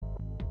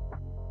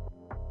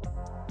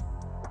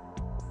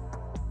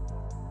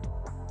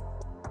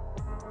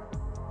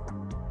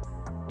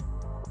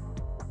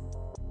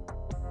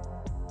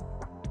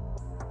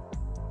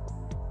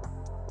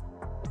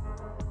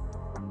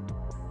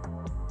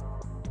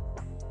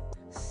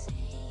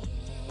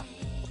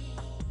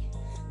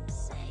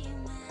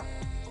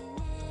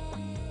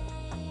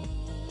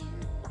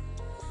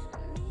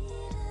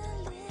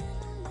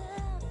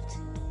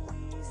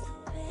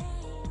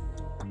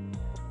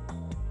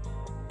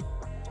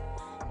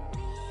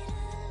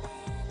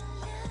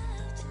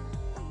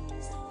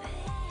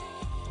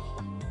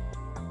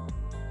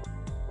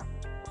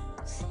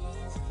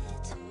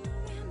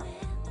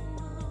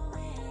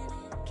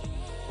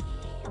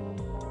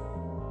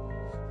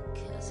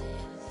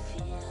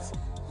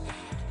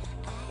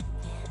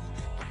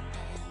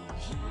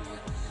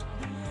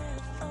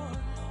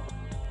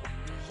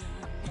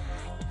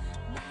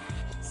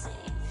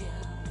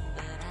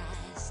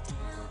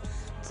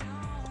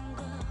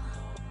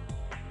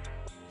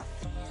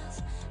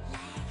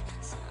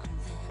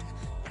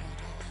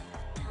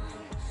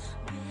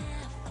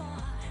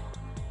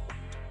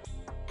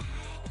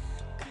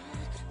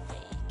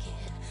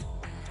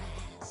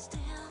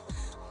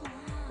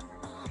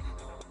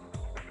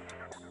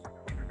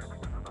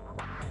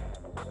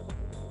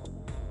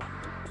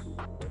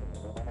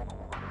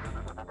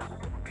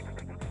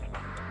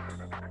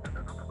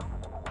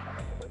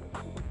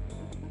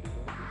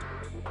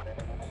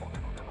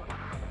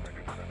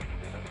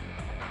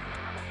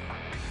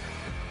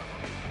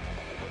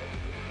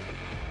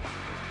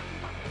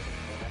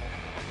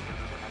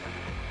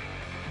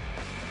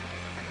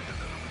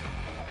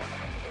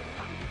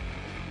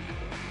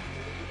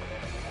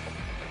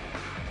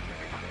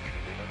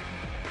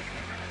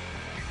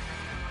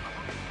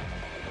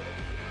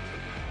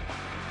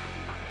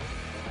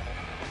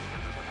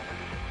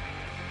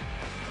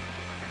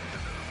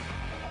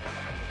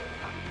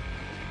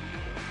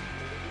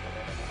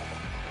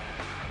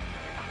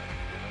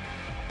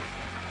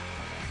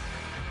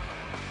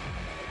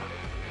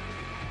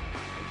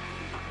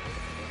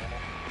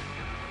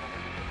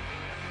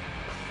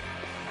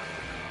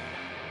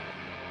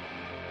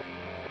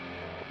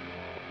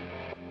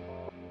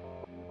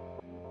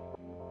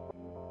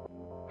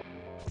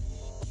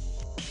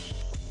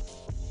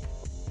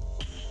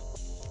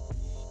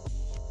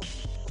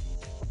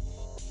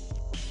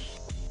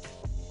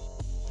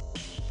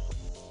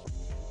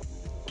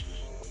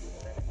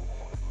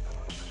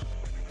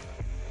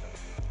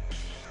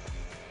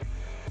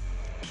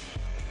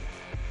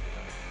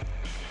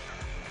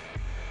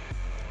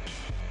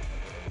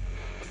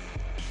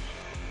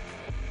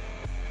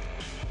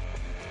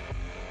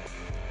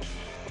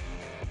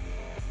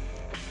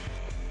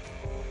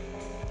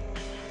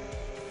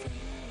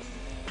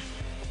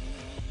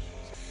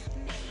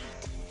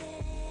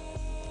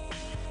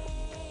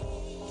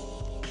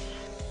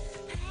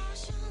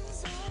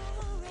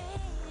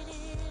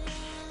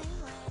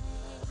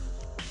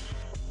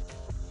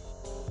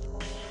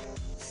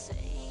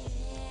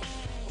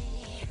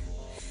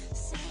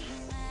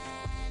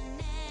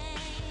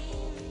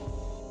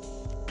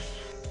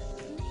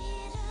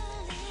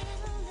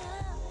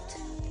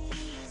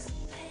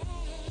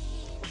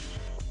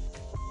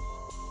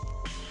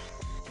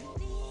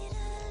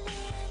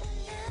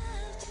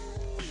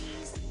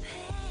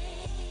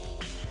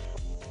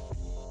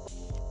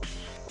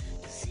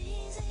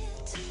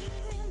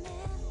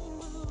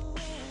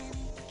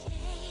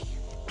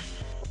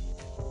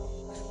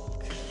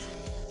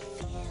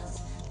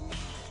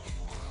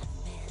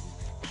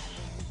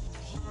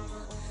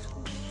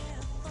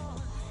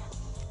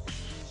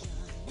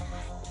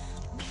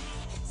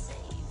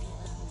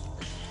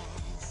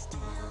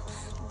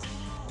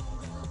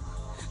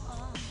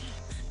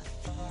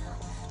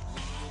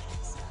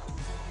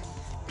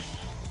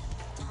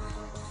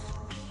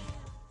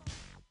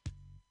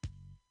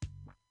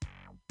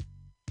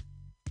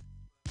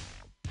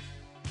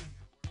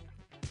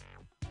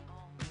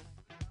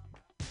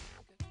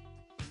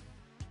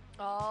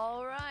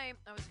All right.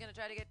 I was going to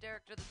try to get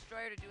Derek the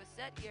Destroyer to do a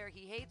set here.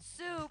 He hates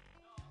soup.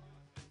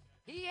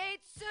 He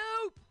hates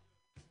soup.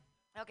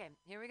 Okay,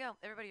 here we go.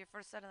 Everybody, your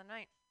first set of the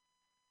night.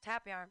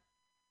 Tap yarn.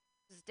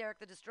 This is Derek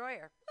the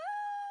Destroyer.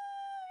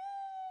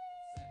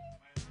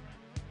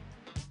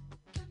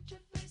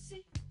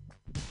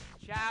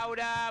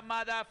 Chowder,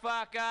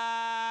 motherfuckers!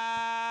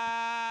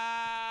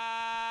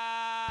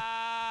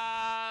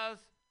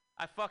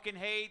 I fucking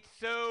hate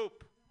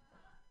soup.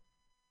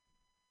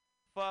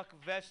 Fuck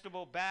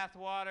vegetable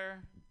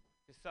bathwater.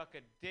 You suck a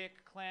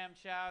dick, clam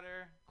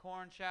chowder,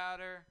 corn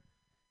chowder,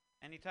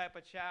 any type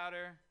of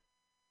chowder.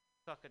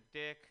 Suck a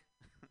dick.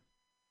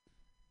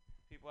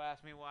 People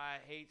ask me why I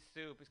hate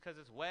soup. It's because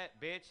it's wet,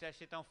 bitch. That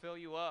shit don't fill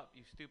you up,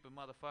 you stupid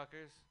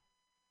motherfuckers.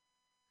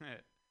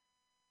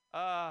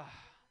 I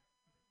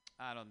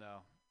don't know.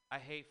 I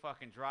hate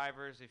fucking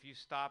drivers. If you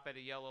stop at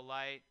a yellow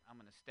light, I'm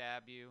going to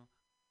stab you.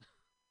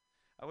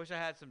 I wish I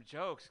had some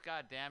jokes.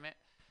 God damn it.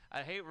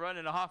 I hate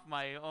running off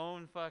my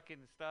own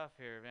fucking stuff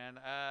here, man.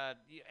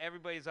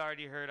 Everybody's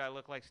already heard I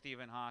look like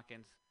Stephen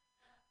Hawking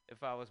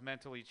if I was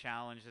mentally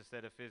challenged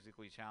instead of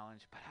physically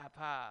challenged.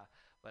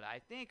 But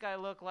I think I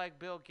look like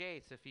Bill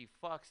Gates if he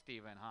fucks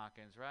Stephen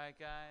Hawking, right,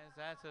 guys?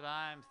 That's what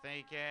I'm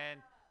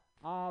thinking.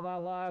 All the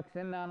looks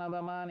and none of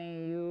the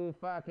money, you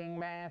fucking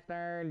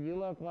bastard. You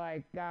look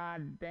like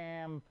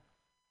goddamn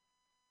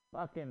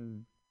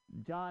fucking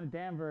John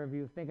Denver if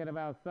you was thinking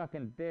about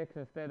sucking dicks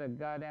instead of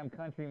goddamn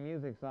country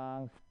music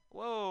songs.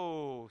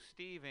 Whoa,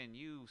 Steven,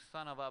 you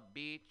son of a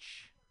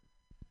bitch.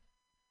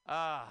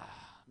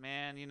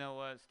 Man, you know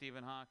what,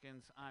 Stephen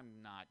Hawkins?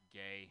 I'm not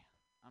gay.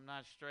 I'm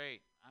not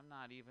straight. I'm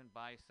not even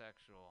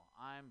bisexual.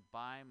 I'm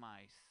by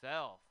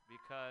myself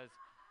because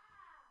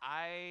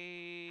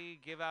I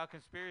give out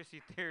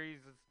conspiracy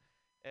theories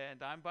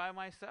and I'm by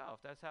myself.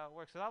 That's how it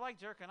works. So I like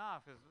jerking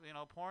off because, you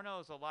know, porno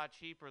is a lot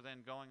cheaper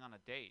than going on a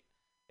date.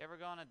 You ever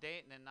go on a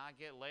date and then not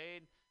get laid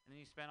and then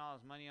you spend all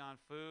this money on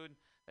food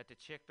that the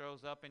chick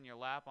throws up in your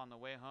lap on the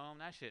way home?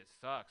 That shit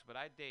sucks, but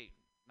I date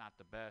not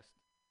the best.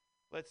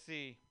 Let's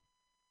see.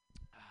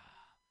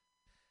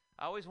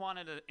 I always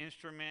wanted an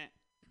instrument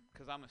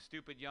because I'm a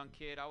stupid young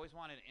kid. I always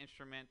wanted an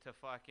instrument to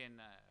fucking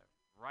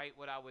write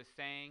what I was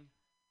saying.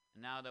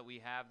 And now that we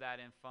have that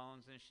in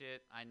phones and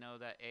shit, I know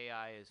that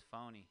AI is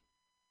phony.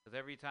 Because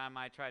every time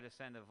I try to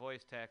send a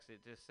voice text,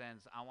 it just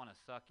sends, I want to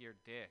suck your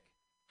dick.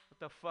 What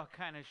the fuck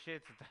kind of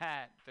shit's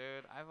that,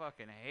 dude? I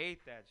fucking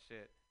hate that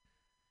shit.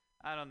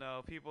 I don't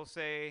know. People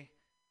say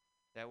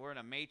that we're in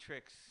a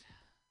matrix.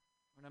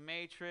 We're in a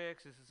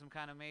matrix. This is some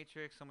kind of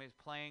matrix. Somebody's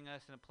playing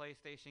us in a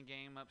PlayStation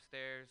game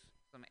upstairs.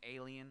 Some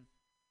alien.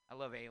 I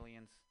love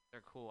aliens.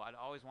 They're cool. I'd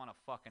always want to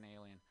fuck an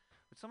alien.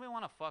 Would somebody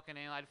want to fuck an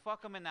alien? I'd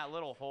fuck them in that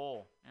little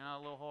hole. You know,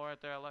 a little hole right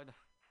there. I like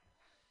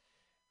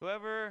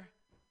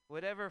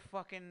whatever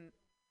fucking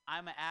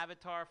I'm an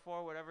avatar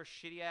for, whatever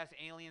shitty ass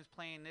aliens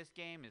playing this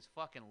game is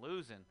fucking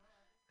losing.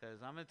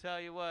 Because I'm going to tell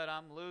you what,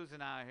 I'm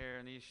losing out here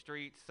in these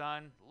streets,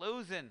 son.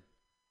 Losing.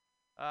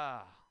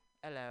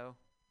 Hello.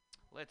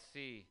 Let's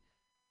see.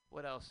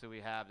 What else do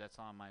we have that's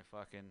on my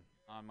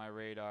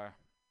radar?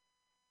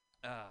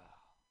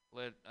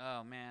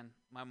 Oh man,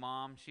 my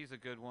mom, she's a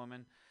good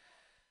woman.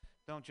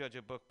 Don't judge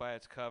a book by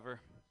its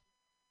cover.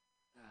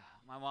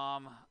 My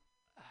mom,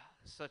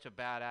 such a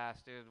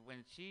badass, dude.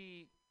 When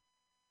she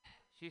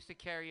used to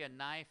carry a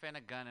knife and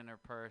a gun in her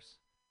purse.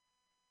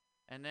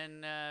 And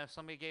then if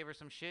somebody gave her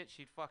some shit,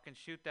 she'd fucking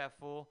shoot that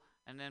fool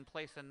and then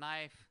place a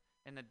knife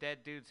in the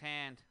dead dude's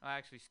hand. Or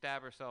actually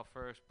stab herself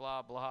first,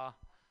 blah, blah.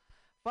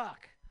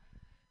 Fuck.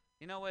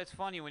 You know what? It's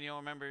funny when you don't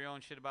remember your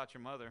own shit about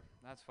your mother.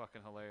 That's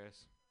fucking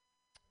hilarious.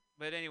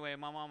 But anyway,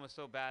 my mom was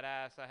so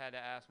badass, I had to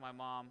ask my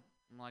mom.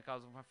 I'm like, I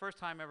was my first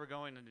time ever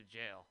going into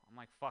jail. I'm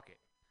like, fuck it.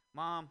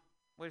 Mom,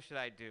 what should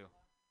I do?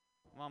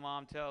 My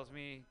mom tells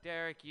me,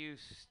 Derek, you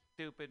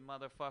stupid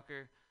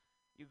motherfucker.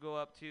 You go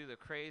up to the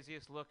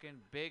craziest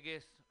looking,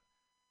 biggest,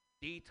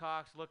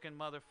 detox looking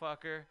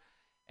motherfucker,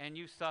 and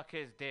you suck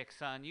his dick,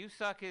 son. You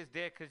suck his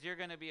dick because you're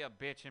going to be a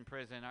bitch in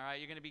prison, all right?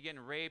 You're going to be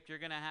getting raped. You're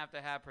going to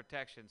have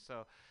protection.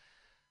 So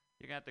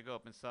you're going to have to go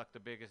up and suck the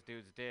biggest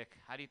dude's dick.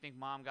 How do you think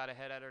mom got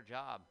ahead at her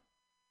job?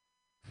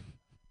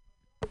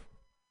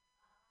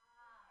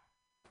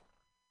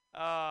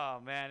 Oh,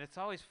 man, it's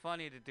always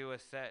funny to do a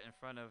set in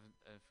front of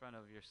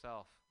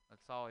yourself.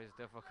 It's always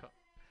difficult.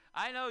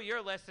 I know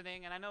you're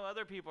listening, and I know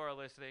other people are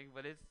listening,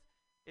 but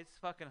it's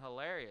fucking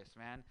hilarious,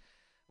 man.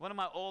 One of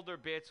my older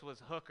bits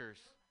was hookers.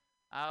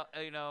 And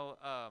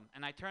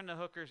I turned the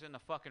hookers into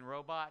fucking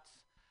robots.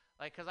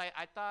 Like, because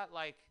I thought,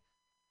 like,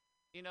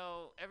 you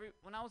know,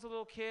 when I was a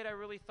little kid, I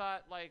really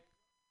thought, like,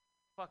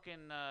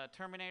 fucking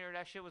Terminator,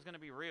 that shit was going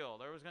to be real.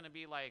 There was going to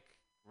be, like,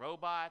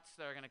 robots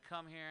that are going to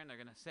come here, and they're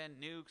going to send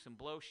nukes and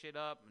blow shit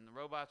up, and the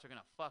robots are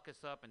going to fuck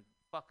us up and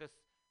fuck us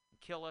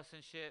and kill us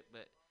and shit,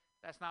 but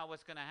that's not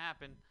what's going to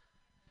happen.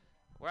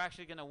 We're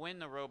actually going to win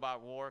the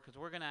robot war because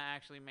we're going to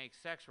actually make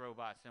sex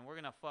robots, and we're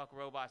going to fuck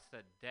robots to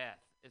death.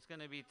 It's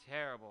going to be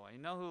terrible. You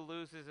know who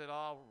loses it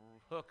all?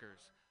 Hookers.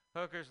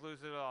 Hookers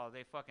lose it all.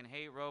 They fucking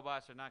hate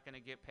robots. They're not going to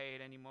get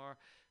paid anymore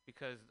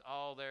because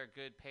all their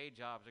good paid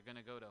jobs are going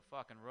to go to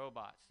fucking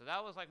robots. So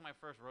that was like my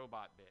first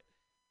robot bit.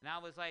 And I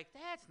was like,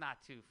 that's not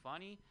too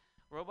funny.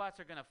 Robots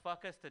are going to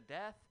fuck us to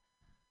death.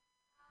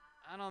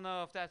 I don't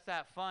know if that's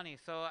that funny.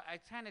 So I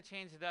kind of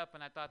changed it up,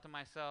 and I thought to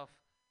myself,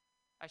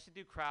 I should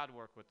do crowd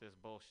work with this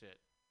bullshit.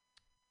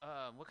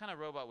 What kind of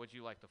robot would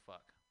you like to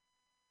fuck?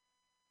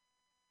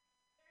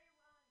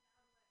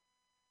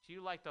 Do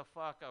you like to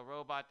fuck a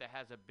robot that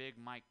has a big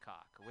mic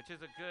cock, which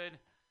is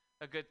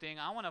a good thing?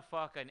 I want to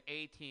fuck an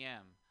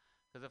ATM,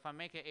 because if I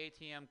make an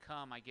ATM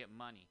come, I get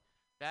money.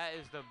 That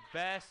is the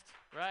best,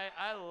 right?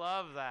 I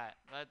love that.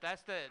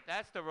 That's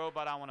the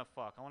robot I want to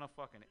fuck. I want to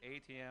fuck an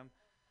ATM.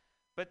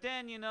 But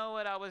then, you know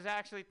what? I was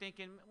actually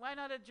thinking, why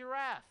not a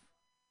giraffe?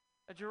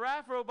 A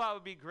giraffe robot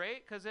would be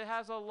great because it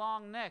has a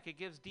long neck. It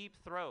gives deep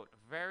throat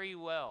very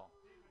well.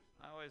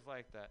 I always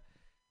like that.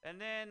 And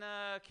then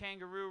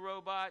kangaroo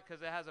robot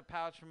because it has a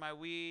pouch for my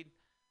weed.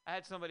 I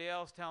had somebody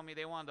else tell me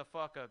they wanted to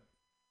fuck a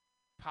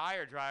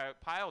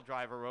pile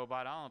driver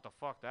robot. I don't know what the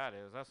fuck that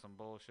is. That's some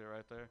bullshit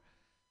right there.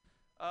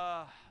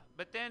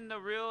 But then the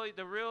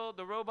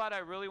robot I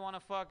really want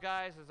to fuck,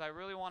 guys, is I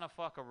really want to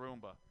fuck a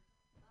Roomba.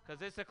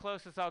 Because it's the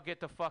closest I'll get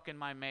to fucking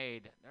my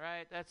maid.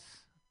 Right? That's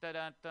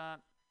da-da-da.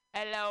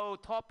 Hello,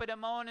 top of the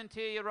morning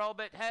to you,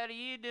 Robert. How are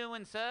you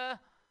doing, sir?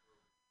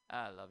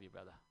 I love you,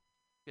 brother.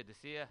 Good to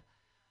see you.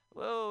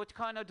 Whoa, what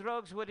kind of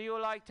drugs would you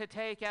like to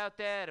take out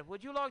there?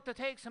 Would you like to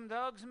take some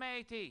drugs,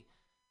 matey?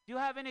 Do you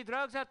have any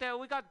drugs out there?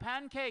 We got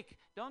Pancake.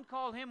 Don't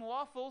call him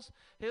Waffles.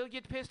 He'll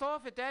get pissed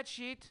off at that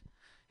shit.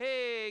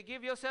 Hey,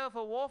 give yourself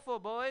a waffle,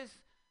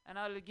 boys, and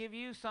I'll give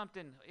you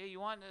something. Hey, you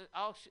want?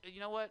 You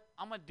know what?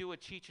 I'm gonna do a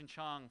Cheech and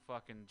Chong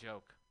fucking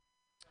joke.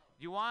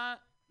 You want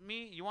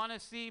me? You want to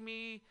see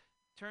me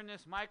turn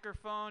this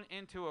microphone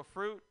into a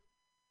fruit?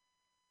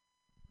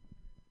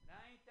 Now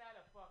ain't that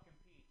a fucking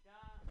peach,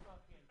 huh?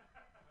 Fucking.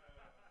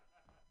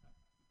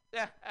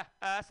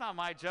 That's not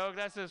my joke.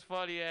 That's just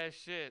funny ass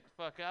shit.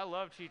 Fuck, I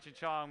love Cheech and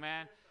Chong,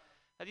 man.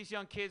 These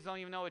young kids don't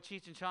even know what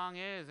Cheech and Chong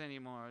is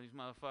anymore. These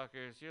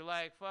motherfuckers. You're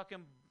like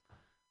fucking.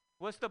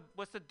 What's the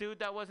dude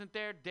that wasn't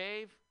there?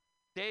 Dave?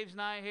 Dave's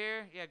not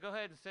here? Yeah, go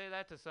ahead and say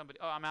that to somebody.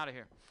 Oh, I'm out of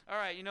here. All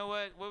right, you know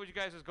what? What was you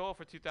guys' goal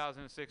for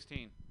 2016?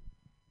 Don't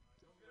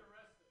get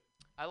arrested.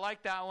 I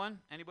like that one.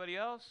 Anybody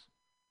else?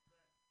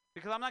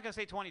 Because I'm not going to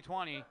say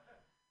 2020.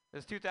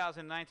 This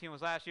 2019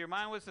 was last year.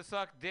 Mine was to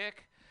suck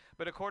dick,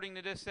 but according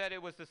to this set,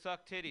 it was to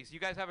suck titties. You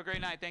guys have a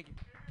great night. Thank you.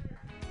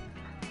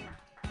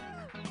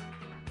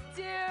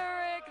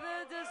 Derek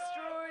the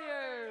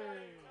Destroyer.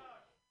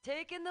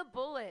 Taking the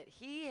bullet.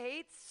 He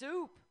hates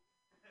soup.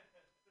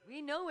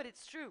 We know it.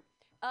 It's true.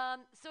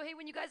 So hey,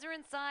 when you guys are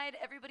inside,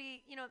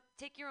 everybody,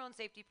 take your own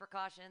safety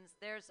precautions.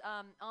 There's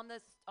on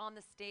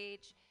the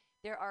stage,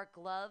 there are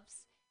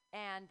gloves,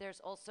 and there's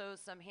also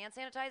some hand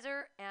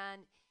sanitizer.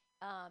 And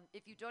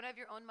if you don't have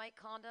your own mic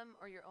condom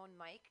or your own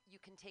mic, you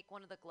can take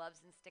one of the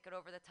gloves and stick it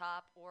over the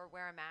top or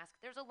wear a mask.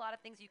 There's a lot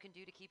of things you can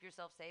do to keep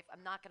yourself safe.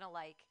 I'm not gonna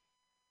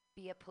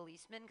be a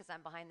policeman because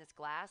I'm behind this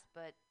glass,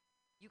 but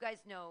you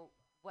guys know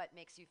what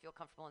makes you feel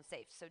comfortable and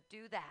safe. So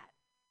do that.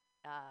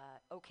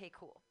 Okay,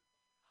 cool.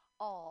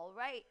 All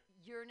right,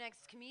 your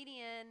next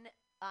comedian.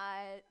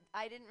 I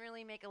didn't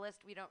really make a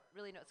list. We don't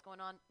really know what's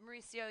going on.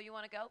 Mauricio, you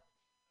want to go?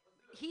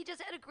 He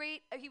just had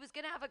he was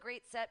going to have a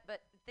great set,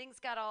 but things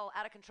got all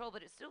out of control,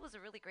 but it still was a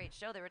really great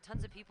show. There were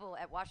tons of people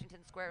at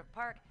Washington Square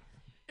Park.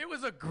 It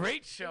was a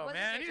great show,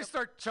 man. I need to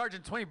start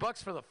charging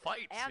 $20 for the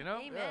fights,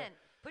 Amen. Yeah.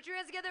 Put your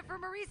hands together for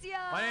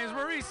Mauricio. My name's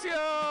Mauricio.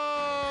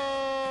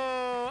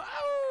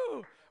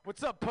 Ow!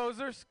 What's up,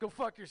 posers? Go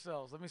fuck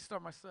yourselves. Let me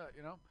start my set,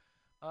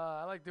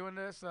 I like doing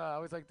this. I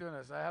always like doing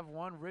this. I have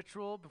one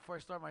ritual before I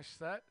start my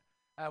set.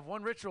 I have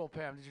one ritual,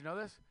 Pam. Did you know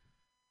this?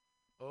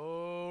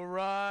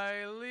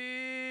 O'Reilly's.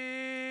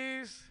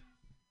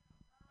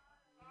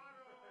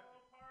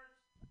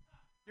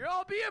 You're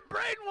all being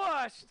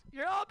brainwashed.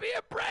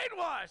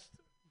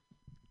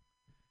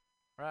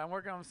 All right, I'm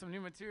working on some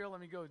new material.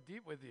 Let me go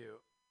deep with you.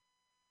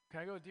 Can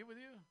I go deep with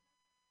you?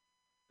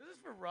 This is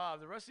for Rob.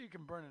 The rest of you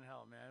can burn in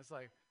hell, man. It's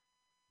like,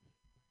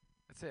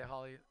 that's it,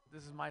 Holly.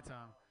 This is my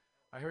time.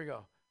 All right, here we go.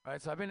 All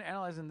right, so I've been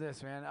analyzing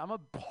this, man. I'm a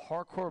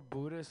hardcore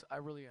Buddhist. I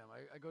really am.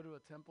 I go to a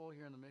temple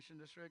here in the Mission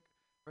District.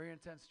 Very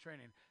intense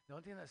training. The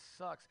only thing that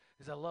sucks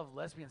is I love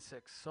lesbian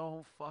sex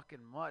so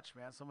fucking much,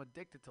 man. So I'm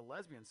addicted to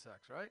lesbian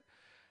sex, right?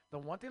 The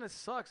one thing that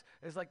sucks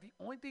is the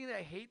only thing that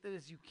I hate that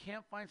is you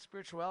can't find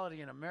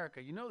spirituality in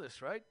America. You know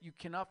this, right? You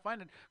cannot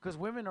find it because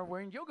women are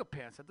wearing yoga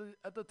pants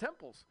at the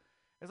temples.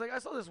 It's like I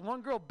saw this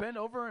one girl bend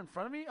over in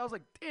front of me. I was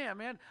like, damn,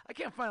 man, I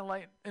can't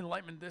find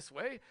enlightenment this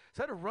way.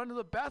 So I had to run to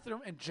the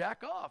bathroom and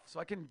jack off so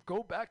I can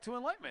go back to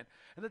enlightenment.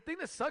 And the thing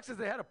that sucks is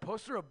they had a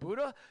poster of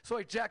Buddha, so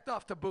I jacked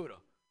off to Buddha.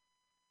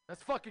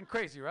 That's fucking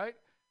crazy, right?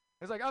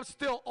 It's like I'm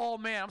still all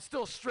man. I'm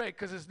still straight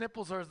because his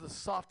nipples are the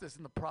softest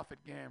in the prophet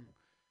game.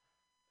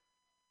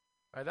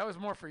 All right, that was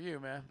more for you,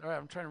 man. All right,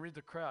 I'm trying to read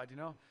the crowd, You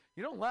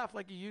don't laugh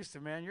like you used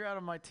to, man. You're out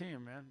of my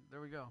team, man.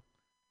 There we go.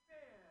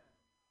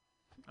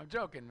 I'm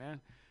joking, man.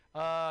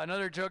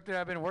 Another joke that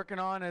I've been working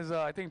on is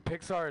I think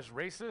Pixar is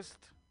racist.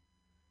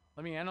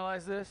 Let me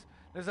analyze this.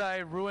 This is how I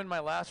ruined my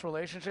last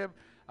relationship.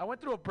 I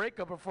went through a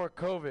breakup before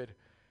COVID.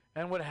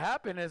 And what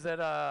happened is that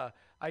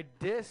I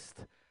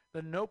dissed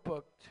The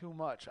Notebook too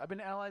much. I've been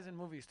analyzing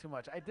movies too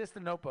much. I dissed The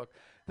Notebook.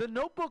 The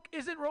Notebook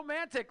isn't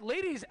romantic.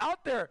 Ladies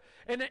out there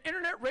in the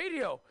internet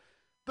radio,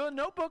 The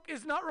Notebook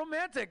is not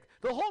romantic.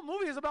 The whole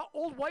movie is about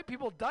old white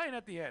people dying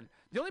at the end.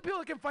 The only people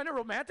that can find it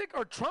romantic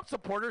are Trump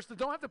supporters that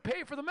don't have to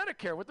pay for the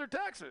Medicare with their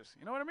taxes.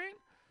 You know what I mean?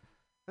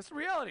 That's the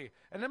reality.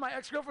 And then my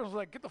ex-girlfriend was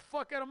like, get the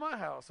fuck out of my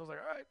house. I was like,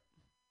 all right,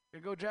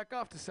 gonna go jack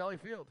off to Sally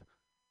Field.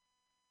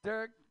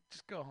 Derek,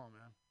 just go home,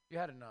 man. You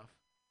had enough.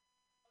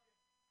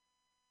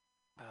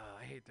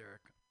 I hate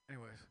Derek.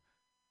 Anyways.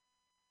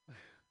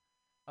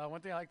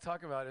 One thing I like to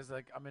talk about is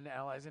like I'm into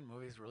analyzing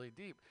movies really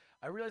deep.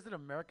 I realize that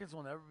Americans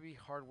will never be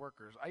hard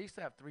workers. I used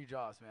to have 3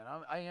 jobs, man.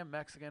 I am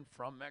Mexican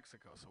from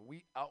Mexico, so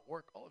we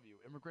outwork all of you.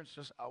 Immigrants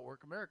just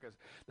outwork Americans.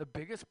 The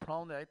biggest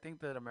problem that I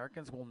think that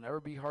Americans will never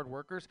be hard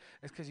workers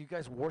is because you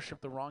guys worship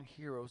the wrong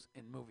heroes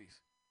in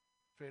movies.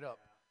 Straight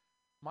up.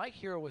 My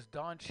hero was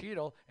Don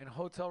Cheadle in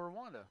Hotel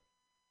Rwanda.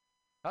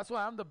 That's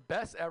why I'm the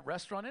best at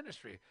restaurant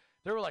industry.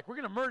 They were like, we're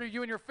going to murder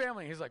you and your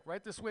family. He's like,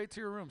 right this way to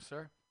your room,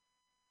 sir.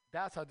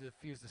 That's how to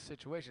defuse the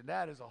situation.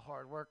 That is a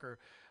hard worker.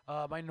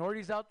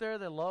 Minorities out there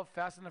that love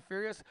Fast and the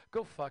Furious,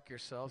 go fuck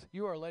yourselves.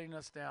 You are letting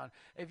us down.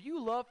 If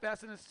you love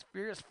Fast and the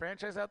Furious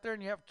franchise out there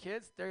and you have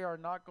kids, they are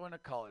not going to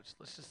college.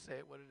 Let's just say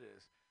it what it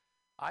is.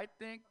 I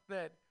think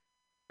that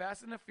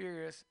Fast and the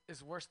Furious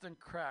is worse than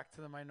crack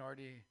to the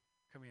minority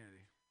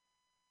community.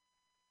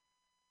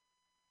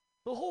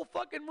 The whole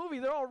fucking movie,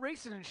 they're all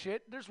racing and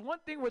shit. There's one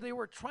thing where they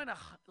were trying to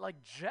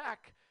like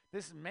jack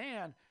this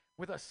man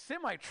with a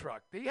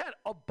semi-truck. They had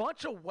a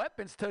bunch of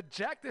weapons to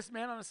jack this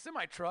man on a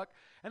semi-truck,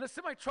 and the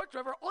semi-truck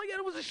driver, all he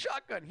had was a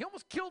shotgun. He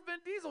almost killed Vin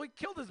Diesel. He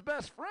killed his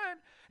best friend.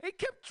 He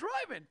kept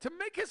driving to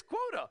make his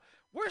quota.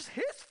 Where's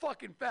his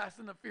fucking Fast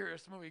and the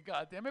Furious movie,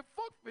 goddammit?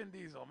 Fuck Vin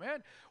Diesel,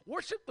 man.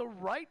 Worship the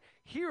right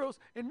heroes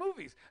in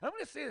movies. And I'm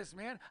going to say this,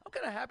 man. I'm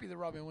kind of happy that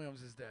Robin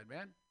Williams is dead,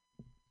 man.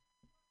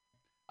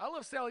 I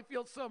love Sally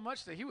Field so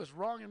much that he was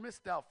wrong in Miss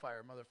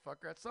Doubtfire,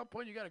 motherfucker. At some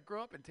point, you got to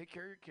grow up and take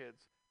care of your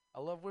kids. I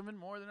love women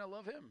more than I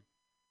love him.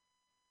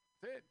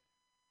 That's it.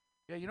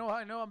 Yeah, you know how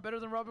I know I'm better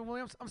than Robin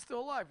Williams? I'm still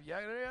alive. Yeah.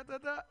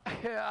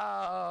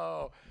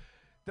 Oh.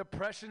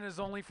 Depression is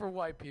only for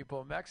white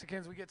people.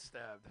 Mexicans, we get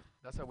stabbed.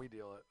 That's how we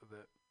deal with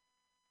it.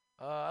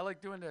 I like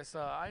doing this.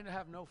 I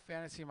have no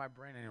fantasy in my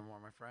brain anymore,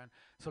 my friend.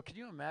 So can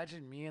you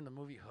imagine me in the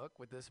movie Hook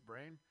with this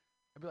brain?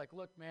 I'd be like,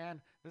 look,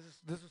 man, this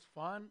is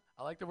fun.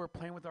 I like that we're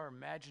playing with our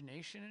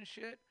imagination and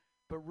shit.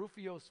 But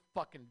Rufio's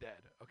fucking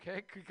dead,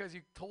 okay? Because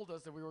you told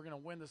us that we were going to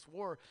win this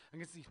war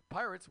against these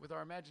pirates with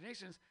our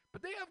imaginations,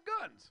 but they have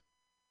guns.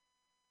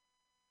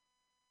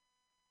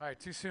 All right,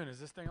 too soon. Is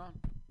this thing on?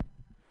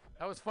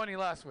 That was funny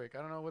last week.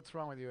 I don't know what's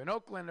wrong with you. In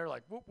Oakland, they're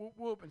like, whoop, whoop,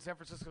 whoop. And San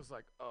Francisco's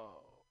like,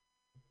 oh.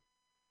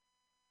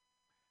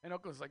 And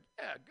Oakland's like,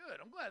 yeah, good.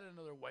 I'm glad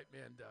another white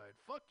man died.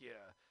 Fuck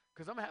yeah.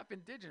 Because I'm half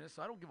indigenous,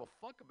 so I don't give a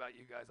fuck about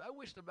you guys. I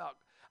wish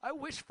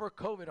for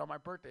COVID on my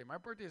birthday. My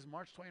birthday is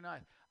March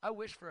 29th. I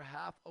wish for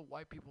half of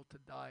white people to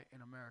die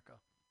in America.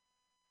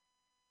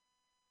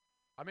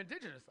 I'm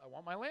indigenous. I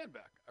want my land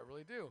back. I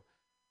really do.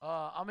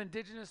 I'm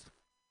indigenous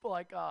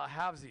like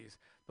halvesies.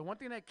 The one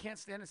thing that I can't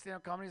stand in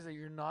stand-up comedy is that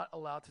you're not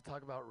allowed to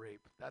talk about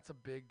rape. That's a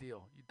big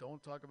deal. You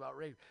don't talk about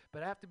rape.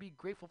 But I have to be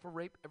grateful for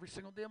rape every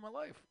single day of my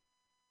life.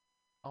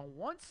 On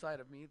one side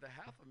of me, the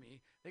half of me,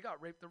 they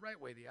got raped the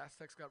right way. The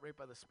Aztecs got raped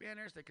by the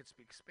Spaniards. They could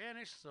speak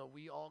Spanish, so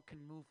we all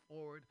can move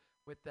forward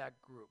with that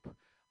group.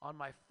 On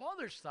my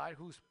father's side,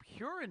 who's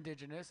pure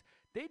indigenous,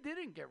 they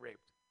didn't get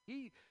raped.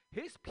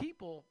 His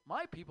people,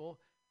 my people,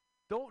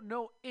 don't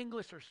know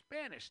English or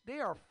Spanish. They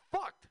are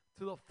fucked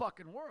to the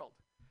fucking world.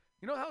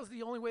 You know how's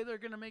the only way they're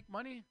going to make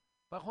money?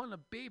 By holding a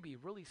baby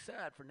really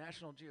sad for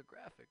National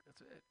Geographic.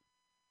 That's it.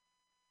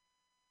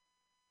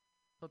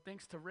 So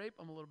thanks to rape,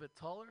 I'm a little bit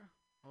taller.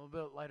 A little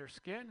bit lighter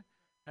skin.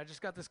 I just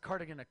got this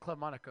cardigan at Club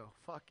Monaco.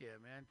 Fuck yeah,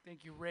 man.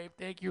 Thank you,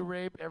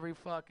 rape, every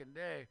fucking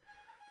day.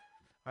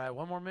 All right,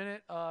 one more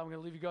minute. I'm going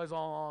to leave you guys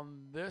all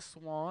on this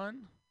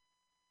one.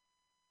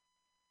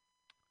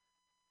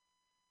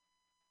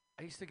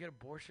 I used to get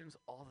abortions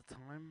all the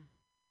time.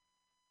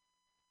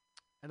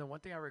 And the one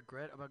thing I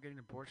regret about getting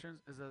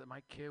abortions is that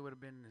my kid would have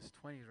been in his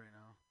 20s right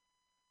now.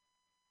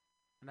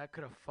 And I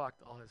could have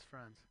fucked all his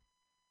friends.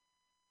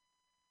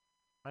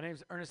 My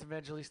name's Ernest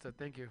Evangelista.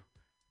 Thank you.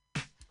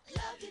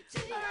 Love you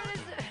too.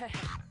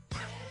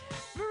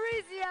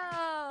 Mauricio!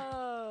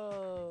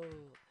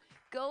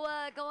 Go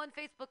on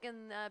Facebook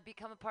and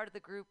become a part of the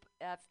group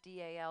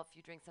FDAL,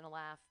 Few Drinks and a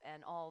Laugh,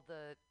 and all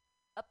the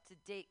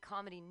up-to-date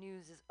comedy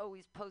news is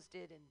always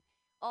posted, and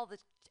all the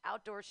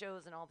outdoor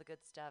shows and all the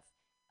good stuff.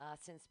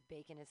 Since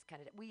bacon is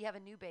kind of we have a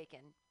new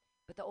bacon,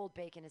 but the old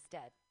bacon is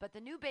dead. But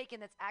the new bacon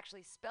that's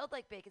actually spelled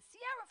like bacon,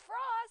 Sierra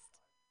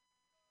Frost,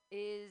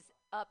 is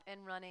up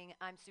and running.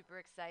 I'm super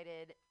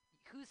excited.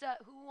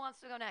 Who wants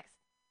to go next?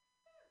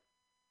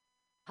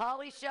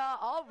 Holly Shaw.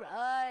 All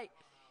right.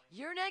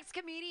 Your next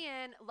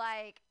comedian,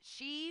 like,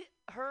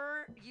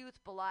 her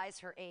youth belies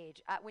her age.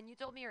 When you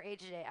told me your age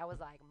today, I was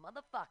like,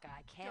 motherfucker,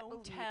 I can't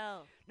Don't believe.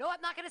 tell. No,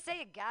 I'm not going to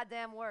say a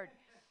goddamn word.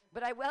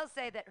 But I will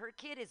say that her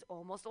kid is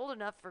almost old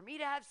enough for me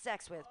to have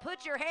sex with.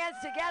 Put your hands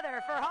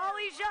together for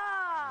Holly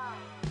Shaw.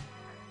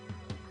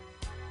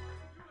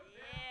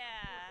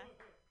 Yeah.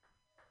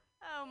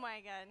 Oh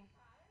my God.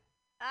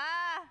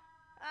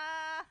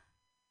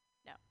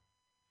 No.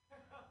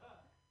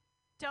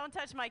 Don't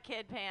touch my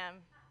kid, Pam.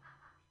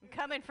 I'm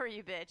coming for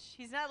you, bitch.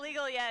 He's not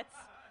legal yet.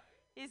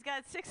 He's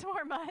got 6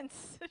 more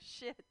months.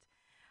 Shit.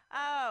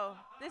 Oh,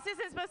 this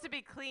isn't supposed to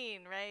be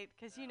clean, right?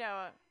 Because, you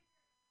know,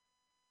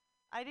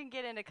 I didn't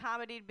get into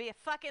comedy to be a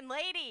fucking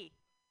lady.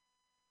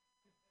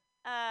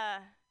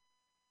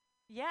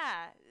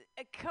 Yeah.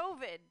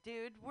 COVID,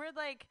 dude. We're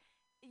like,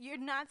 you're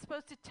not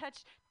supposed to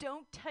touch.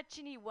 Don't touch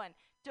anyone.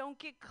 Don't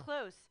get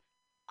close.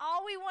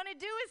 All we want to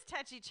do is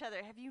touch each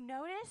other. Have you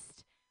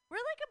noticed? We're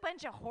like a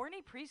bunch of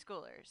horny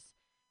preschoolers.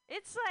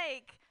 It's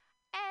like,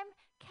 can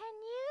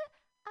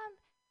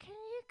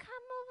you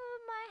come over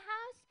to my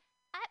house?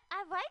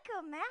 I like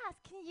a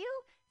mask. Can you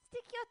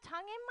stick your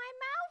tongue in my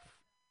mouth?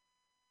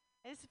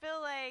 I just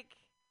feel like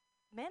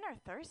men are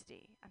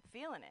thirsty. I'm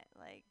feeling it.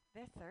 Like,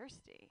 they're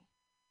thirsty.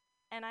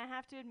 And I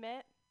have to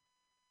admit,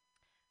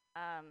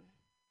 I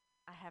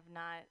have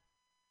not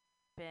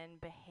been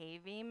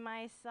behaving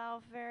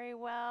myself very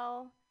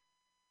well.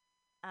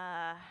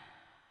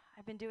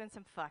 I've been doing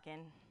some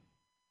fucking.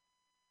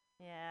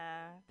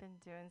 Yeah, I've been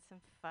doing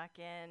some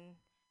fucking.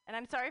 And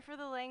I'm sorry for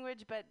the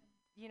language, but,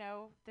 you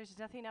know, there's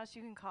nothing else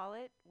you can call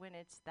it when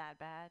it's that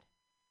bad.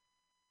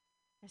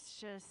 It's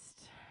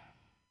just.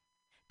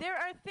 There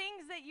are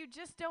things that you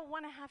just don't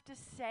want to have to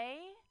say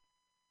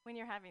when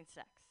you're having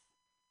sex.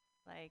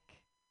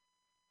 Like,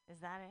 is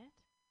that it?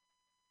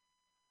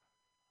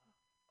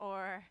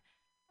 Or,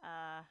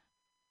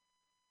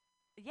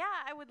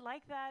 yeah, I would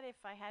like that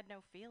if I had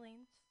no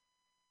feelings.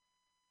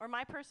 Or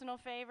my personal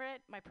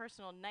favorite, my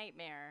personal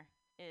nightmare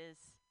is,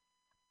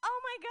 oh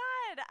my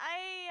God,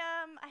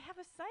 I have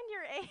a son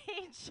your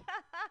age.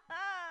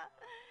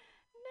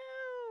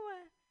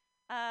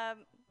 No.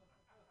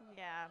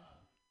 Yeah.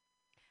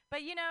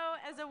 But, you know,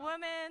 as a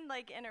woman,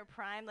 like, in her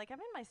prime, like, I'm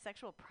in my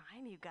sexual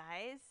prime, you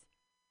guys.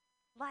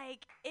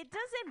 Like, it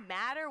doesn't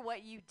matter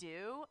what you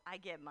do, I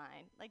get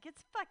mine. Like,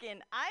 it's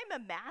fucking, I'm a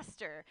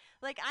master.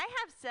 Like, I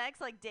have sex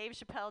like Dave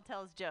Chappelle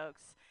tells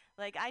jokes.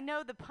 Like, I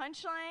know the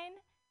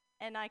punchline,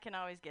 and I can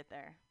always get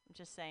there. I'm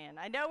just saying.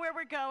 I know where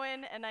we're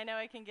going, and I know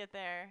I can get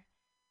there.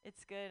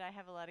 It's good. I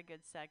have a lot of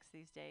good sex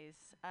these days,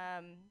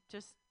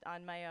 just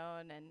on my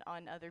own and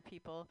on other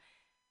people.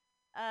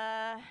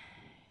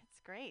 It's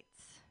great.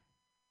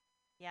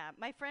 Yeah,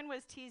 my friend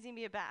was teasing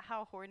me about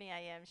how horny I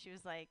am. She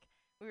was like,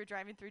 we were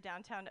driving through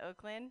downtown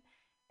Oakland,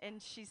 and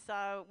she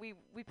saw, we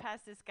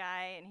passed this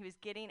guy, and he was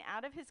getting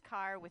out of his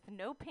car with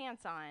no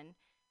pants on,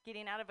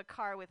 getting out of a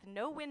car with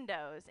no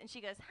windows, and she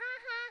goes, ha,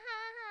 ha,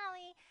 ha,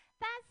 Holly,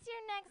 that's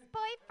your next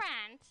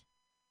boyfriend.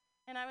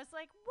 And I was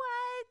like,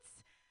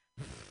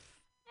 what?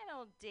 I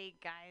don't date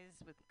guys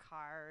with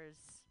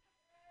cars.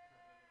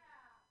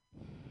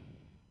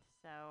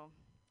 So,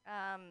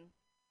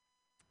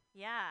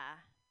 yeah.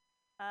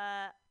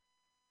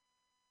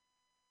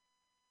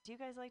 Do you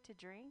guys like to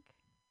drink?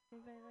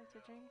 Anybody like to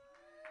drink?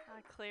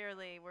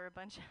 Clearly, we're a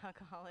bunch of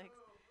alcoholics.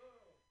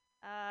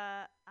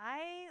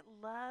 I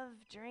love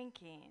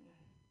drinking,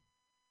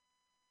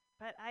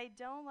 but I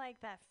don't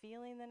like that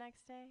feeling the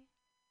next day.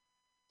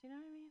 Do you know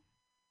what I mean?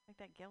 Like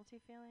that guilty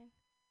feeling?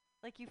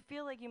 Like you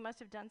feel like you must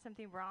have done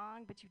something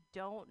wrong, but you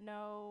don't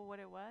know what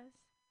it was?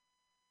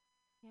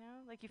 You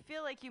know? Like you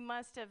feel like you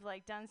must have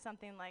like done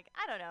something like,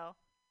 I don't know,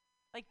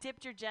 like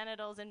dipped your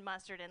genitals in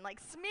mustard and like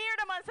smeared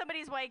them on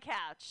somebody's white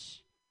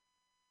couch.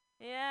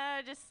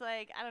 Yeah, just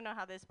like, I don't know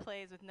how this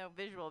plays with no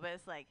visual, but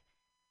it's like,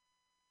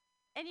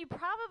 and you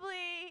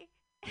probably,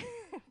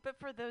 but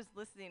for those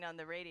listening on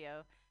the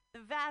radio, the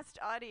vast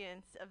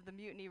audience of the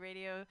Mutiny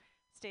Radio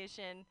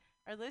station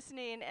are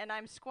listening, and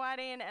I'm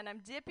squatting, and I'm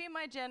dipping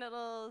my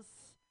genitals,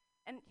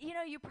 and, you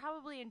know, you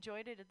probably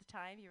enjoyed it at the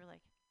time. You were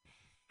like,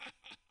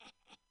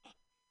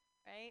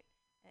 right?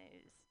 And it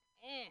was,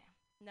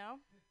 no?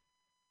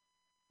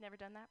 Never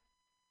done that?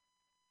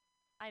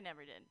 I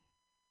never did,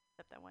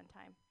 except that one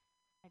time.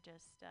 I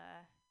just,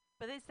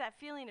 but it's that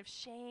feeling of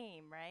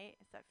shame, right?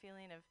 It's that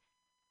feeling of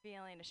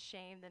feeling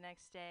ashamed the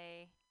next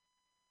day.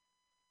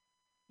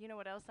 You know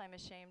what else I'm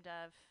ashamed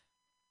of?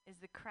 Is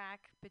the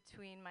crack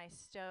between my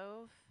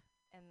stove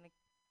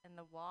and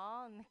the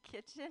wall in the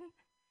kitchen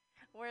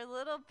where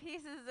little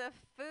pieces of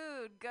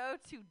food go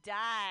to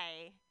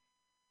die.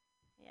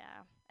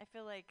 Yeah, I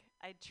feel like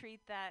I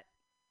treat the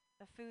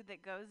food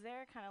that goes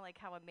there kind of like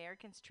how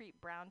Americans treat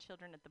brown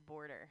children at the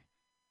border.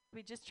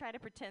 We just try to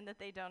pretend that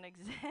they don't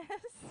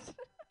exist.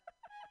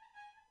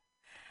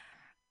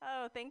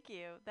 Oh, thank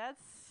you.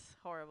 That's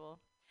horrible.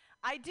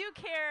 I do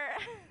care.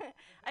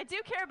 I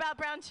do care about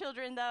brown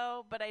children,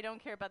 though, but I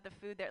don't care about the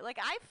food there. Like,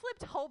 I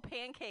flipped whole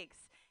pancakes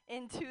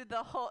into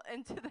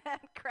that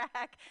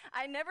crack.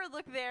 I never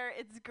look there.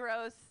 It's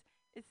gross.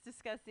 It's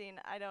disgusting.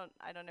 I don't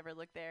ever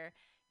look there.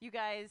 You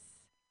guys,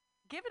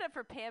 give it up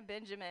for Pam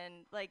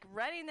Benjamin, like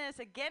running this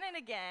again and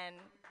again.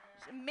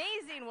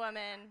 Amazing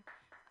woman.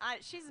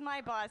 She's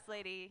my boss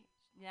lady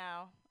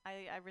now.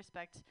 I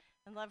respect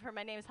and love her.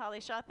 My name is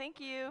Holly Shaw. Thank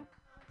you.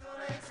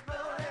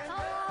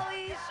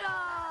 Holly Shaw!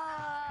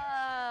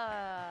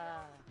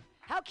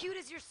 How cute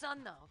is your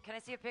son, though? Can I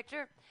see a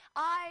picture?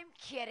 I'm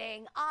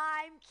kidding.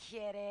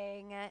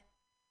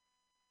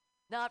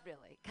 Not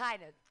really.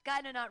 Kind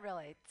of not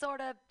really.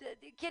 Sort of.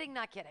 Kidding,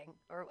 not kidding.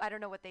 Or I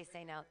don't know what they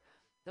say now.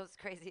 Those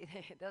crazy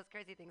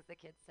things the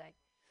kids say.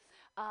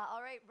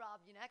 All right,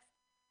 Rob, you next.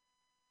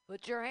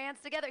 Put your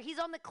hands together. He's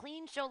on the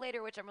clean show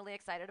later, which I'm really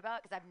excited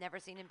about because I've never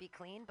seen him be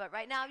clean. But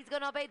right now, he's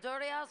going to be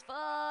dirty as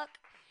fuck.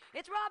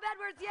 It's Rob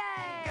Edwards.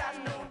 Yay!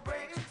 Got no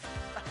brakes.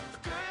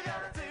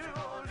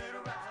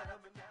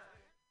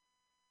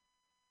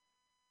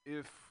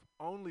 If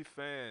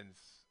OnlyFans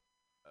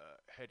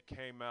had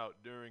came out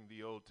during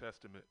the Old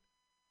Testament,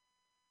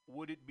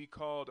 would it be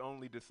called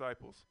Only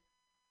Disciples?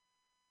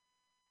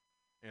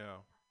 You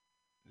know,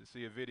 to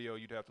see a video,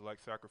 you'd have to like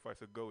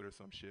sacrifice a goat or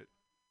some shit.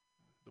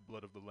 The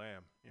blood of the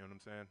lamb, you know what I'm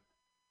saying?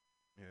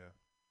 Yeah.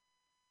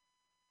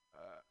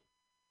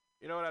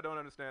 You know what I don't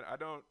understand? I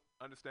don't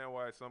understand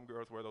why some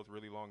girls wear those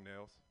really long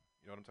nails.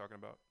 You know what I'm talking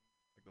about?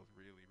 Like those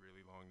really,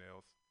 really long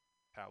nails,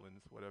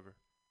 talons, whatever.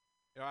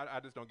 You know,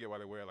 I just don't get why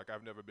they wear it. Like,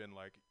 I've never been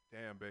like,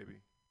 damn,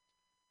 baby,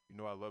 you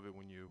know I love it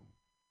when you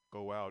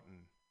go out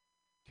and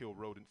kill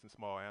rodents and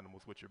small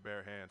animals with your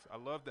bare hands. I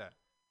love that.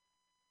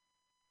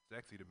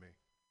 Sexy to me.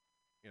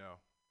 You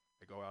know,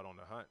 they go out on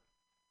the hunt.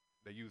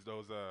 They use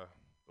those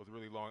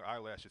really long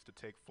eyelashes to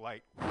take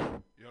flight.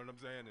 You know what I'm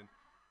saying? And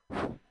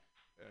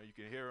you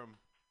can hear them.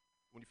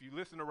 If you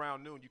listen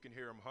around noon, you can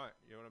hear them hunt.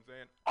 You know what I'm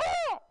saying?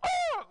 Oh,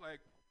 oh!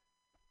 Like,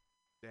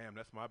 damn,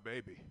 that's my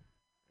baby.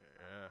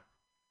 Yeah.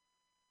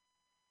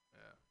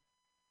 Yeah.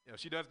 You know,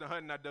 she does the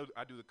hunting, I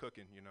do the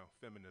cooking, you know,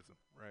 feminism,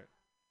 right?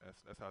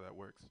 That's how that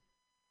works.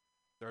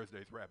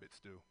 Thursday's rabbit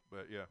stew,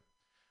 but yeah.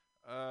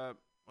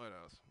 What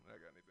else? I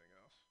got anything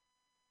else?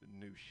 The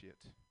new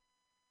shit.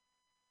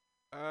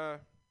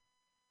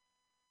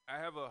 I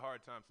have a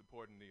hard time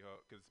supporting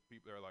because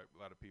there are like a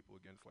lot of people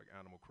against like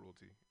animal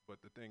cruelty.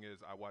 But the thing is,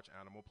 I watch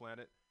Animal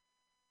Planet,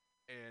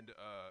 and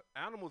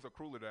animals are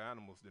crueler to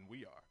animals than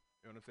we are.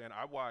 You know what I'm saying?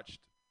 I watched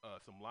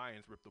some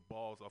lions rip the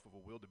balls off of a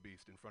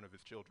wildebeest in front of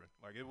his children.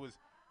 Like, it was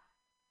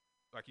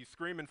like he's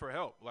screaming for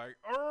help, like,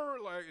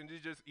 and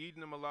he's just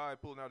eating him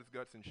alive, pulling out his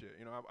guts and shit.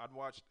 You know, I'd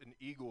watched an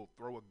eagle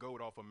throw a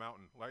goat off a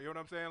mountain. Like, you know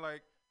what I'm saying?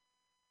 Like,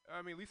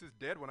 I mean, at least it's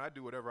dead when I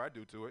do whatever I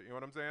do to it. You know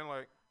what I'm saying?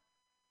 Like,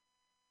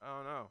 I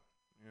don't know.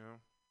 You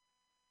know,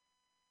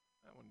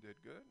 that one did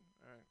good.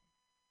 All right.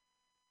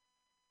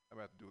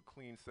 I'm about to do a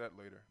clean set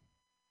later.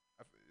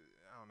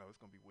 I don't know. It's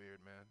going to be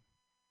weird, man.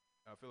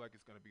 I feel like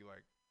it's going to be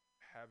like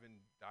having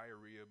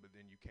diarrhea, but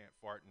then you can't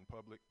fart in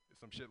public.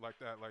 Some shit like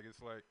that. Like,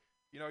 it's like,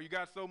 you know, you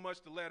got so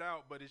much to let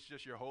out, but it's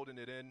just you're holding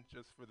it in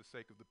just for the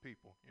sake of the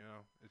people. You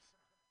know, it's,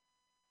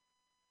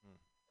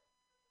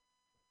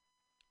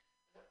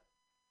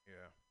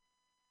 yeah.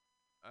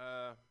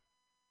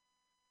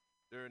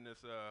 During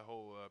this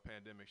whole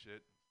pandemic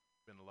shit,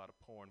 been a lot of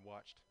porn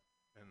watched,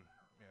 and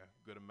yeah,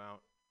 good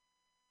amount.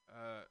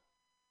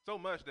 So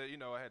much that, you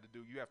know,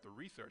 you have to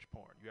research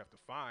porn. You have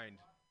to find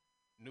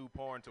new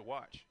porn to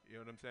watch.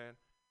 You know what I'm saying?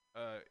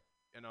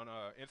 And on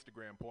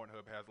Instagram,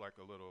 Pornhub has like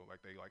a little,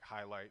 like they like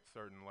highlight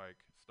certain like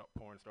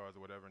porn stars or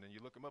whatever, and then you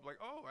look them up like,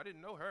 oh, I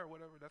didn't know her,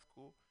 whatever, that's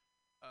cool.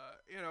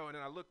 You know, and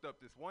then I looked up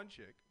this one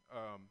chick,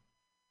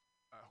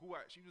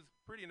 she was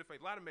pretty in the face,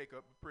 a lot of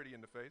makeup, but pretty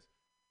in the face.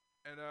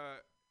 And,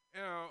 you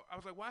know, I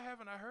was like, why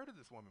haven't I heard of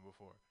this woman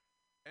before?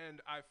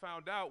 And I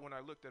found out when I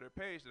looked at her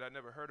page that I'd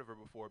never heard of her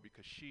before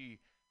because she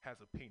has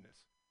a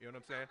penis. You know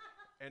what I'm saying?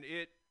 And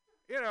it,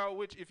 you know,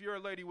 which if you're a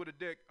lady with a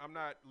dick, I'm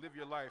not, live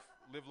your life,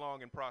 live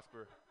long and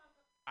prosper.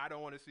 I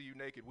don't want to see you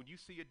naked. When you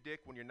see a dick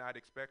when you're not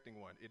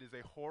expecting one, it is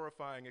a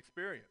horrifying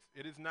experience.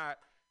 It is not,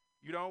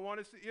 you don't want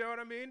to see, you know what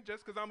I mean?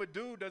 Just because I'm a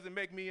dude doesn't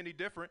make me any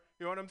different.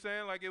 You know what I'm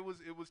saying? Like, it was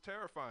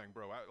terrifying,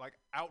 bro. Like,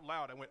 out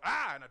loud, I went,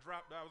 and I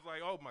dropped. I was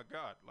like, oh, my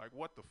God. Like,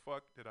 what the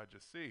fuck did I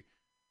just see?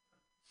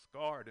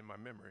 Scarred in my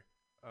memory.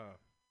 Yeah.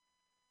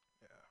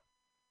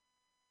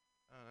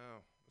 I don't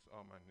know. That's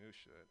all my new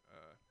shit.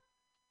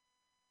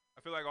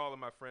 I feel like all of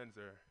my friends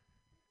are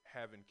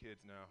having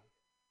kids now,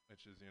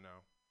 which is, you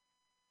know,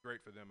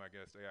 great for them, I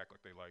guess. They act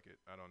like they like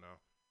it. I don't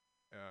know.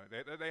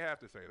 They have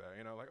to say that,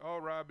 you know, like, oh,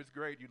 Rob, it's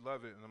great, you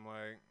love it, and I'm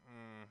like,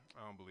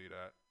 I don't believe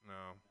that.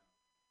 No,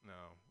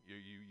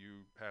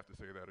 you have to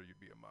say that or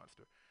you'd be a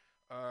monster.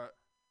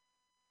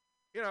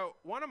 You know,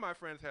 one of my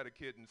friends had a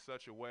kid in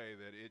such a way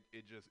that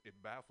it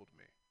baffled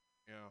me.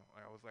 You know,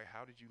 I was like,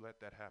 how did you let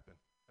that happen?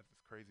 That's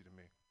just crazy to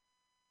me.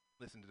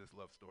 Listen to this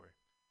love story,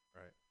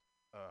 right?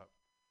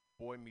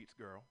 Boy meets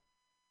girl.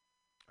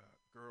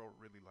 Girl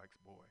really likes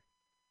boy.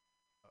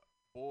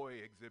 Boy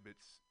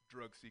exhibits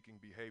drug-seeking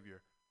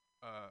behavior.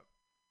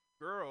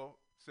 Girl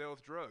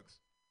sells drugs.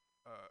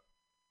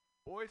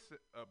 Boy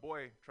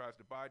tries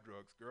to buy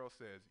drugs. Girl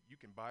says, you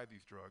can buy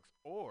these drugs,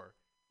 or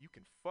You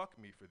can fuck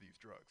me for these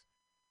drugs.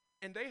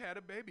 And they had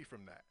a baby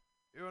from that.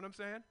 You know what I'm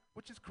saying?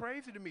 Which is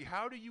crazy to me.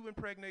 How do you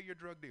impregnate your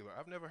drug dealer?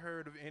 I've never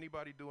heard of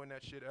anybody doing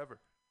that shit ever.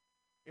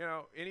 You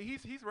know, and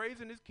he's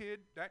raising his kid,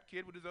 that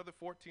kid with his other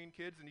 14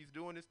 kids, and he's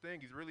doing his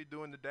thing. He's really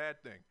doing the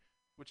dad thing,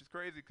 which is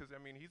crazy because,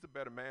 I mean, he's a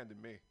better man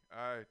than me.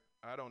 I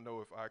don't know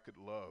if I could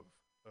love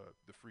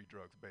the free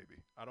drugs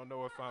baby. I don't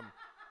know if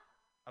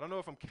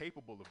I'm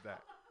capable of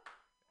that.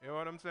 You know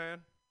what I'm saying?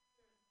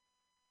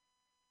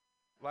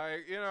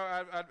 Like, you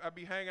know, I'd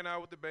be hanging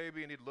out with the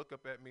baby, and he'd look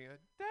up at me,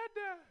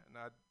 Dada, and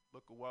I'd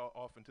look a while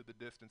off into the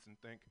distance and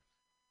think,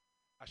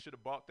 I should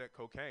have bought that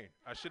cocaine.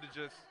 I should have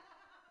just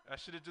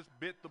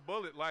bit the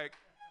bullet. Like,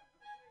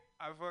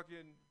 I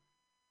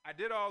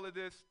did all of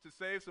this to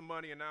save some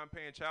money, and now I'm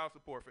paying child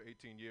support for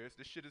 18 years.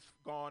 This shit has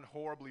gone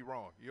horribly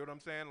wrong. You know what I'm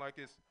saying? Like,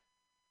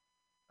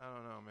 I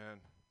don't know,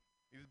 man.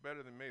 He's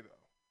better than me, though.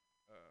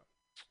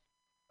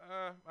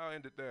 I'll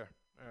end it there.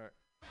 All right.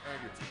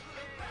 Thank you.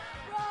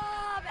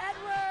 Rob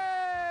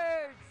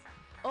Edwards!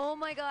 Oh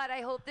my God,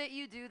 I hope that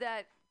you do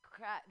that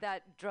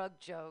drug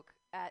joke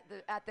at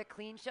the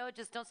clean show.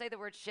 Just don't say the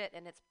word shit,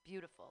 and it's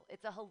beautiful.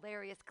 It's a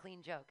hilarious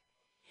clean joke.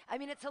 I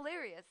mean, it's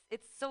hilarious.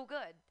 It's so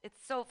good. It's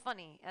so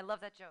funny. I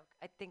love that joke.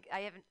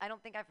 I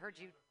don't think I've heard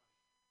you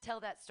tell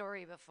that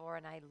story before,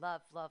 and I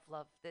love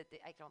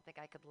I don't think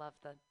I could love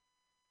the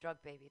drug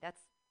baby.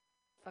 That's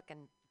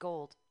fucking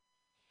gold.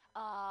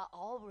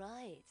 All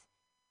right.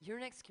 Your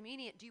next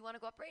comedian. Do you want to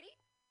go up, Brady?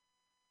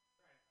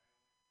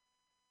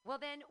 Well,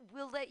 then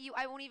we'll let you.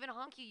 I won't even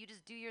honk you. You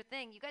just do your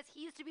thing. You guys,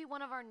 he used to be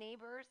one of our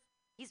neighbors.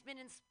 He's been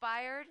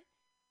inspired.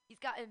 He's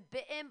gotten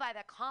bitten by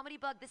the comedy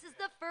bug. This is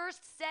the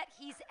first set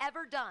he's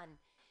ever done.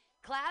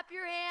 Clap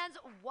your hands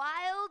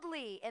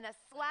wildly in a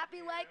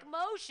slappy-like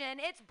motion.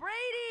 It's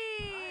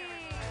Brady.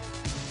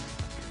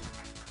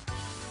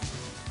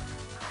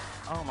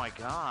 Oh, my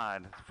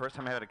God. It's the first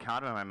time I had a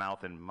condom in my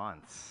mouth in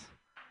months.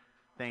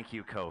 Thank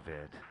you,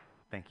 COVID.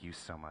 Thank you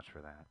so much for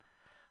that.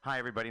 Hi,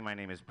 everybody. My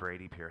name is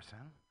Brady Pearson.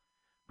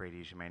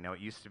 Brady, as you may know, it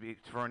used to be,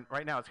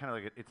 right now it's kind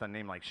of like, it's a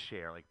name like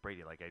Cher, like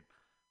Brady, like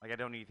I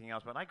don't need anything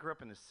else. But I grew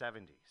up in the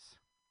 70s,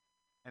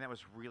 and that was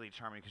really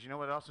charming, because you know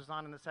what else was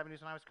on in the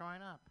 70s when I was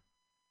growing up?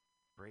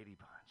 Brady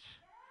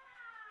Bunch.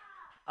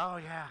 Oh,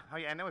 yeah,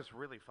 and it was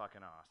really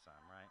fucking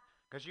awesome, right?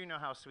 Because you know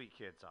how sweet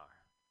kids are,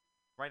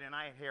 right? And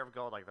I had hair of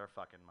gold like their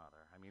fucking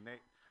mother. I mean,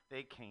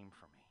 they came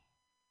for me.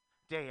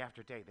 Day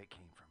after day, they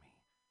came for me.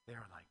 They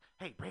were like,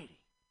 hey, Brady,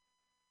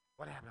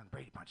 what happened on the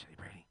Brady Bunch today,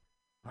 Brady?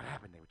 What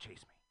happened? They would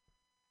chase me.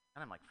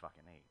 And I'm like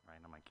fucking 8, right?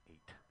 And I'm like 8.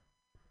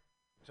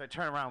 So I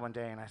turn around one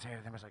day and I say to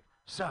them, I was like,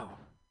 so,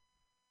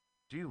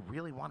 do you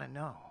really want to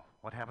know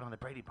what happened on the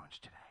Brady Bunch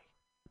today?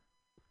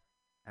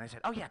 And they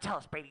said, oh yeah, tell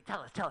us, Brady,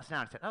 tell us now.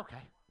 And I said,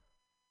 okay.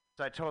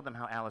 So I told them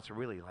how Alice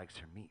really likes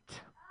her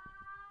meat.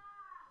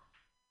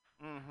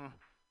 Mm-hmm.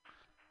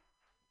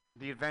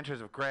 The adventures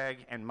of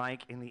Greg and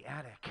Mike in the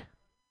attic.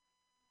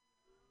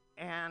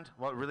 And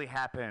what really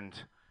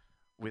happened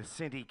with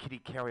Cindy, Kitty,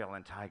 Carriel,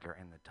 and Tiger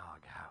in the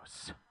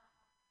doghouse.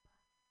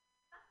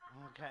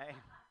 Okay.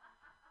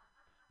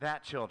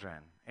 That,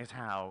 children, is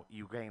how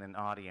you gain an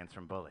audience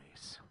from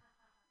bullies.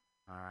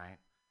 All right.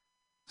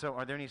 So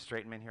are there any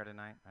straight men here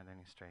tonight? Are there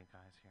any straight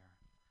guys here?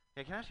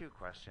 Yeah, can I ask you a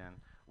question?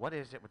 What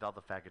is it with all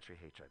the faggotry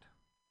hatred?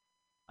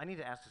 I need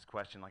to ask this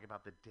question, like,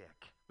 about the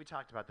dick. We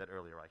talked about that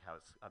earlier, like how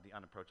it's, the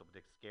unapproachable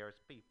dick scares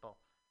people.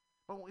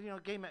 But, you know,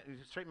 gay men,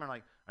 straight men are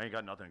like, I ain't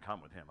got nothing in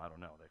common with him. I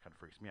don't know. That kind of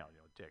freaks me out, you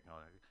know, dick. No,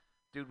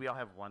 dude, we all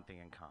have one thing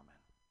in common.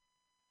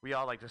 We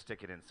all like to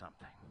stick it in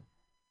something.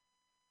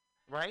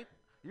 Right?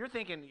 You're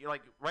thinking, you're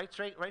like, right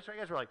straight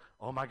guys were like,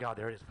 oh my God,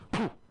 there it is.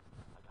 Poof.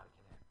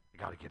 I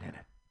gotta get in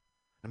it.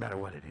 No matter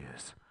what it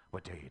is,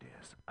 what day it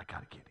is, I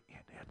gotta get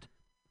in it.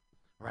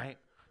 Right?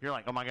 You're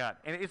like, oh my God.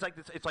 And it's like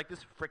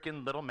this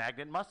freaking little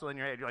magnet muscle in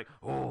your head. You're like,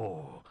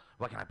 oh,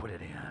 what can I put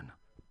it in?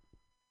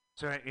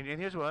 So, and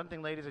here's one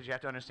thing, ladies, that you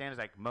have to understand is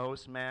like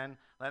most men,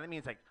 that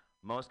means like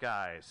most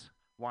guys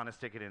want to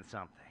stick it in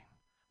something.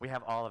 We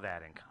have all of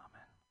that in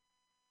common.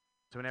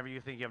 So whenever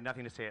you think you have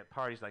nothing to say at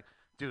parties, like,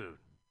 dude,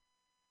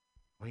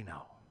 we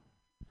know.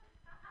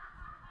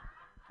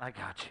 I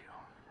got you.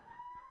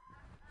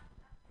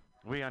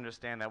 We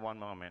understand that one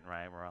moment,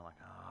 right? We're all like,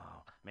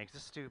 oh, makes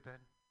us stupid.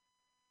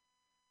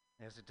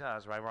 Yes, it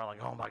does, right? We're all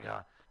like, oh my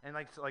God. And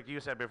like you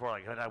said before,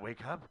 like, did I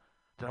wake up?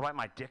 Did I wipe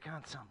my dick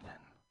on something?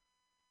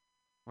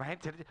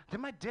 Right? Did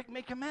my dick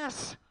make a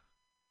mess?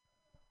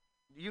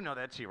 You know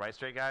that too, right?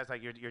 Straight guys,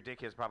 like your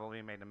dick has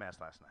probably made a mess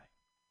last night.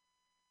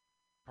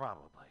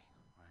 Probably,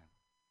 right?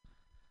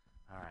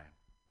 All right.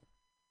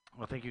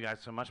 Well, thank you guys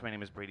so much. My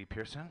name is Brady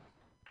Pearson.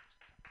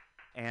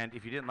 And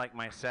if you didn't like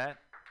my set,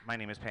 my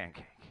name is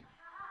Pancake.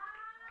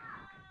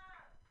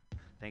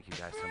 Thank you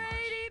guys so much.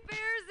 Brady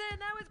Pearson,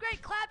 that was great.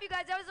 Clap, you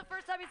guys. That was the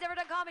first time he's ever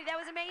done comedy. That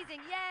was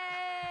amazing.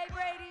 Yay,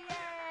 Brady, yay.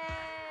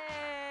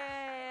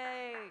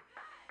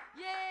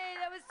 Yay,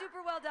 that was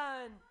super well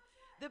done.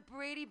 The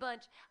Brady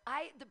Bunch.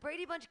 The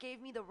Brady Bunch gave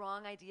me the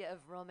wrong idea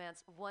of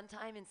romance. One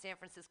time in San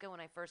Francisco when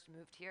I first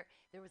moved here,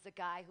 there was a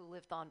guy who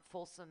lived on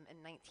Folsom and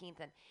 19th,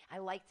 and I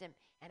liked him,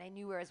 and I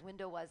knew where his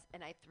window was,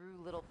 and I threw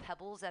little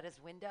pebbles at his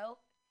window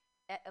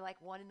at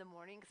like 1 in the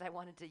morning because I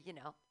wanted to,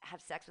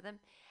 have sex with him,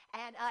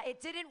 and it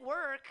didn't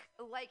work.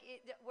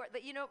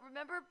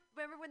 Remember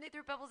when they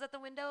threw pebbles at the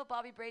window?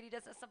 Bobby Brady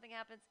does that. Something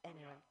happens.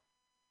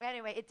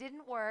 Anyway, it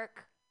didn't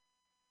work.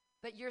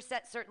 But your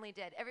set certainly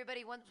did.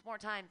 Everybody, once more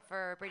time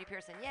for Brady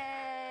Pearson.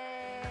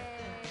 Yay!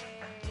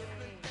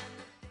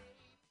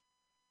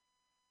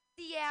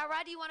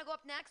 Sierra, do you want to go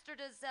up next, or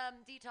does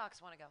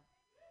Detox want to go?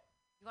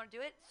 You want to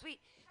do it? Sweet.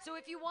 So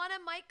if you want a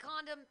mic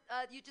condom,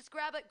 you just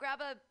grab a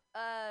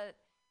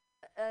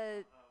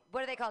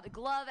what are they called? A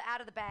glove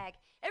out of the bag.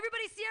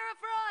 Everybody, Sierra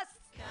for us!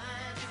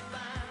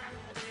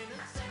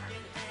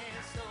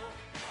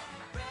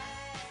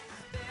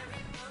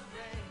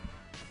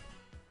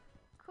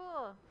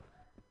 Cool.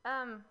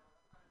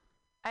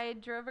 I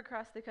drove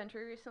across the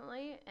country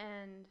recently,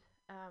 and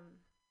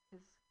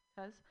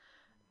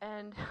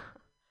and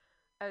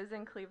I was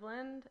in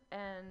Cleveland,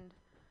 and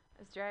I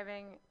was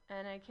driving,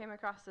 and I came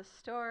across a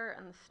store,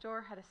 and the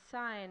store had a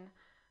sign,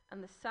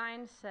 and the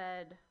sign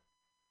said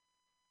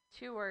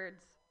 2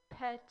 words: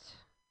 pet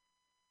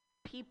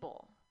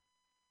people.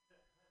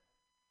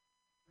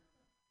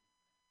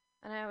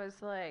 And I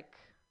was like,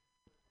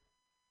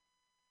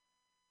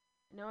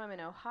 I know I'm in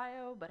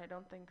Ohio, but I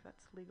don't think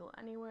that's legal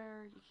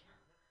anywhere.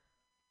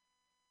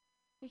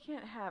 You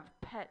can't have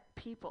pet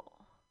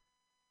people.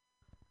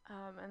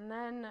 And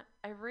then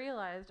I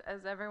realized,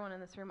 as everyone in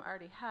this room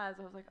already has,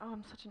 I was like, oh,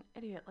 I'm such an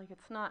idiot. Like,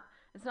 it's not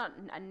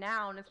a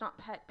noun. It's not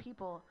pet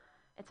people.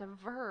 It's a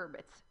verb.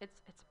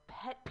 It's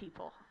pet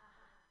people.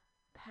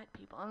 Pet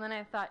people. And then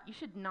I thought, you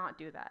should not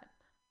do that.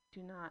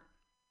 Do not.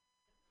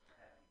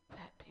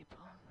 Pet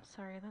people.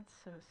 Sorry, that's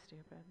so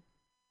stupid.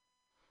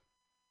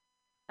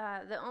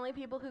 The only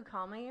people who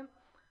call me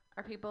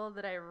are people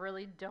that I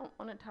really don't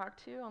want to talk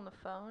to on the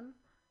phone.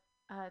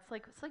 It's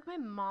like my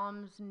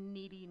mom's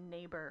needy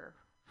neighbor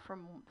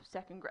from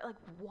 2nd grade. Like,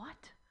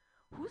 what?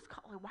 Who's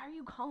calling? Why are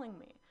you calling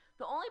me?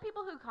 The only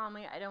people who call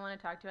me, I don't want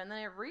to talk to. And then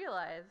I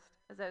realized,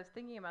 as I was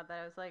thinking about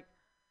that, I was like,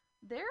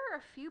 there are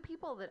a few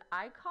people that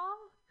I call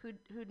who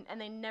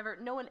and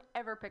no one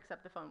ever picks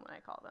up the phone when I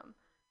call them.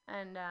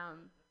 And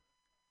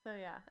so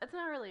yeah, that's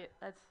not really,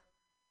 that's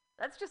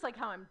just like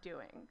how I'm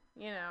doing,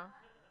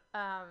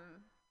 I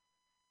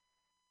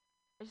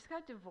just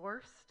got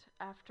divorced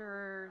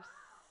after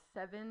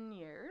 7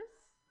 years.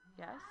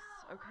 Yes,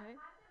 okay.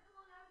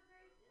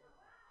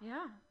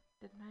 Yeah,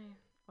 did my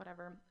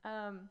whatever.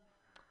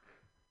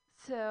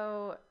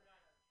 So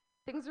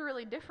things are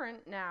really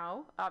different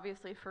now,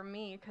 obviously for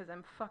me, because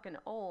I'm fucking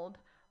old.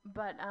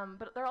 But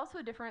they're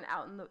also different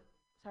out in the.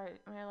 Sorry,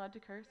 am I allowed to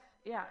curse?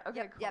 Yeah.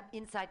 Okay. Yep. Cool. Yep.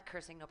 Inside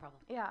cursing, no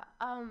problem. Yeah.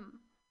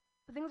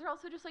 But things are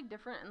also just like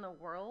different in the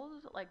world.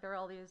 Like there are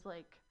all these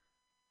like,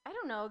 I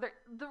don't know.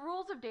 The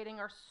rules of dating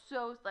are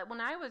so like when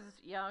I was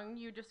young,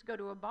 you just go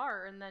to a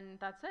bar and then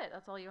that's it.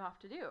 That's all you have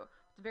to do.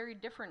 It's very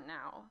different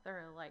now. There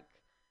are like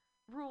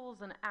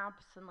rules and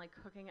apps and like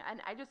hooking.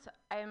 And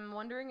I'm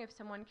wondering if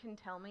someone can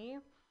tell me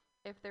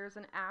if there's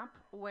an app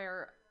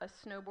where a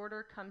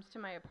snowboarder comes to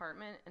my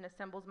apartment and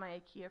assembles my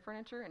IKEA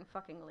furniture and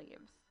fucking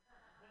leaves.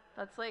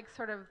 That's like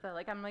sort of the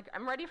I'm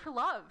ready for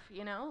love,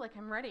 like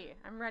I'm ready.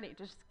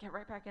 Just get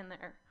right back in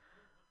there.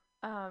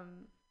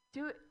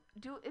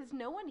 Is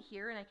no one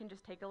here and I can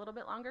just take a little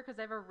bit longer because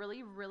I have a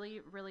really,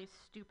 really, really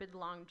stupid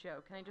long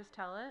joke. Can I just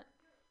tell it?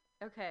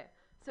 Okay.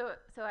 So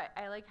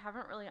I like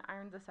haven't really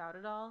ironed this out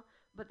at all,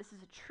 but this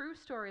is a true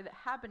story that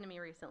happened to me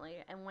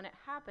recently, and when it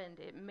happened,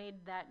 it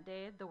made that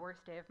day the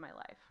worst day of my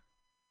life.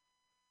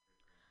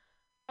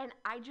 And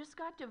I just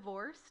got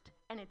divorced,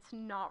 and it's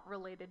not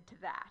related to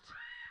that.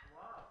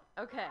 Wow.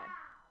 Okay.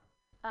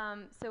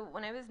 So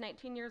when I was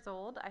 19 years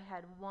old, I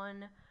had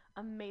one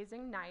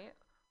amazing night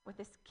with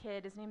this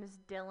kid. His name is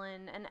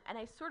Dylan, and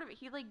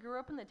he like grew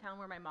up in the town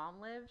where my mom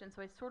lived, and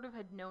so I sort of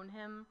had known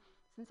him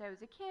since I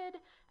was a kid,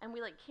 and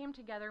we like came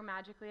together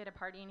magically at a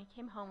party, and he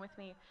came home with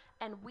me,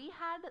 and we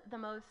had the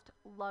most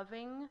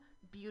loving,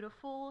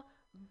 beautiful,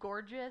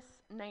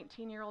 gorgeous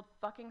 19-year-old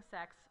fucking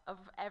sex of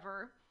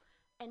ever.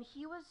 And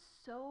he was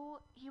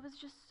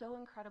just so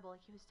incredible.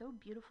 Like he was so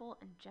beautiful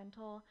and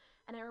gentle.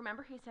 And I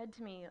remember he said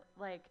to me,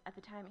 like at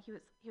the time, he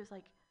was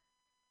like,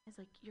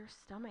 your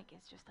stomach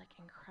is just like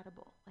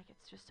incredible. Like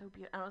it's just so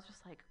beautiful. And I was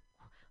just like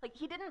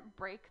he didn't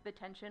break the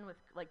tension with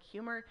like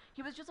humor.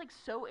 He was just like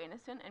so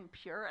innocent and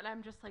pure. And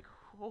I'm just like,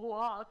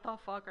 what the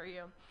fuck are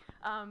you?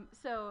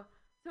 So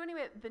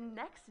anyway, the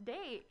next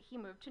day he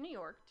moved to New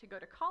York to go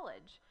to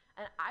college.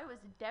 And I was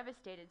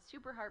devastated,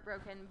 super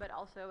heartbroken, but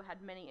also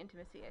had many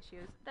intimacy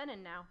issues then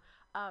and now.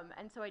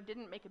 And so I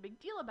didn't make a big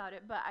deal about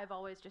it, but I've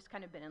always just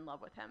kind of been in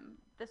love with him.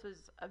 This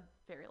was a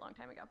very long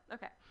time ago.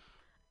 Okay.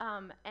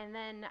 And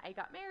then I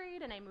got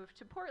married, and I moved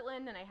to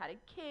Portland, and I had a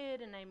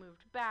kid, and I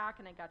moved back,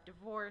 and I got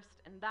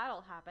divorced, and that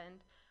all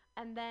happened.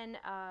 And then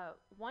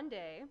one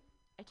day,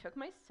 I took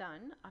my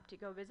son up to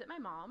go visit my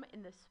mom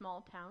in the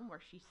small town where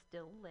she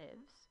still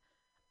lives.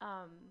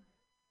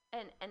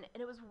 And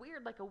it was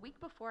weird. Like a week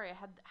before, I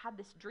had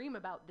this dream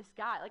about this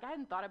guy. Like I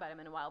hadn't thought about him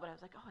in a while, but I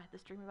was like, oh, I had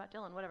this dream about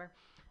Dylan, whatever.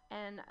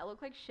 And I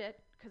look like shit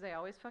because I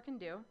always fucking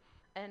do.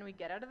 And we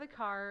get out of the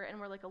car, and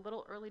we're like a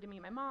little early to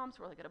meet my mom,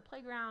 so we're like at a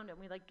playground, and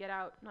we like get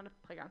out, not a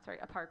playground, sorry,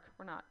 a park.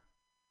 We're not,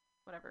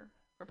 whatever,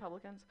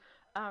 Republicans.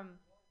 So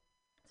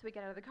we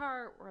get out of the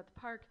car, we're at the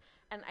park,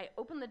 and I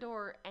open the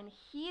door, and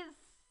he's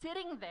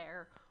sitting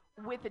there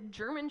with a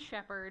German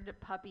Shepherd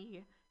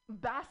puppy,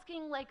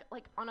 basking like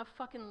on a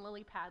fucking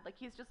lily pad. Like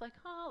he's just like,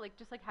 oh, like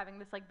just like having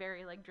this like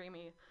very like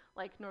dreamy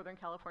like Northern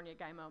California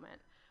guy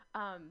moment.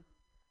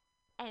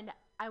 And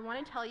I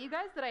want to tell you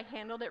guys that I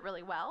handled it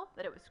really well,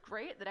 that it was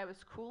great, that I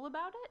was cool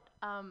about it.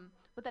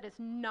 But that is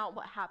not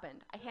what happened.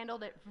 I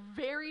handled it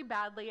very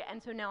badly,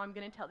 and so now I'm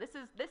gonna tell. This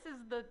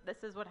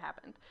is what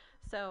happened.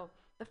 So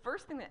the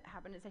first thing that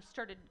happened is I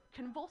started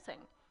convulsing,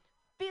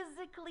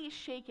 physically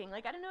shaking.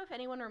 Like I don't know if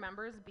anyone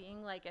remembers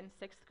being like in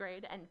 6th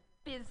grade and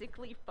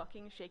physically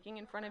fucking shaking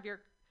in front of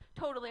your,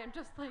 totally, I'm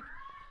just like,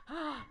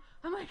 oh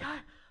my God,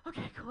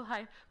 okay, cool,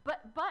 hi.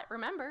 But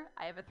remember,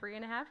 I have a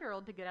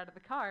 3.5-year-old to get out of the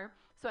car,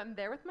 so I'm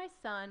there with my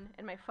son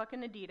and my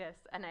fucking Adidas,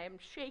 and I am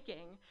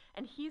shaking,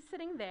 and he's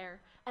sitting there,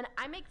 and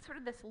I make sort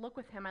of this look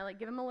with him. I like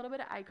give him a little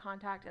bit of eye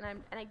contact, and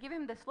I give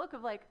him this look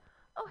of like,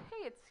 oh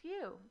hey, it's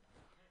you.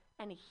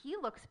 And he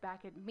looks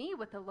back at me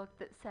with a look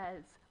that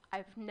says,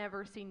 I've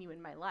never seen you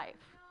in my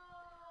life.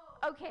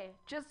 No. Okay,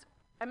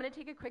 I'm going to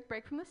take a quick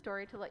break from the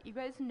story to let you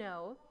guys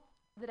know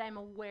that I'm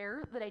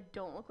aware that I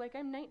don't look like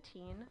I'm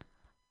 19.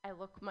 I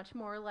look much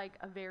more like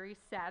a very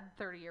sad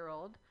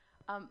 30-year-old.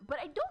 But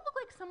I don't look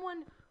like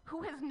someone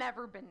who has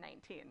never been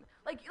 19.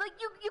 Like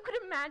you could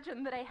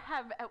imagine that I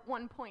have at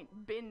one point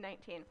been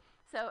 19.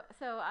 So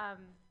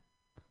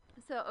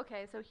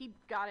okay, so he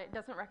got it,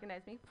 doesn't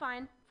recognize me.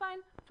 Fine.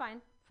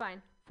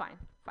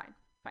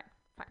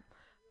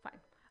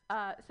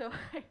 So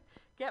I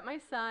get my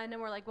son,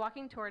 and we're like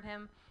walking toward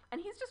him,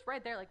 and he's just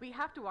right there, like we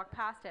have to walk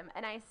past him,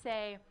 and I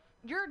say,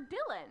 you're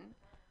Dylan.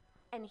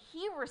 And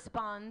he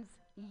responds,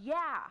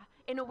 yeah,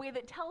 in a way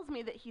that tells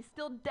me that he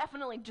still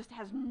definitely just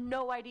has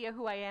no idea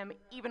who I am,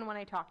 even when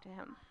I talk to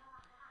him.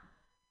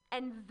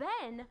 And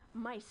then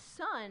my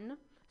son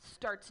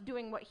starts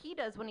doing what he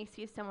does when he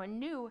sees someone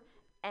new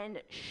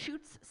and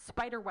shoots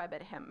spiderweb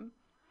at him.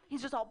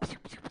 He's just all,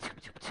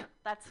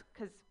 that's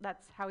because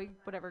that's how he,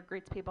 whatever,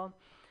 greets people.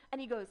 And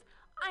he goes,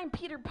 I'm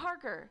Peter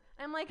Parker.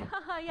 And I'm like,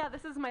 haha, yeah,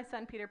 this is my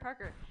son, Peter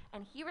Parker.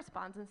 And he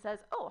responds and says,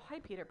 oh, hi,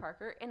 Peter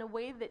Parker, in a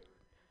way that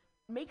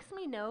makes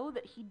me know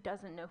that he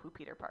doesn't know who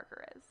Peter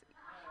Parker is.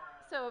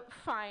 So,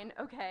 fine,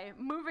 okay,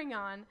 moving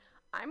on.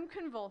 I'm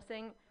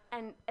convulsing,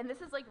 and this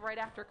is like right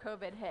after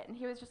COVID hit, and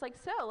he was just like,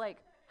 so, like,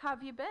 how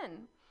have you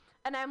been?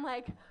 And I'm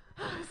like,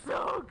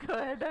 so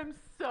good, I'm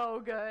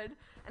so good.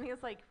 And he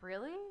was like,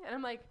 really? And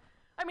I'm like,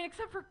 I mean,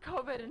 except for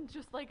COVID, and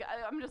just like,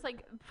 I'm just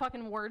like,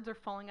 fucking words are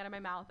falling out of my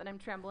mouth, and I'm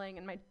trembling,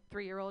 and my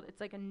 3-year-old,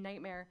 it's like a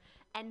nightmare.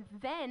 And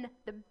then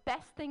the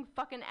best thing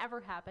fucking ever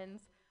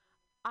happens.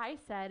 I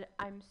said,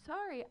 I'm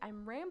sorry,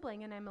 I'm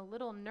rambling, and I'm a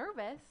little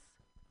nervous.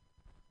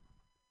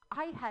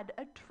 I had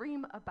a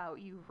dream about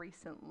you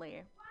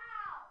recently.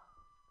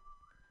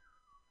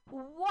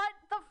 Wow! What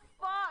the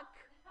fuck?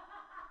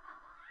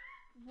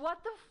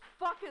 What the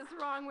fuck is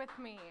wrong with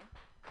me?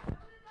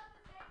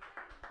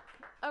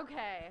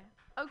 Okay,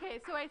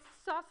 so I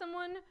saw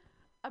someone,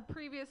 a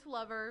previous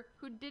lover,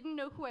 who didn't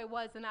know who I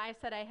was, and I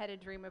said I had a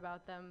dream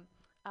about them.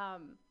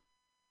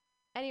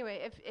 Anyway,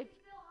 if still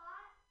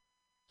hot?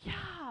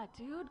 Yeah,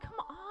 dude, come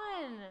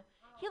on.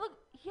 He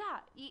looked,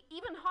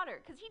 even hotter,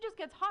 because he just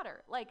gets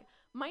hotter. Like,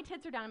 my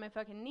tits are down to my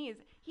fucking knees.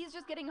 He's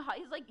just getting hot.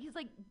 He's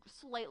like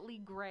slightly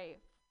gray.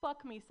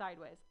 Fuck me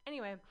sideways.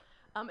 Anyway,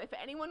 if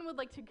anyone would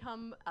like to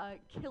come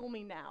kill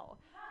me now,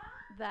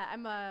 that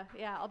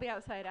I'll be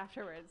outside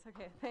afterwards.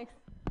 Okay, thanks.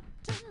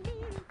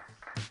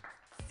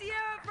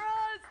 Sierra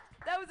Frost!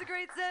 That was a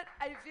great set.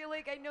 I feel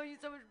like I know you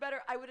so much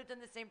better. I would have done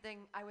the same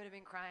thing. I would have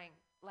been crying.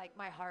 Like,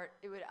 my heart,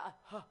 it would,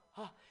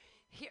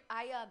 Here,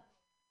 I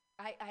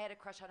had a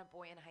crush on a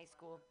boy in high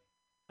school,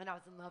 and I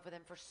was in love with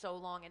him for so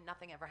long, and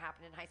nothing ever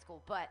happened in high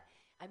school. But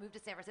I moved to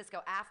San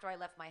Francisco after I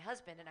left my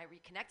husband, and I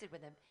reconnected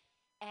with him.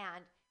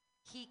 And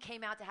he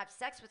came out to have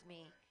sex with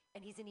me,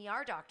 and he's an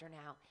ER doctor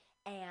now.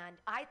 And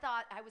I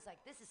thought, I was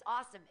like, this is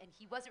awesome. And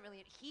he wasn't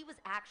really, he was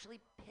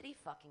actually pity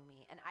fucking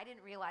me. And I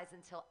didn't realize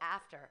until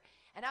after.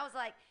 And I was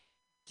like,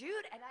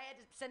 dude, and I had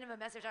to send him a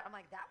message. I'm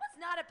like, that was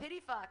not a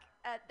pity fuck.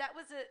 That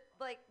was a,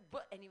 like,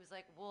 what? And he was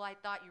like, well, I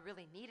thought you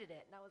really needed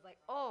it. And I was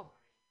like, oh,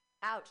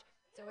 ouch.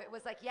 So it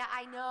was like, yeah,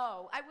 I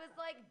know. I was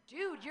like,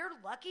 dude, you're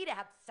lucky to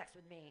have sex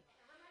with me.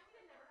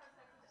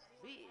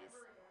 Please.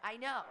 I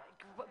know.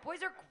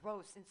 Boys are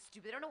gross and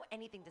stupid. They don't know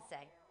anything to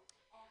say.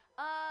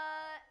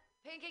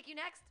 Pancake, you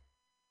next?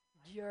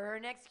 Your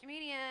next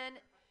comedian.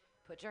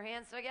 Put your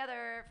hands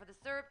together for the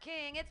Syrup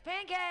King. It's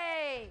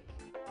Pancake.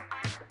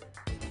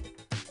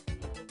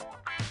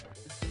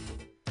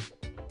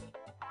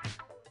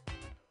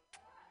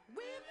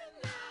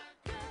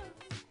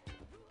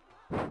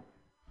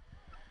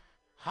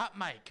 Hot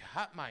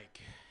mic.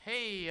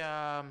 Hey,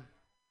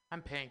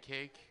 I'm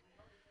Pancake,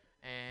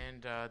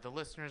 and the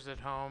listeners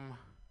at home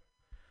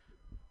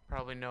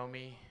probably know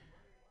me,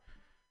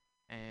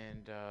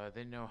 and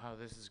they know how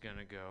this is going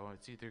to go.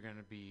 It's either going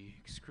to be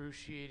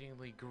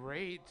excruciatingly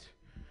great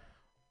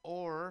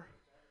or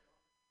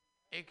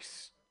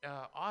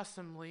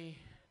awesomely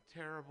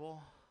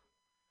terrible.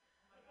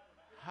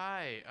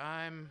 Hi,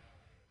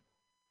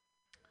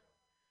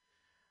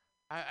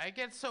 I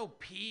get so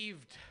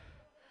peeved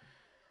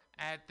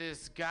at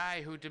this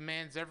guy who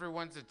demands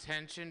everyone's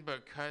attention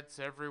but cuts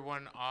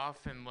everyone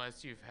off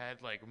unless you've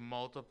had like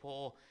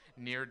multiple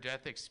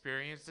near-death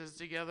experiences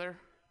together.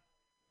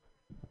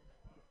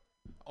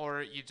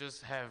 Or you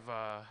just have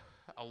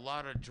a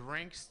lot of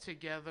drinks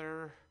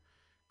together,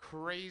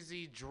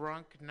 crazy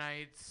drunk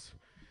nights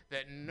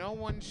that no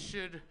one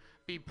should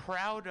be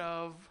proud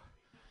of,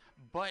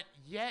 but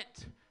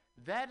yet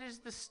that is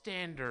the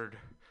standard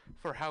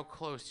for how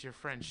close your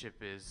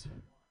friendship is.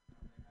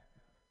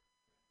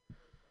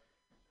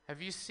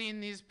 Have you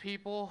seen these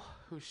people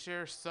who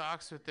share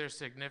socks with their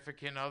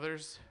significant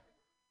others?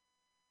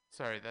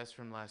 Sorry, that's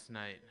from last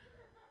night.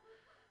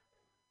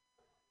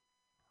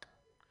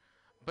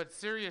 But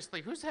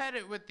seriously, who's had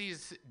it with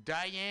these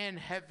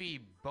Diane-heavy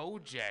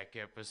BoJack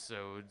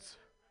episodes?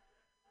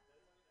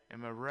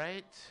 Am I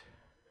right?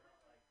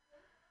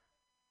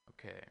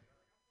 Okay.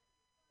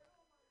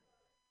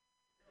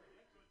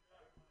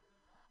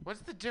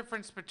 What's the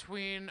difference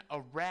between a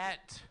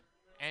rat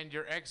and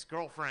your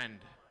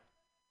ex-girlfriend?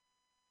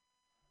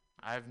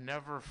 I've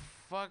never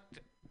fucked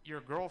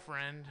your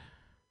girlfriend,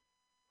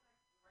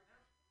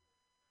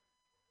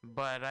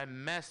 but I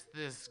messed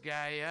this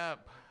guy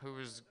up who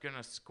was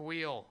gonna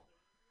squeal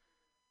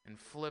and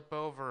flip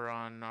over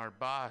on our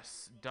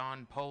boss,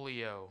 Don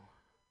Polio.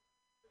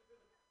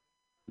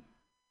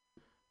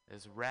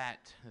 This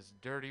rat, this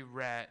dirty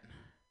rat,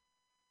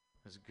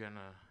 was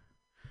gonna...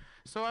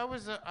 So I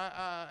was,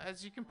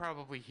 as you can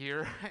probably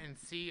hear and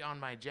see on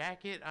my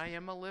jacket, I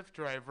am a Lyft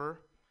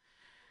driver,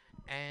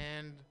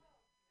 and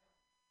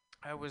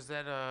I was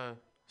at a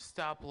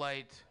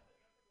stoplight,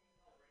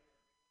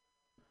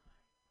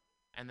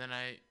 and then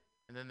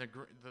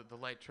the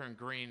light turned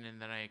green,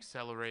 and then I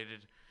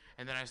accelerated,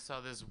 and then I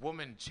saw this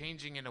woman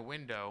changing in a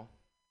window,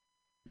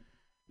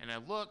 and I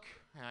look,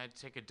 and I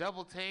take a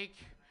double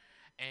take,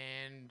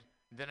 and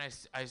then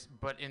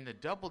but in the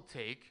double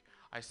take,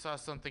 I saw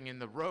something in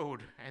the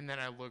road, and then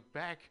I looked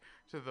back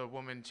to the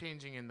woman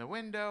changing in the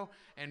window,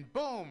 and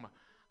boom,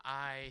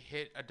 I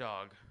hit a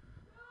dog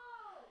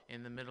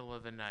in the middle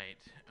of the night.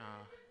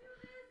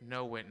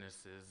 No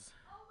witnesses.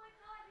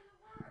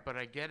 But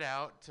I get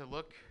out to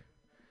look,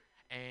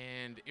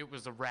 and it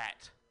was a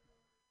rat.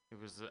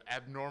 It was an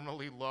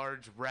abnormally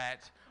large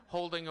rat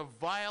holding a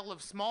vial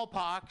of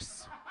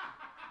smallpox.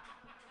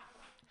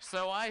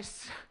 So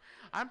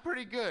I'm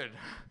pretty good.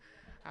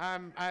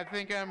 I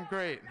think I'm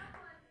great.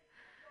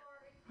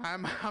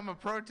 I'm a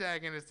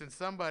protagonist in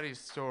somebody's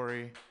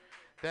story.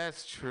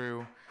 That's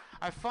true.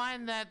 I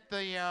find that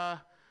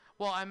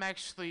I'm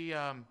actually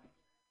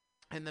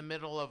in the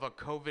middle of a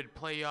COVID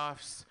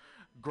playoffs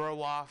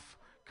grow off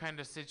kind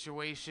of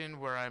situation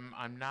where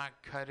I'm not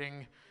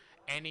cutting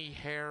any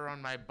hair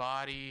on my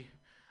body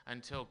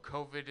until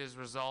COVID is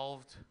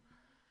resolved.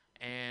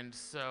 And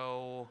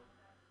so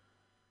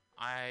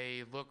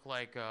I look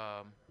like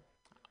a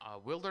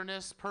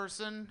wilderness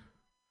person.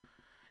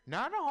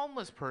 Not a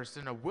homeless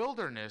person, a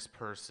wilderness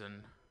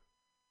person.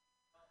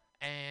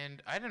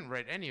 And I didn't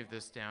write any of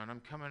this down.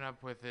 I'm coming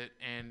up with it,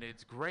 and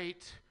it's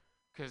great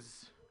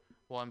because,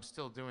 well, I'm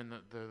still doing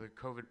the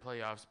COVID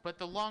playoffs. But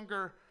the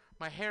longer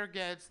my hair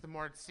gets, the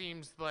more it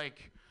seems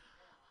like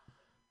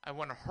I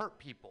want to hurt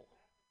people,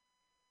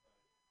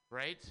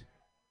 right?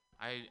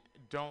 I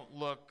don't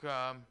look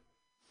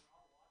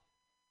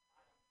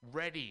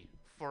ready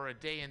for a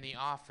day in the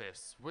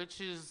office,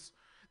 which is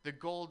the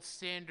gold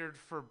standard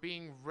for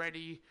being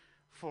ready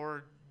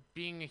for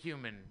being a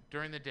human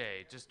during the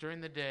day. Just during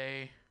the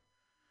day,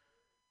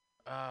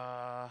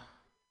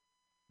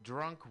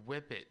 drunk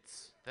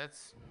whippets.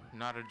 That's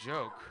not a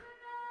joke.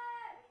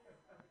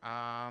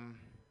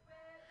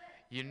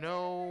 You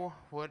know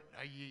what?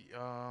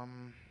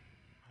 I'm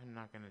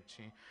not gonna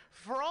change.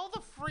 For all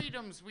the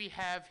freedoms we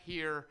have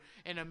here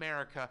in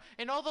America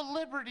and all the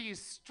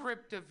liberties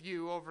stripped of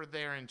you over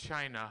there in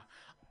China,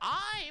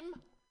 I'm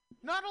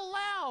not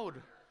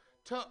allowed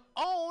to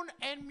own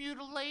and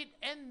mutilate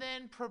and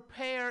then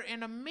prepare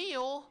in a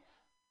meal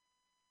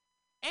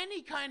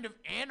any kind of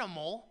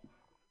animal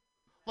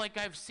like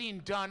I've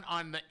seen done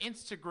on the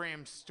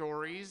Instagram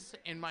stories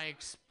in my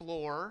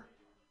Explore.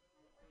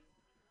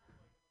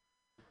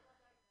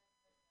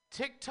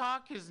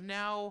 TikTok is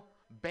now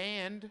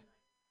banned.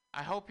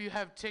 I hope you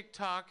have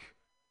TikTok.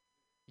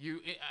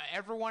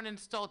 Everyone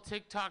install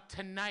TikTok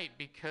tonight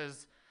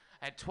because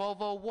at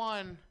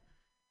 12:01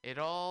 it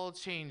all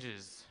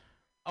changes.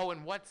 Oh,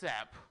 and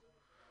WhatsApp,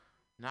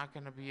 not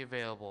going to be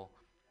available.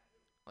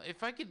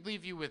 If I could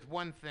leave you with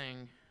one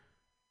thing,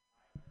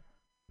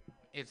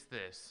 it's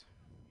this.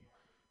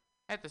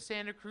 At the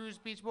Santa Cruz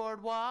Beach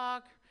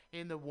Boardwalk,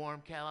 in the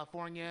warm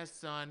California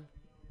sun,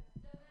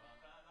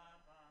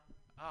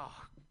 Oh,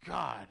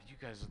 God, you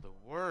guys are the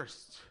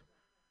worst.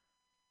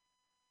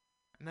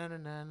 No.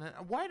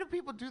 Why do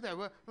people do that?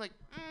 Like,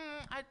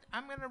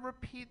 I'm going to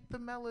repeat the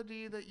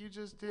melody that you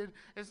just did.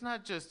 It's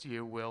not just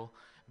you, Will,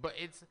 but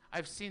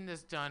I've seen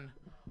this done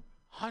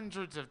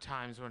hundreds of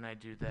times when I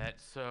do that,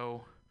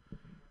 so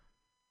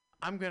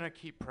I'm going to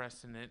keep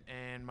pressing it,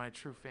 and my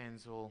true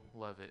fans will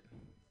love it.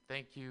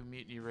 Thank you,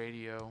 Mutiny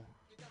Radio.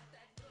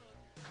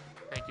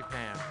 Thank you,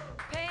 Pam.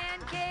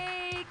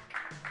 Pancake,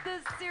 the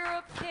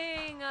syrup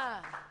king.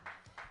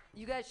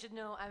 You guys should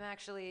know I'm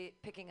actually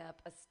picking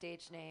up a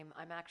stage name.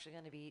 I'm actually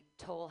going to be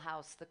Toll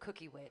House the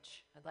Cookie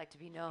Witch. I'd like to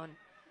be known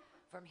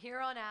from here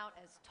on out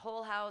as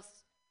Toll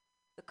House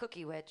the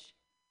Cookie Witch.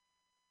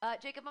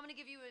 Jacob, I'm going to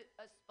give you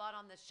a spot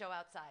on this show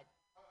outside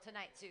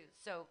tonight, too,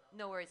 so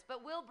no worries.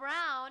 But Will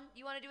Brown,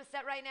 you want to do a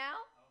set right now?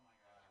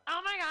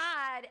 Oh, my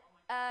God.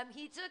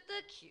 He took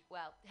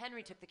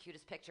Henry took the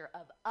cutest picture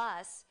of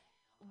us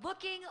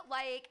looking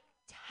like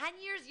 10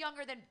 years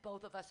younger than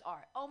both of us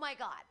are. Oh, my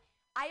God.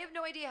 I have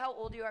no idea how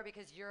old you are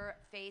because your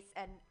face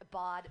and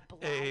bod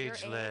belie your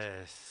age.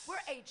 Ageless. We're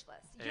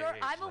ageless.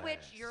 I'm a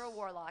witch. You're a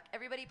warlock.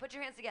 Everybody put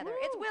your hands together. Woo.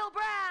 It's Will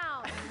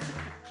Brown.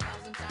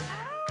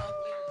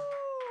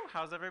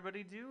 How's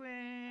everybody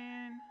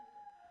doing?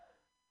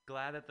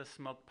 Glad that the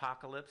smoke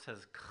apocalypse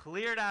has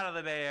cleared out of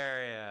the Bay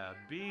Area.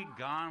 Be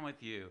gone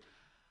with you.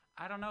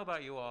 I don't know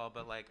about you all,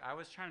 but I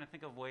was trying to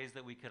think of ways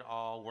that we could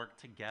all work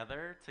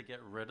together to get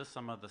rid of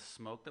some of the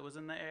smoke that was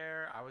in the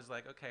air. I was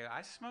like, okay,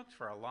 I smoked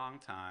for a long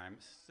time,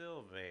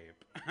 still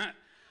vape.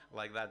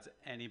 That's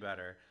any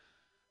better.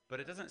 But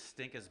it doesn't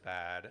stink as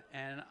bad.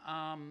 And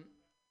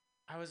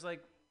I was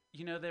like,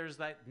 there's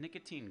that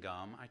nicotine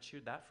gum. I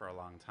chewed that for a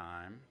long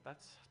time.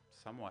 That's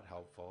somewhat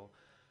helpful.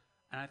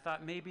 And I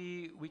thought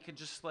maybe we could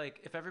just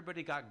if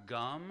everybody got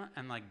gum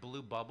and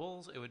blew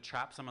bubbles, it would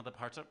trap some of the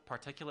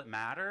particulate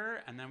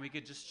matter, and then we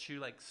could just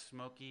chew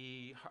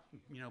smoky,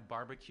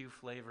 barbecue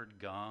flavored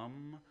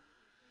gum.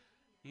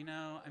 And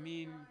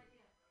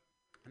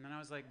then I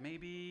was like,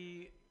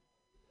 maybe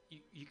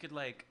you could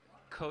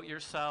coat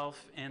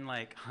yourself in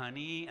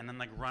honey and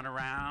then run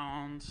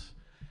around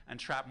and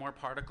trap more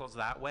particles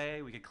that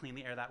way. We could clean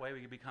the air that way. We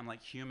could become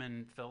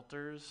human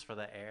filters for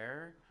the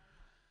air.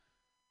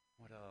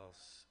 What else?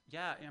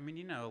 Yeah,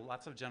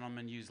 lots of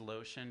gentlemen use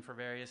lotion for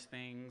various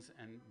things,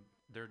 and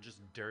they're just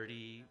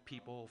dirty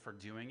people for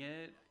doing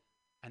it.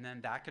 And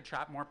then that could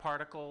trap more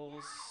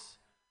particles.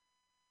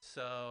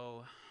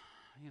 So,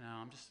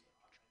 I'm just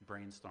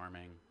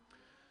brainstorming.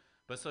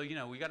 But so,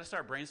 we got to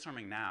start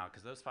brainstorming now,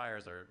 because those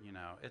fires are,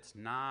 it's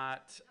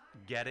not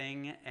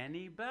getting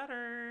any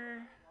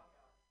better.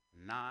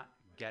 Not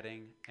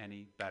getting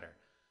any better.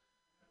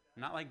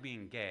 Not like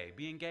being gay.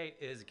 Being gay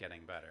is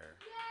getting better.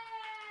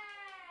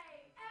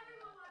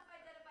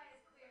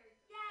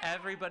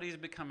 Everybody's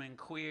becoming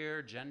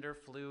queer, gender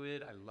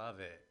fluid. I love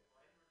it.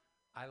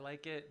 I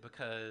like it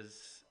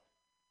because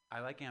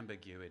I like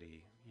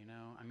ambiguity,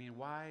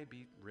 why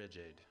be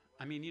rigid?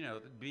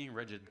 Being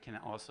rigid can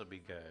also be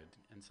good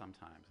in some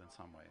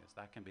ways.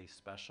 That can be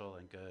special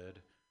and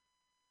good.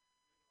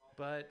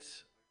 But,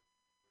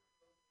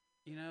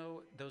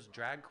 those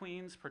drag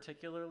queens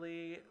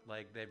particularly,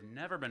 they've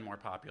never been more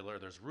popular.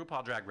 There's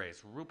RuPaul Drag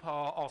Race,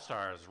 RuPaul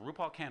All-Stars,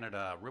 RuPaul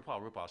Canada,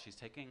 RuPaul. She's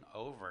taking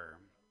over.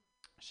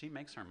 She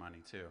makes her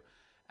money too.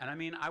 And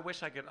I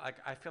wish I could,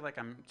 I feel like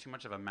I'm too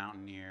much of a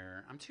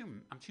mountaineer. I'm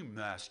too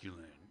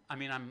masculine.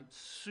 I'm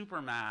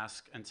super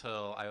mask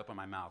until I open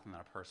my mouth and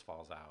then a purse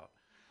falls out.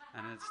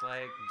 And it's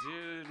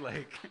dude,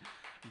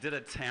 did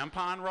a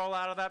tampon roll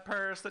out of that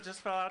purse that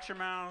just fell out your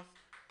mouth?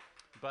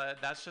 But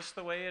that's just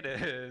the way it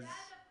is.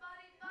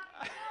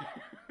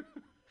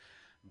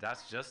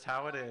 That's just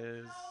how it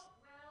is.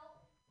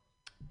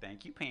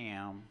 Thank you,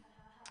 Pam.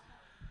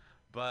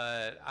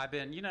 But I've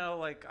been,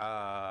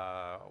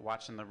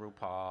 watching the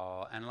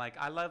RuPaul, and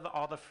I love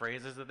all the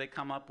phrases that they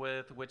come up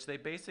with, which they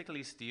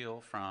basically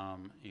steal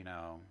from,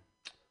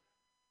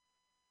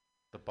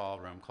 the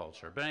ballroom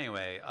culture. But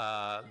anyway,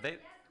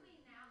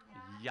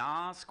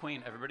 Yas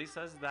Queen, everybody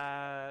says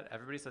that.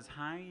 Everybody says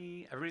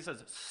hi. Everybody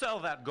says, sell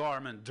that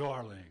garment,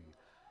 darling.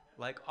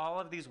 All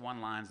of these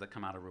one-lines that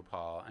come out of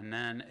RuPaul, and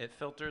then it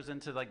filters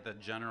into the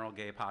general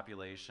gay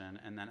population,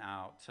 and then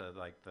out to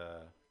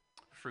the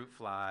fruit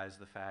flies,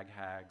 the fag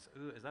hags.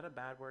 Ooh, is that a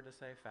bad word to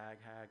say, fag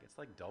hag? It's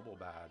double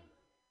bad.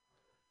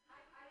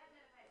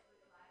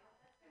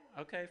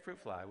 Okay, fruit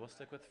fly. We'll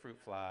stick with fruit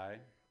fly.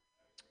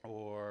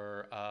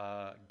 Or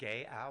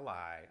gay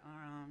ally.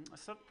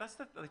 So that's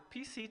the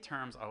PC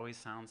terms always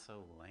sound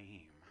so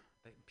lame.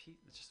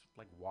 It's just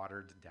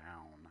watered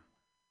down.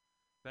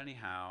 But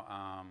anyhow,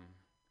 I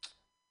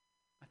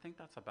think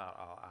that's about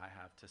all I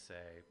have to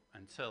say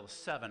until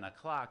 7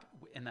 o'clock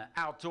in the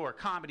outdoor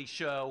comedy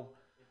show.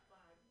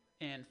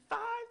 In 5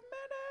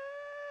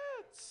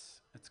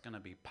 minutes, it's going to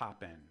be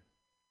poppin'.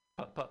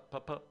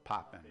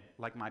 Poppin'.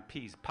 Like my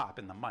peas pop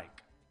in the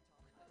mic.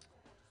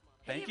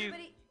 Thank you.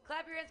 Everybody,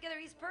 clap your hands together.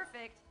 He's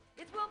perfect.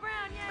 It's Will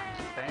Brown.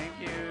 Yay! Thank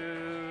you.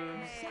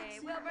 Yay.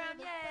 Will Brown.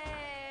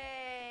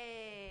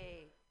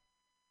 Yay!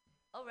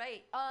 All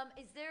right.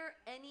 Is there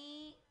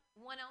any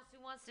Anyone else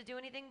who wants to do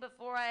anything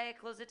before I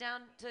close it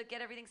down to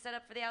get everything set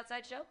up for the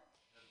outside show?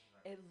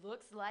 It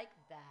looks like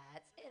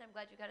that's it. I'm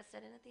glad you got to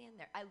set in at the end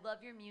there. I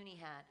love your Muni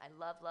hat. I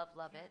love, love,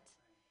 love it.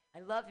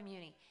 I love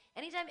Muni.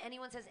 Anytime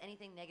anyone says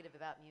anything negative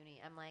about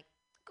Muni, I'm like,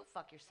 go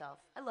fuck yourself.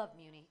 I love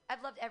Muni.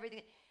 I've loved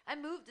everything. I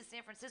moved to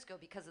San Francisco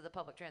because of the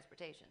public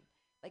transportation.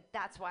 Like,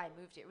 that's why I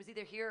moved here. It was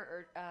either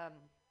here or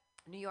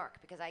New York,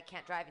 because I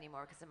can't drive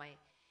anymore because of my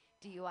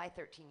DUI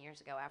 13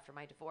 years ago after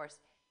my divorce.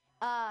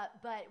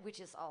 But which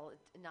is all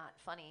not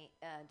funny,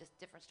 just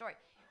different story.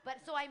 But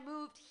so I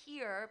moved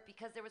here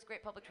because there was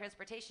great public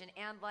transportation,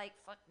 and like,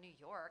 fuck New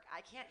York,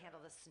 I can't handle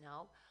the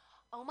snow.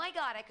 Oh my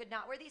God, I could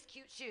not wear these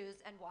cute shoes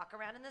and walk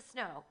around in the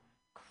snow.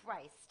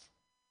 Christ.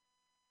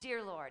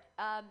 Dear Lord.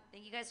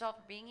 Thank you guys all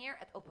for being here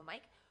at the open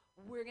mic.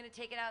 We're gonna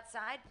take it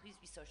outside. Please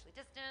be socially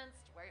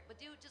distanced.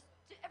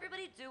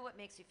 Everybody do what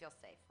makes you feel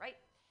safe, right?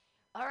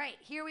 All right,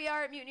 here we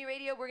are at Mutiny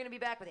Radio. We're going to be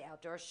back with the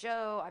outdoor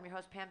show. I'm your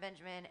host, Pam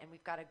Benjamin, and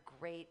we've got a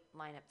great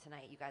lineup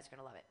tonight. You guys are going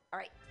to love it. All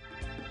right.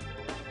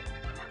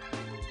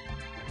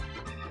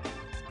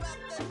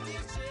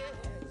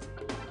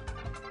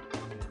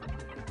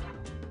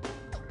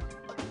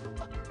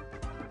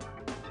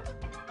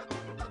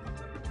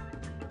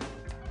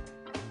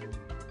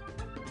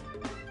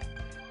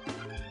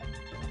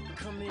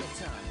 Come here,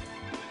 time.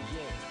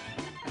 Yeah.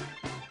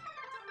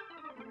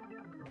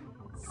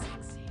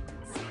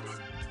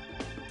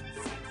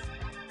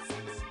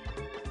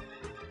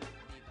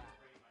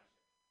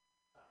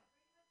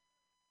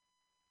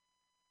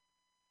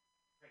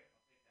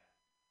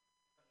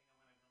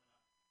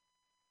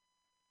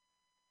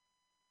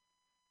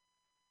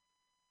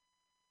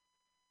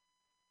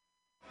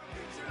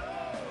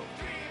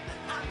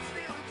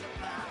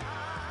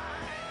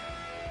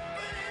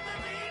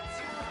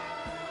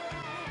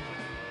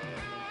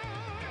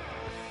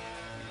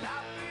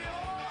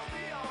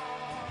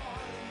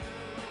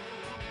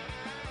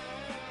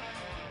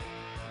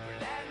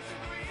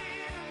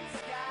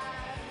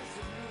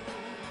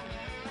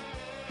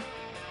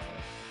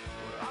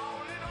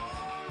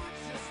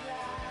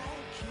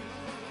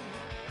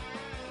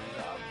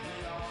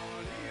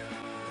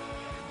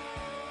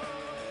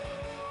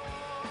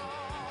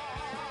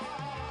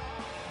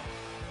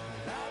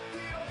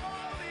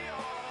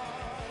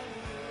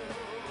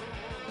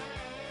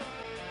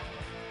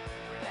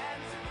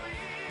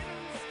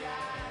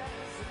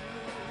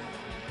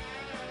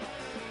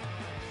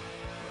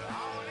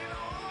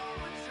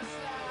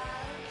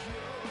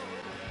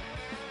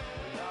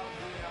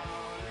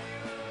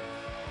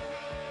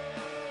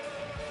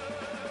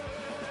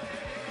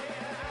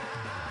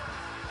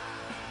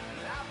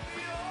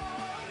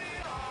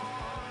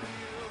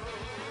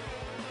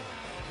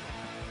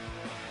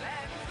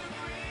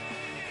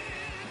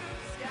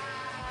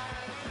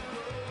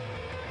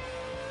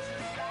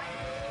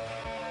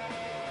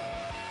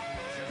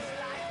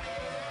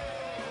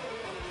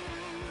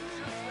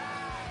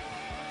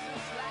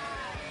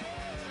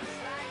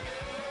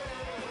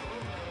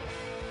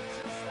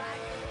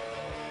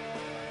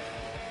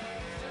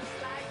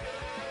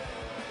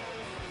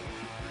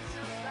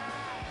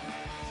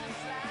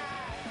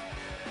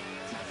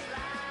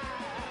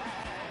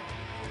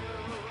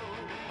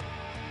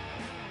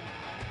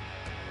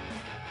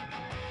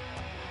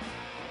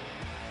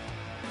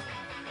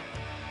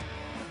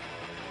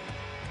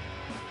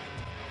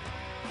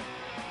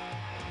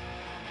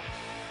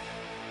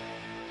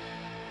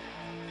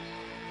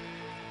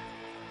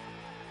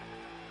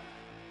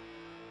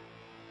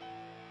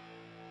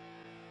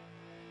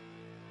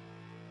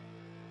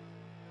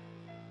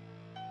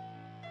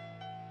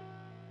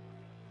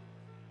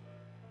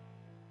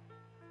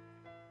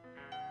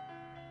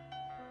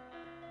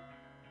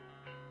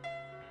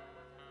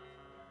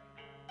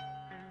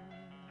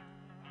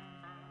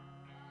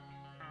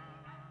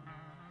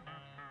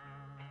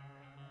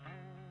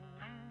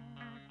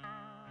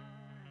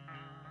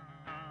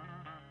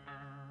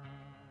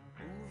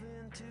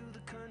 To the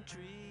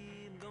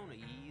country, I'm gonna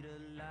eat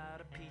a lot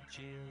of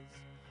peaches.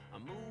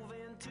 I'm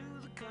moving to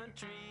the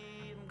country,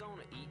 I'm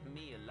gonna eat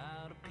me a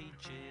lot of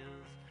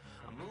peaches.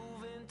 I'm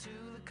moving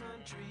to the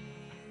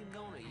country, I'm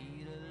gonna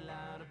eat a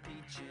lot of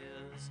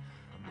peaches.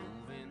 I'm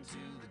moving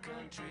to the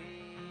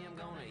country, I'm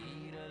gonna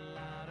eat a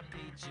lot of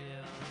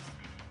peaches.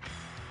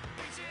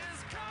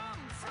 Peaches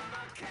come from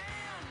a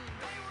can,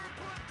 they were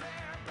put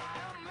there by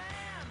a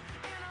man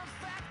in a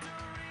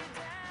factory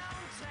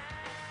downtown.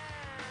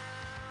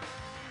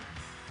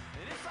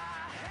 And if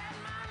I had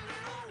my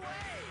little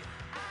way,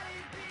 I'd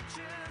eat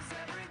peaches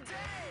every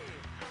day.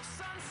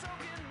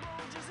 Sun-soaking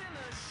bulges in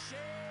the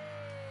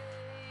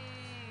shade.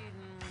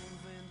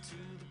 Moving to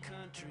the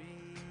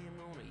country, I'm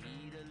gonna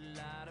eat a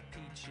lot of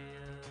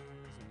peaches.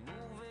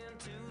 Moving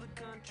to the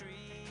country,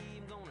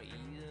 I'm gonna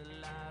eat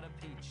a lot of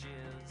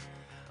peaches.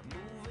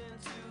 Moving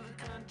to the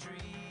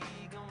country,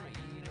 gonna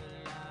eat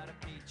a lot of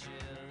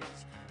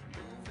peaches.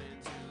 Moving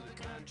to the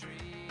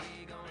country,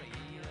 gonna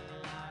eat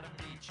a lot of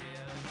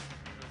peaches.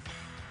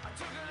 I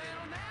took a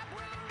little nap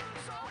with a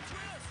roots all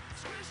twist,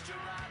 squished a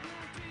rotten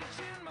peach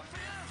in my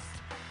fist,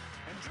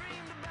 and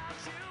dreamed about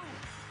you,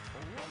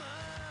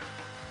 woman.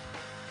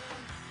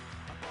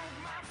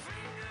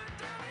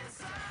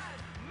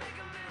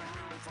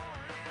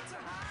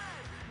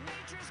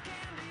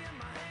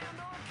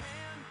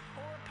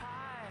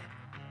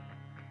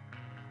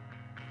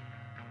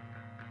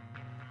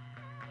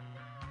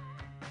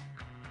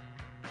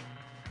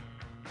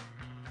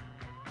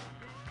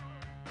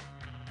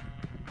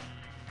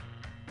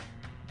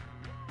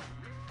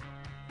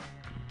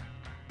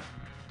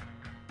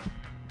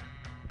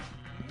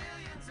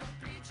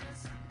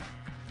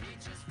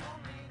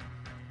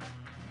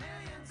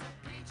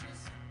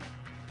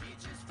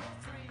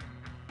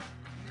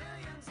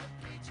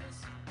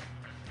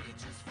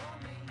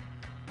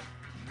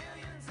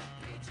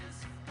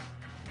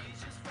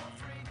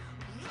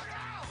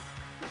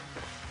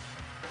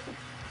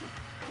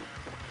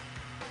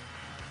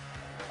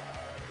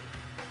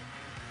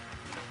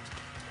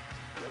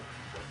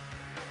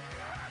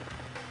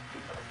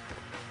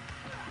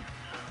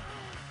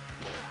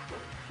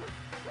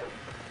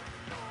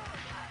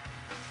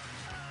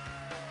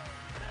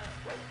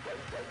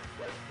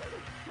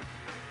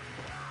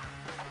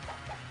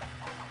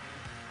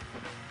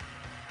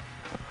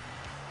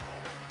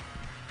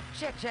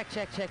 Check, check,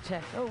 check, check,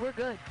 check. Oh, we're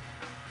good.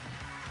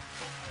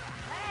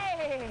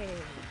 Hey!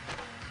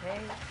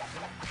 Hey.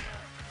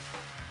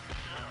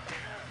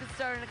 We'll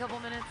start in a couple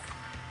minutes.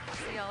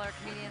 See all our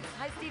comedians.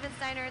 Hi, Steven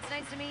Steiner. It's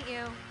nice to meet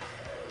you.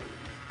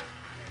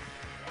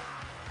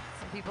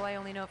 Some people I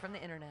only know from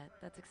the internet.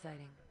 That's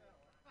exciting.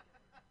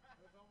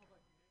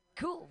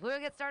 Cool. We'll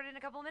get started in a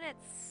couple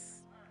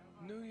minutes.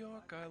 New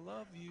York, I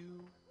love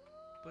you,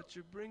 but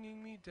you're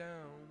bringing me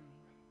down.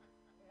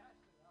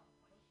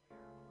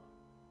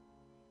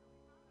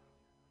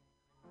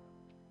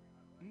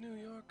 New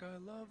York, I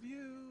love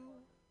you,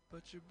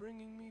 but you're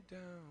bringing me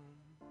down.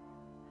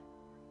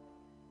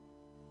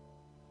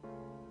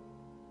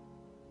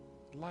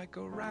 Like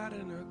a rat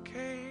in a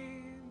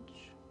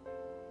cage,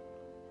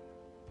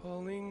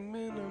 pulling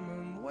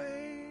minimum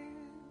wage.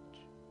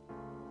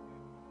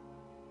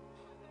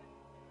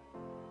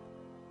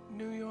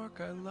 New York,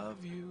 I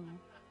love you,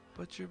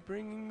 but you're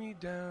bringing me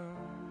down.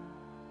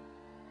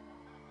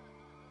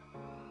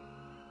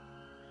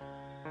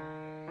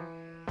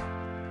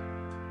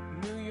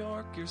 New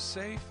York, you're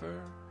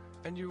safer,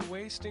 and you're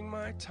wasting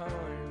my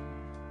time.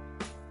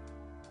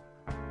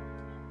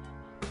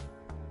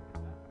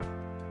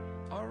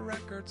 Our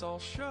records all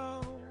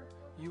show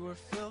you were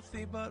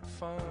filthy but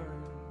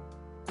fine.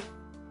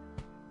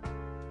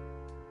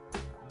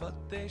 But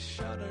they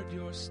shuttered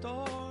your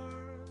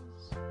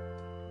stores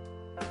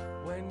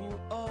when you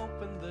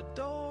opened the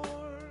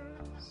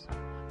doors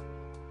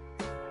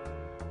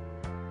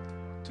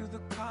to the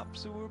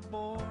cops who were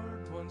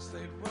bored once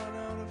they'd run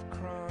out of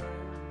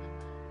crime.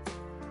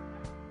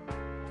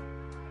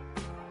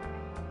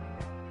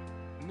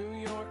 New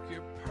York,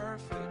 you're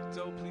perfect,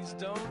 oh please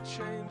don't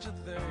change a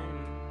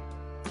thing.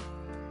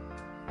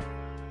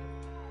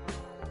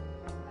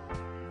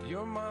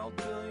 Your mild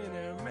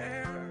billionaire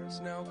mayor's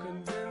now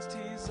convinced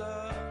he's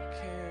a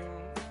king.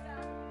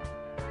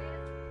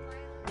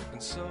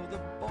 And so the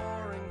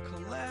boring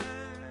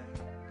collect,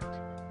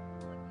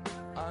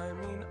 I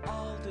mean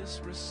all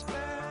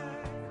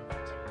disrespect.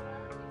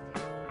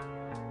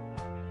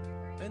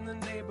 In the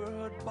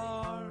neighborhood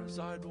bars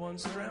I'd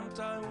once dreamt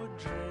I would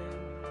drink.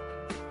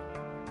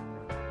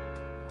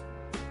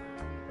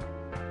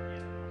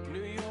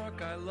 New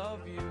York, I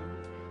love you,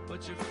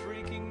 but you're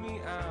freaking me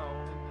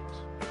out.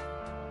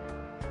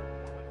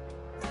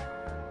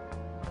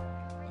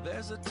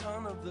 There's a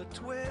ton of the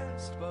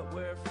twist, but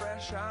we're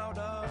fresh out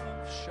of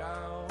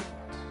shout.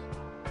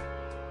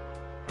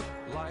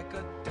 Like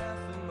a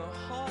death in the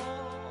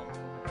hall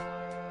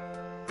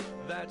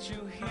that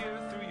you hear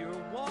through your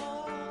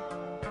wall.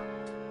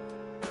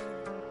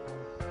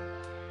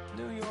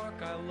 New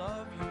York, I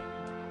love you,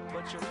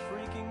 but you're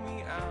freaking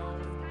me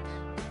out.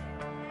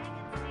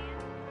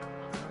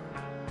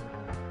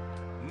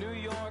 New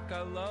York,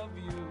 I love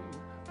you,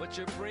 but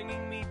you're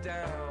bringing me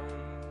down.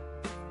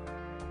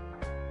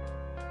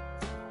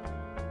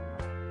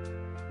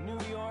 New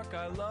York,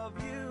 I love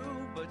you,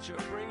 but you're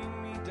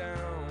bringing me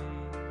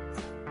down.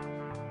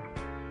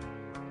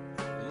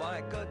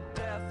 Like a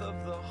death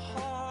of the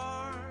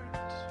heart.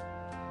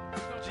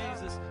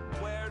 Jesus,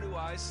 where do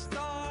I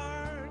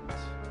start?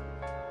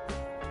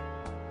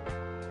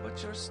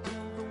 But you're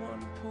still the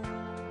one pool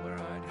where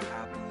I'd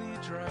happily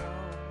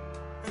drown.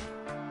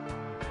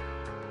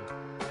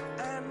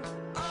 And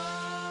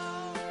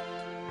oh,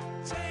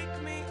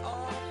 take me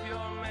off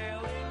your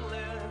mailing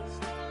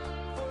list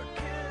for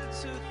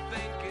kids who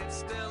think it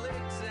still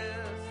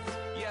exists.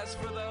 Yes,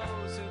 for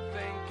those who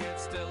think it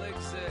still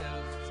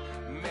exists.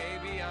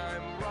 Maybe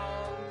I'm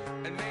wrong,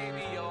 and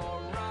maybe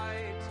you're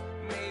right.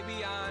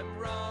 Maybe I'm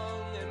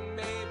wrong, and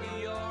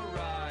maybe you're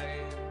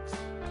right.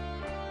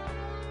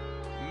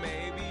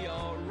 Maybe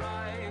you're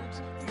right.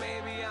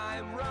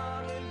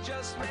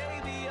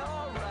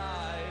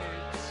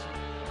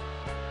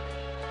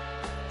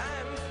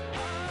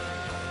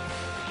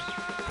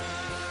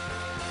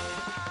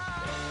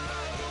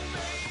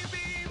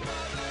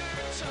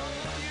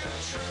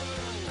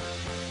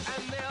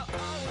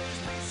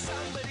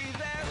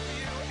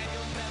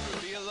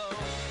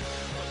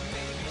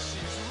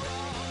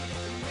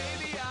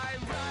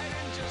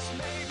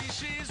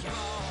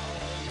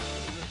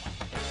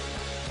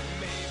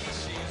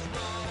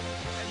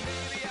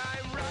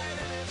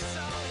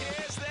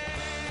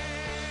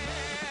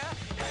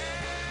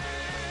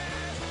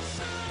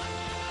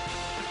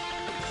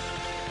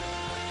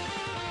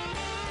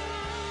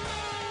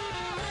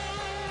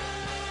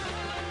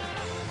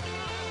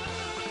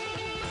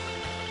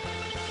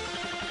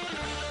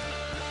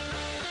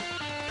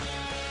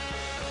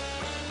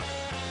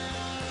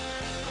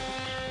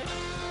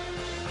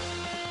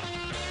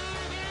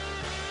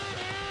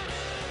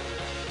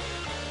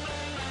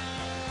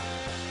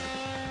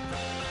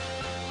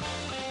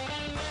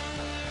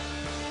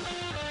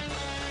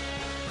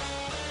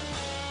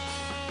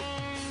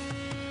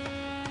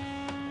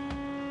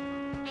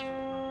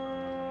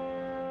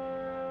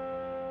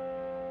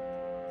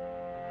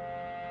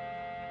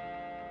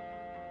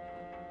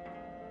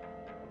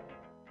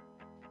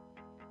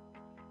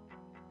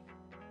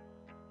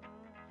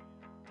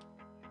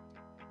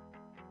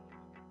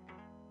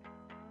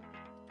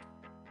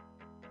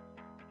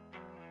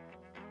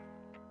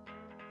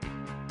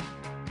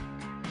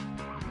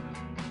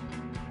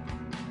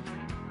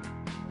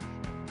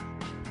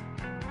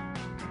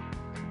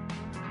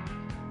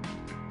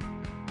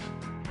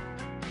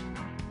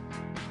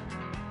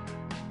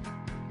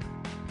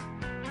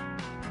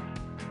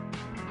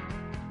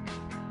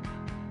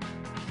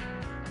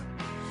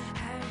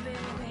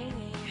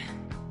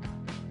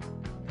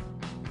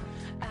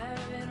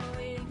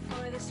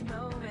 this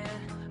moment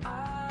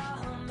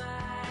all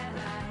my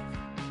life,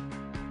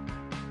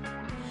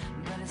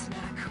 but it's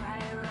not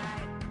quite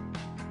right.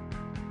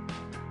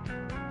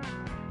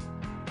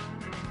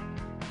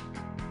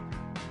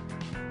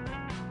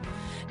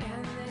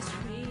 And this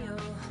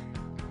real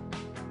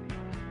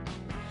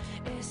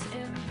is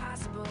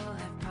impossible,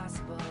 if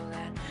possible,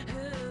 that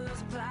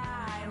whose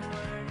blind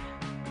word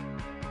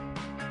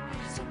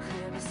so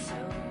clear but so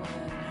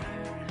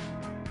unheard.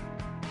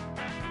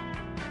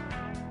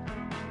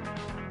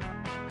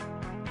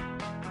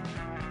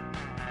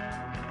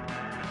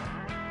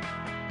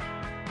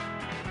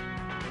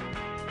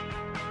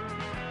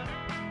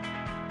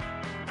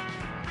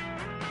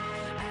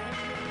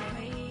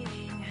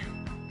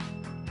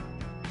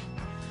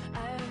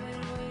 I've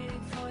been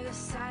waiting for the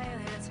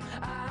silence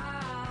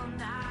all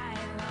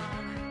night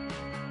long.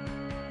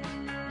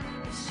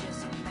 It's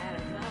just a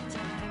matter of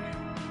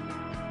time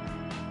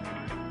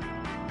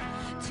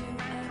to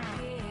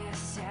appear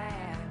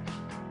sad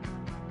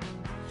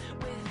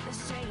with the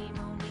same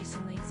old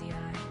lazy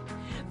eye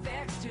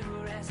vexed to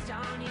rest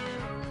on you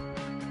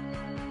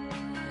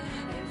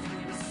and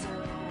free but so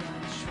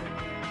untrue.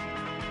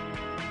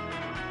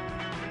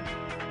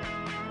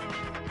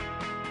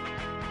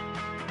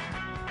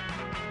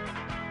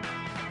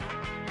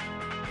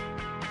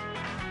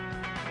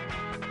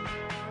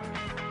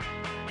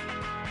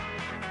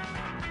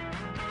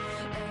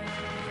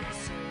 Everything's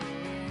so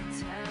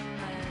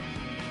intimately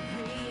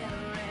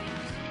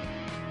rearranged.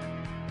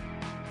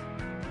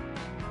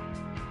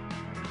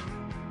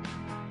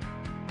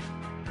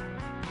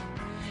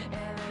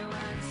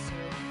 Everyone's so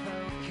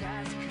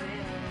focused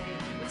clearly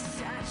with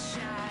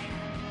sunshine.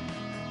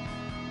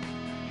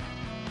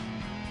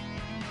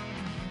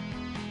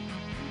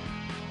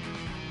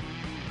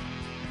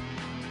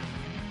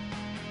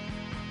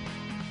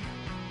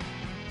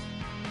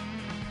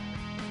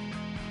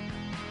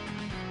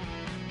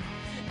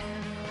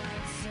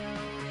 Everyone's so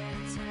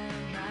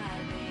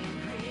intimately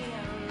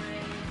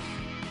rearranged.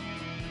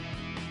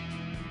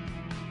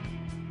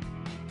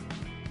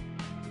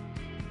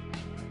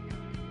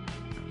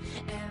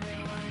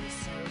 Everyone's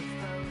so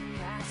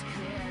focused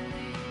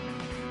clearly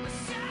with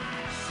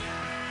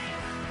sunshine.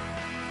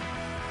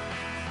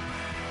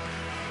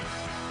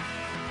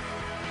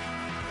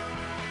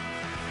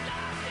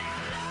 Lost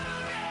and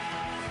lonely,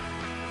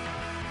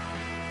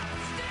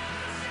 still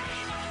the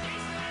same old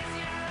faceless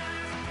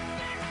eyes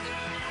fixed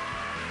through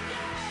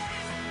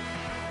nowadays.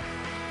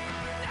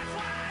 That's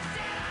why I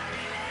said I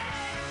relate.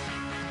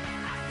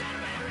 I said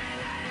we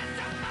relate, it's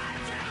so fun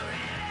to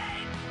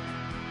relate.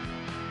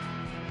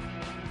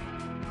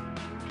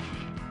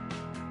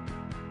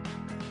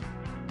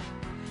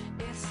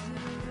 It's the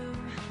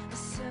room, the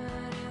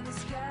sun and the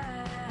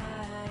sky.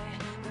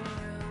 The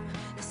room,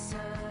 the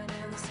sun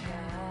and the sky.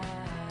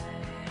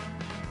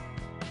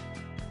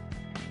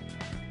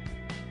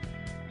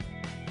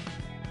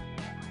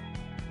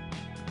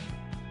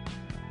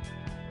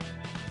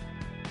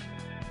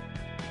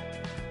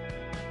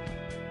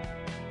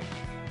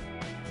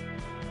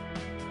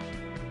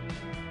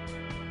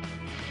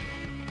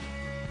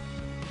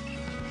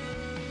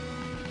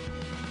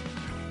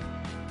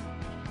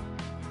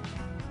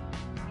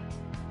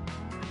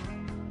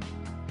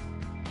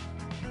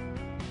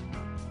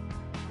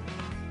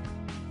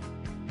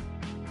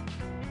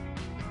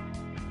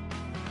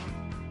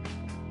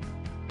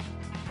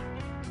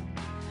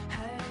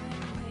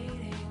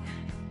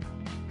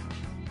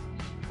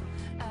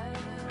 I've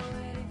been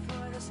waiting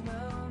for this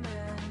moment.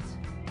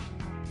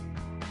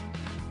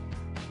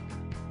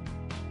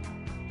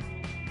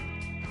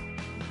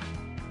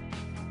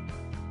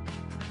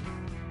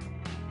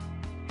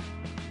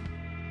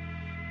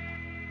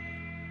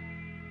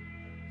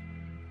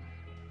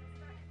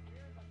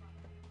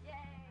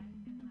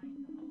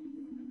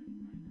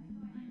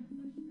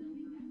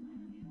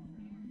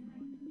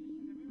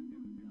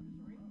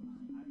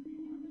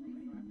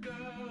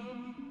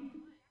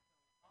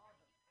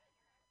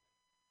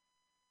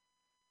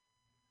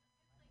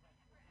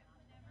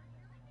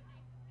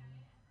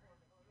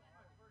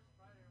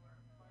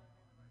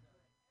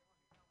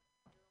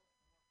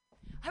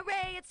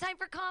 Hooray, it's time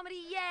for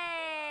comedy.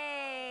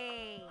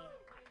 Yay!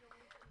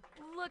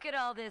 Look at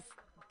all this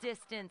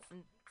distance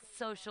and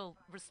social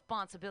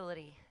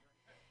responsibility.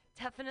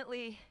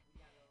 Definitely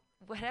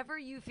whatever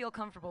you feel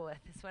comfortable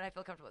with is what I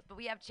feel comfortable with. But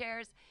we have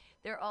chairs.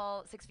 They're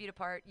all 6 feet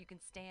apart. You can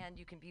stand.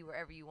 You can be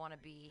wherever you want to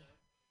be.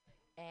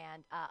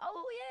 And,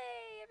 oh,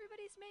 yay!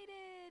 Everybody's made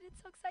it.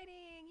 It's so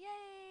exciting.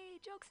 Yay!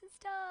 Jokes and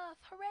stuff.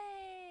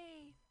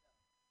 Hooray!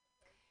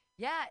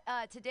 Yeah,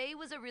 today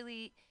was a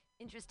really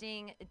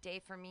interesting day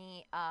for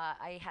me.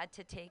 I had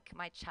to take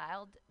my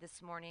child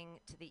this morning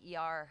to the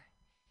ER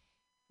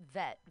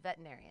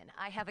veterinarian.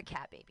 I have a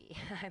cat baby.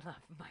 I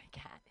love my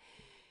cat.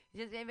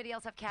 Does anybody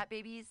else have cat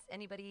babies?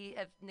 Anybody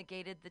have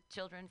negated the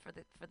children for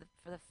the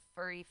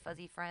furry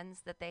fuzzy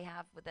friends that they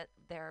have with that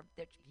they're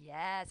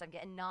yes, I'm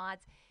getting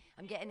nods.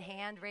 I'm getting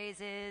hand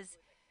raises.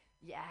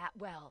 Yeah,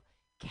 well,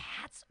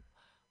 cats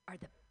are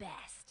the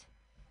best.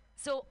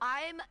 So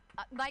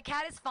my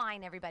cat is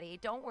fine, everybody.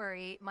 Don't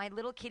worry. My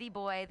little kitty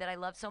boy that I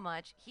love so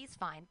much, he's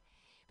fine.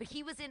 But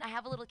I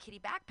have a little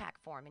kitty backpack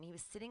for him, and he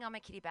was sitting on my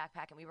kitty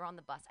backpack, and we were on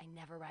the bus. I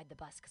never ride the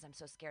bus because I'm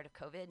so scared of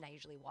COVID, and I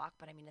usually walk,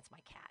 but I mean, it's my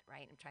cat,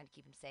 right? I'm trying to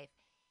keep him safe.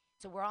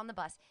 So we're on the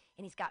bus,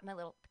 and he's got my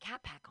little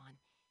cat pack on,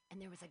 and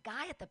there was a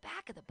guy at the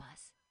back of the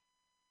bus,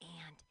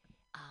 and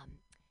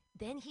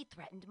then he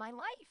threatened my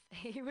life.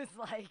 He was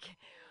like,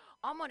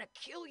 I'm going to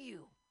kill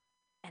you.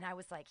 And I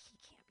was like, he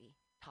can't be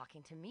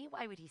talking to me.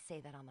 Why would he say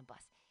that on the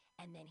bus?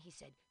 And then he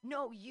said,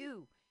 no,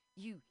 you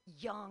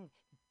young,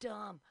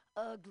 dumb,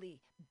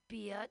 ugly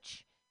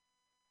bitch.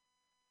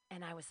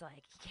 And I was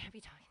like, he can't be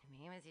talking to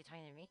me. Was he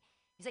talking to me?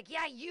 He's like,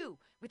 yeah, you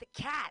with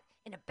a cat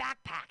in a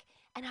backpack.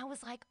 And I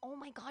was like, oh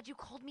my God, you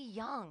called me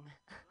young.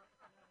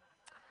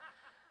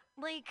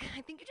 Like,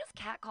 I think you just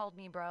catcalled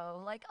me,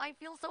 bro. Like, I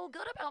feel so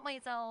good about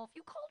myself.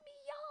 You called me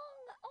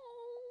young.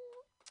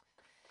 Oh,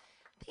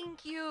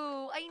 thank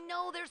you. I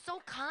know, they're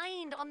so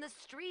kind on the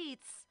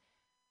streets.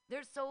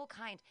 They're so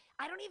kind.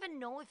 I don't even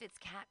know if it's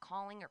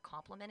catcalling or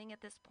complimenting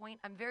at this point.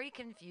 I'm very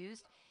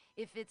confused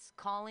if it's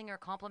calling or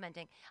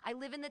complimenting. I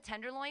live in the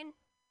Tenderloin.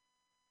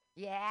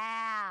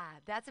 Yeah,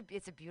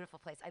 it's a beautiful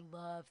place. I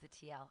love the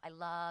TL. I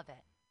love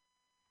it.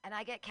 And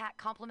I get cat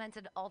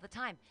complimented all the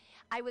time.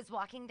 I was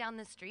walking down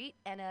the street,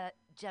 and a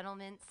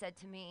gentleman said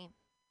to me,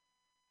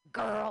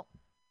 girl,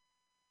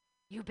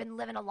 you've been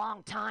living a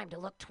long time to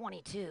look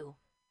 22.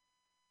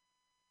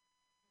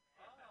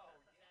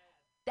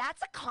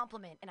 That's a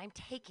compliment, and I'm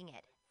taking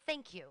it.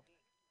 Thank you.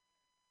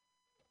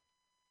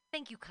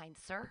 Thank you, kind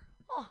sir.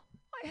 Oh,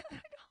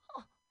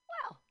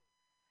 wow.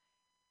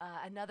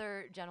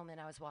 Another gentleman,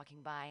 I was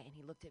walking by, and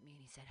he looked at me, and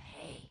he said,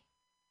 hey,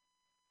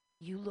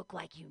 you look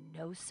like you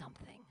know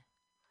something.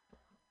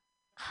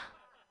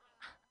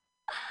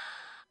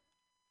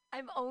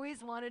 I've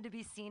always wanted to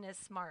be seen as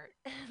smart.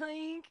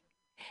 Like,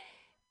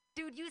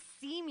 dude, you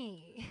see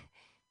me.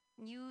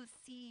 You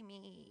see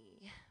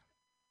me.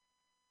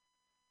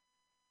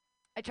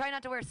 I try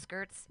not to wear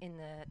skirts in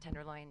the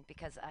Tenderloin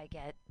because I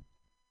get,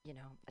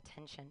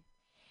 attention.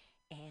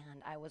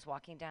 And I was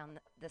walking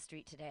down the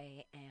street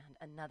today, and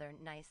another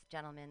nice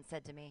gentleman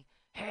said to me,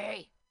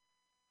 hey,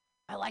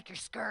 I like your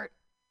skirt.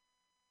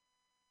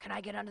 Can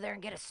I get under there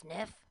and get a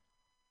sniff?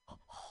 Oh,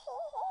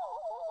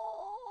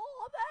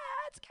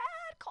 that's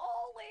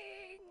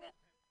catcalling.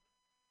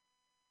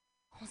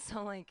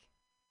 Also, like,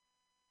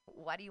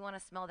 why do you want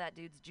to smell that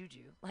dude's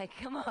juju? Like,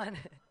 come on.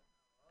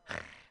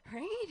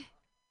 Right?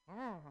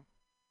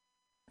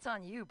 It's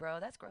on you, bro.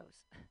 That's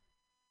gross.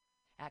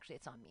 Actually,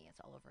 it's on me. It's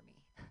all over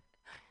me.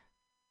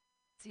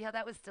 See how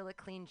that was still a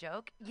clean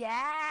joke? Yeah,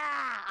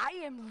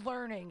 I am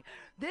learning.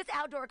 This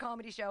outdoor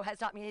comedy show has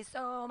taught me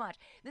so much.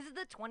 This is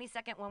the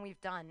 22nd one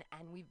we've done,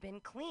 and we've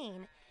been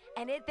clean.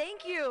 And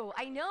thank you.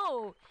 I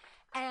know.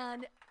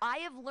 And I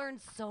have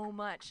learned so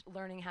much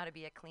learning how to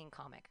be a clean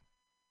comic.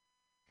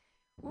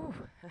 Ooh.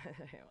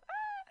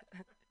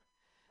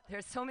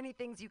 There's so many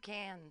things you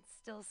can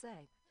still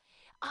say.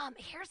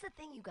 Here's the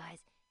thing, you guys.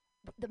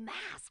 The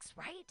masks,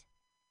 right?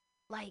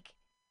 Like,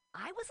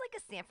 I was like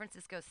a San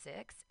Francisco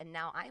 6, and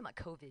now I'm a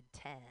COVID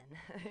 10.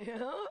 You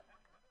know?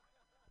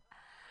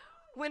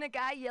 When a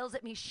guy yells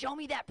at me, show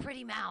me that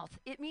pretty mouth,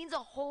 it means a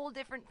whole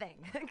different thing.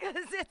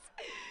 Because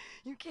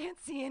you can't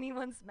see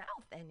anyone's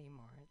mouth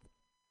anymore.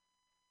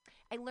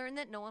 I learned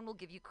that no one will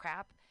give you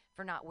crap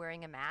for not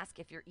wearing a mask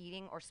if you're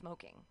eating or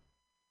smoking.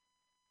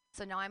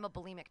 So now I'm a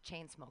bulimic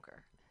chain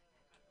smoker,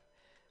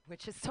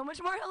 which is so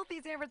much more healthy,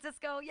 San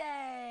Francisco.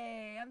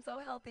 Yay, I'm so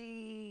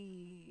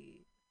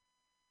healthy.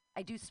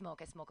 I do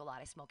smoke. I smoke a lot.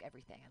 I smoke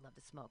everything. I love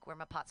to smoke. Where are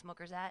my pot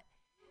smokers at?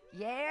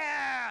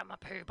 Yeah, my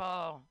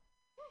people.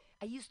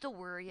 I used to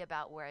worry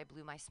about where I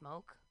blew my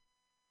smoke,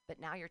 but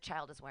now your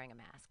child is wearing a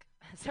mask.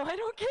 So I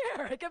don't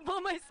care. I can blow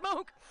my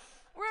smoke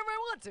wherever I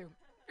want to.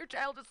 Your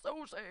child is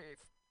so safe.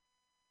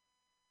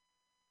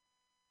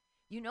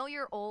 You know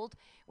you're old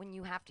when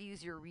you have to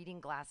use your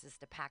reading glasses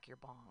to pack your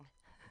bong.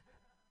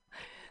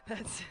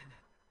 That's,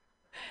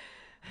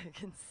 I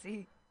can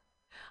see.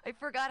 I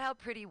forgot how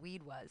pretty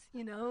weed was,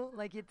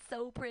 Like, it's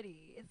so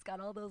pretty. It's got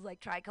all those, like,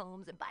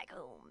 trichomes and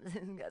bicomes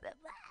and got that,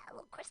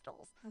 little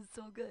crystals. It's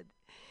so good.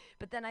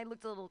 But then I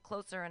looked a little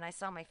closer, and I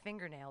saw my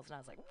fingernails, and I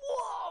was like,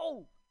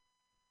 whoa!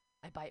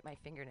 I bite my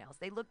fingernails.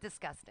 They look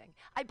disgusting.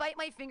 I bite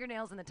my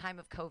fingernails in the time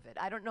of COVID.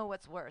 I don't know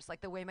what's worse,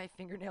 like the way my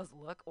fingernails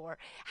look or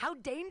how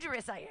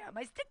dangerous I am.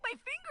 I stick my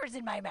fingers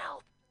in my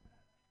mouth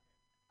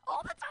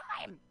all the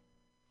time.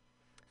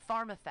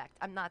 Farm effect.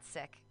 I'm not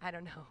sick. I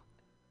don't know.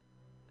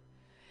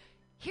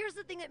 Here's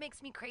the thing that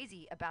makes me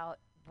crazy about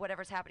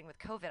whatever's happening with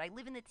COVID. I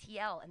live in the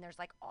TL, and there's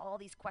like all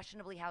these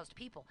questionably housed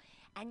people.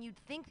 And you'd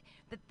think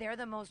that they're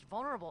the most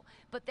vulnerable,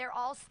 but they're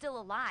all still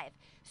alive.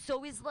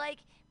 So is like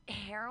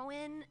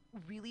heroin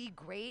really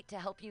great to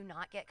help you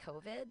not get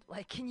COVID?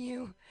 Like,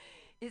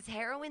 is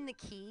heroin the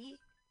key?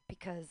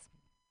 Because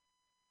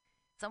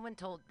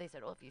they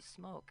said, oh, if you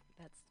smoke,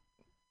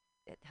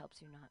 it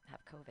helps you not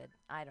have COVID.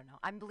 I don't know.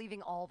 I'm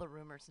believing all the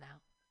rumors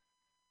now.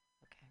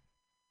 Okay.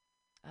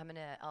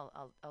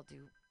 I'll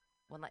do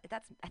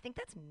I think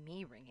that's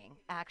me ringing,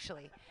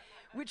 actually,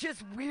 which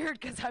is weird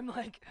because I'm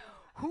like,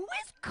 who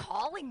is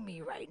calling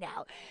me right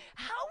now?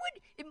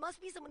 It must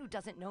be someone who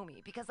doesn't know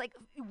me because, like,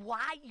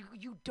 why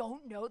you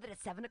don't know that at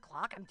 7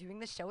 o'clock I'm doing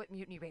the show at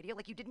Mutiny Radio?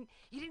 Like, you didn't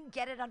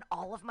get it on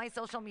all of my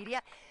social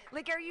media?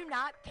 Like, are you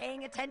not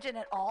paying attention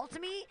at all to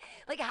me?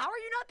 Like, how are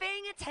you not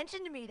paying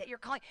attention to me that you're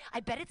calling? I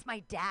bet it's my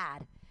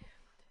dad.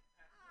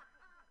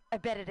 I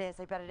bet it is.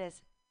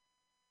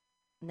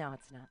 No,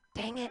 it's not.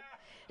 Dang it.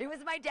 It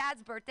was my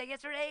dad's birthday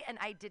yesterday, and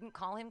I didn't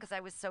call him because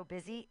I was so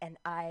busy, and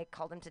I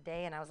called him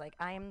today, and I was like,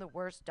 I am the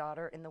worst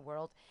daughter in the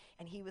world.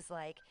 And he was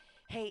like,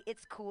 hey,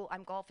 it's cool.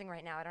 I'm golfing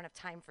right now. I don't have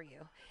time for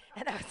you.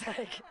 And I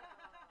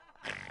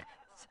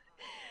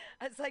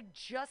was like,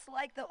 just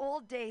like the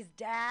old days,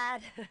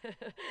 Dad.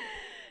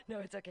 No,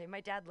 it's okay.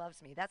 My dad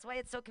loves me. That's why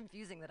it's so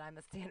confusing that I'm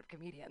a stand-up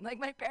comedian. Like,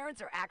 my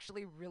parents are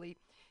actually really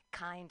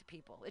kind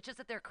people. It's just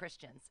that they're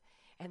Christians,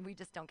 and we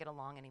just don't get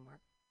along anymore.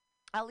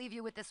 I'll leave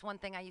you with this one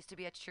thing. I used to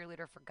be a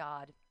cheerleader for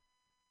God.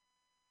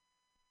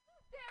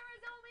 There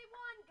is only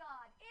one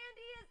God, and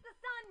he is the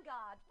sun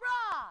God.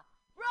 Rah!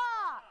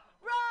 Rah!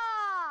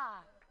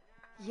 Rah!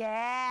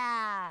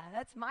 Yeah,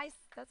 that's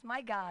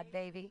my God,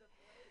 baby.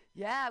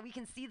 Yeah, we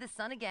can see the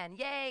sun again.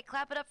 Yay,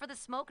 clap it up for the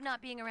smoke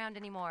not being around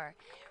anymore.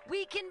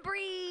 We can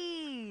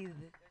breathe.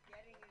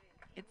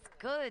 It's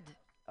good.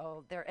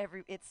 Oh,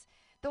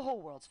 the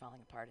whole world's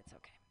falling apart. It's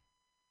okay.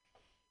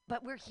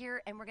 But we're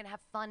here, and we're going to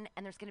have fun,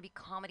 and there's going to be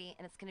comedy,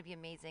 and it's going to be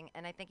amazing.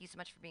 And I thank you so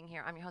much for being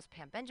here. I'm your host,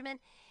 Pam Benjamin.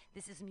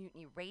 This is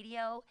Mutiny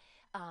Radio.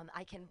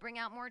 I can bring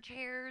out more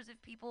chairs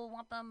if people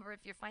want them, or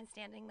if you're fine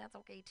standing, that's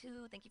okay,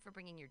 too. Thank you for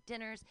bringing your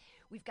dinners.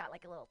 We've got,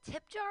 like, a little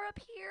tip jar up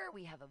here.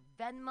 We have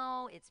a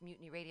Venmo. It's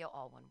Mutiny Radio,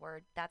 all one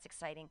word. That's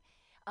exciting.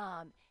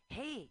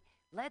 Hey,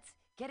 let's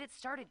get it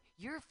started.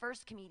 You're a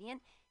first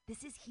comedian.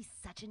 He's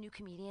such a new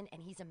comedian,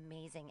 and he's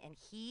amazing. And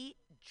he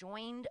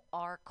joined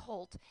our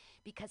cult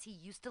because he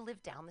used to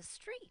live down the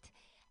street.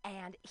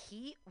 And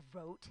he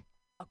wrote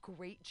a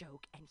great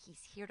joke, and he's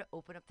here to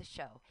open up the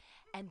show.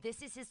 And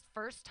this is his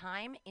first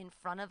time in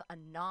front of a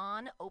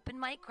non-open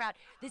mic crowd.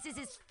 This is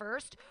his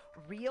first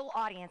real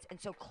audience. And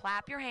so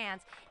clap your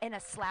hands in a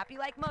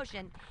slappy-like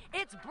motion.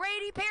 It's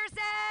Brady Pearson!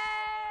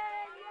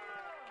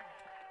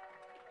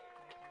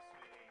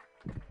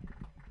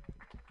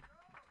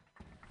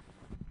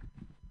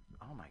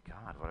 Oh my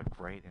God, what a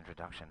great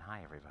introduction.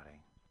 Hi,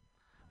 everybody.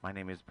 My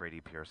name is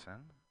Brady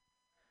Pearson.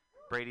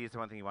 Brady is the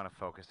one thing you want to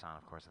focus on,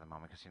 of course, at the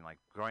moment, because,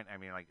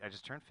 I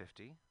just turned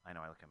 50. I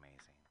know I look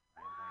amazing.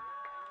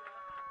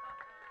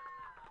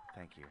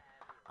 Thank you.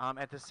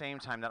 At the same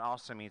time, that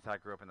also means that I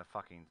grew up in the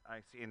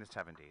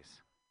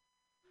 70s.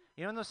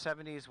 You know, in those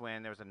 70s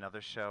when there was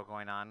another show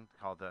going on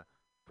called the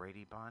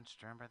Brady Bunch?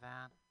 Do you remember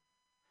that?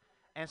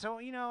 And so,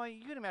 you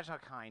can imagine how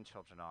kind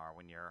children are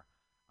when you're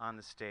on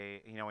the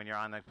stage, when you're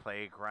on the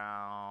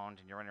playground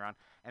and you're running around,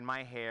 and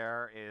my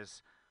hair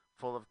is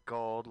full of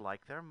gold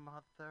like their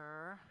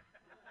mother.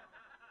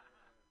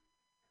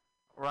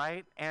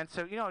 Right? And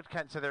so,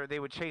 they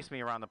would chase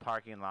me around the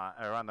parking lot,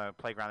 or around the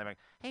playground. They'd be like,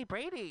 hey,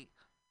 Brady,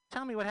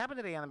 tell me what happened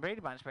today on the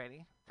Brady Bunch,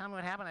 Brady. Tell me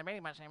what happened on the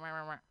Brady Bunch.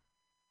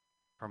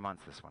 For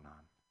months this went on.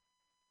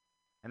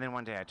 And then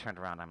one day I turned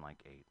around, I'm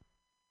like 8.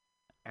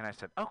 And I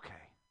said,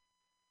 okay,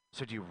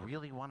 so do you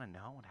really want to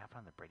know what happened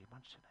on the Brady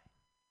Bunch today?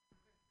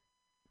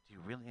 Do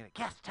you really?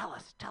 Yes, tell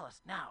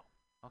us now.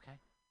 Okay,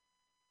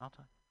 I'll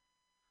tell you.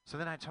 So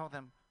then I told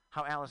them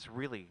how Alice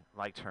really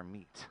liked her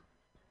meat.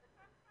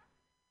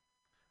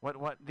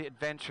 What the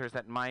adventures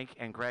that Mike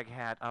and Greg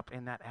had up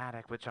in that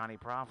attic with Johnny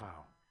Bravo.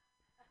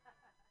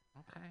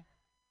 Okay.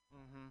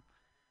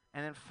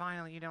 And then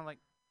finally,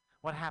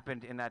 what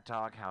happened in that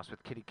doghouse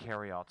with Kitty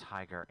Carryall,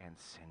 Tiger, and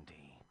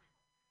Cindy.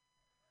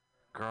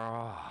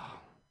 Girl,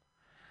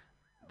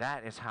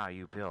 that is how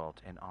you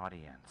build an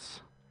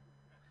audience.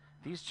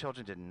 These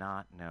children did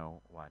not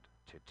know what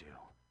to do.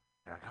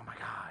 They're like, oh my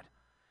God.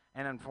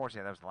 And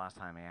unfortunately, that was the last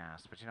time I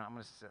asked. But I'm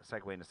going to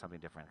segue into something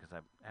different because I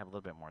have a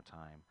little bit more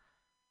time.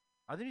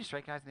 Are there any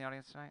straight guys in the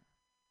audience tonight?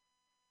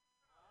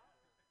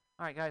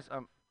 All right, guys.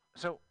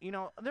 So,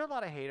 there are a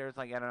lot of haters,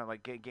 like, I don't know,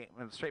 like, gay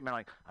straight men are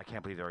like, I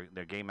can't believe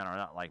they're gay men are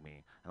not like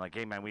me. And like,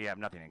 gay men, we have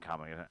nothing in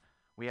common.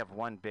 We have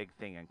one big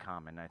thing in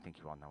common, and I think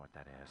you all know what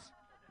that is.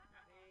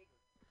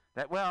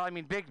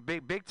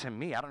 Big to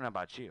me. I don't know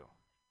about you.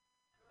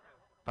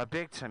 But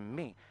big to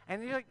me.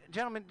 And you're like,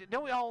 gentlemen,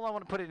 don't we all want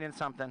to put it in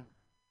something?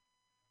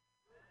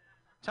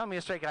 Tell me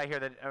a straight guy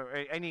here or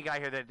any guy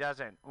here that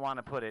doesn't want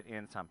to put it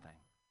in something.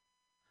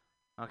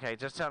 Okay,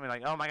 just tell me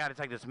like, oh my God, it's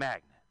like this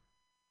magnet.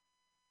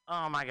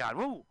 Oh my God,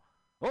 ooh.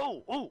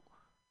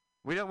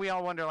 We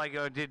all wonder like,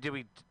 did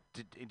we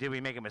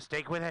make a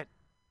mistake with it?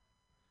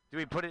 Did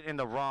we put it in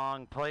the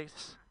wrong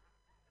place?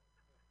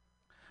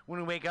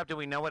 When we wake up, do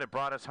we know what it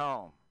brought us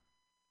home?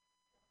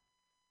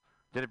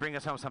 Did it bring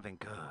us home something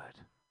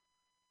good?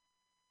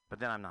 But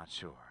then I'm not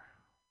sure.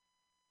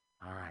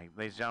 All right,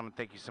 ladies and gentlemen,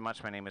 thank you so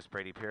much. My name is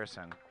Brady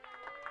Pearson.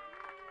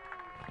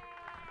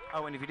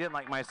 Oh, and if you didn't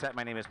like my set,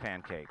 my name is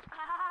Pancake.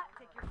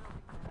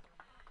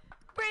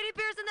 Brady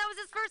Pearson, that was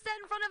his first set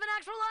in front of an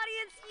actual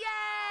audience.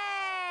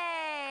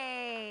 Yay!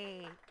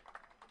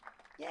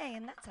 Yay,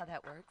 and that's how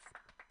that works.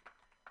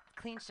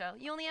 Clean show.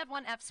 You only had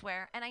one F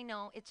swear, and I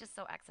know it's just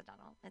so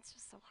accidental. It's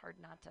just so hard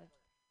not to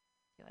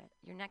do it.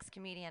 Your next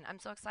comedian, I'm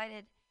so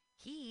excited.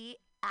 He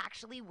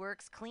actually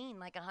works clean,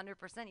 like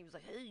 100%. He was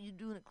like, hey, you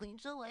doing a clean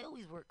show? I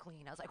always work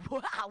clean. I was like,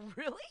 wow,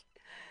 really?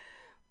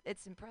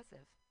 It's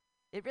impressive.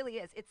 It really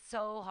is. It's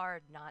so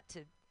hard not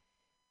to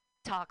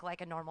talk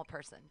like a normal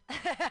person.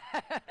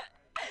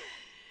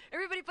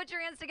 Everybody put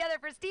your hands together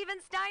for Steven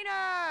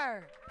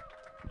Steiner.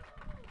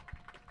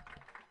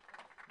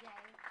 Yay,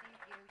 thank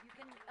you. You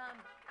can,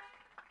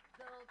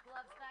 the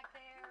gloves back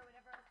there,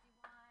 whatever else you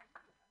want.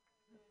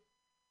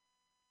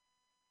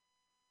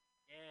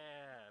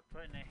 Yeah,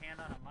 putting a hand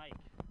on a mic.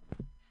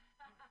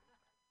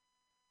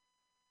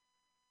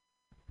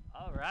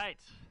 All right.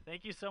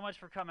 Thank you so much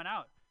for coming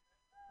out.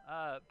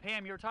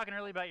 Pam, you were talking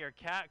earlier about your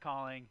cat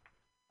calling.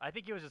 I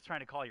think he was just trying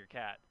to call your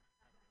cat.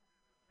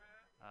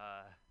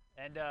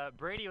 And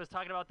Brady was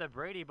talking about the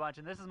Brady Bunch,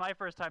 and this is my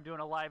first time doing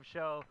a live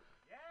show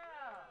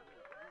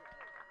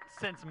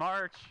since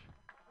March.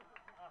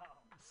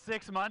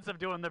 6 months of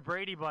doing the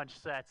Brady Bunch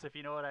sets, if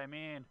you know what I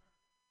mean.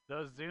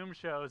 Those Zoom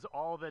shows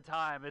all the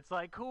time. It's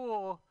like,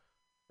 cool.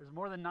 There's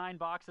more than 9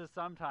 boxes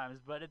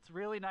sometimes, but it's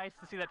really nice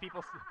to see that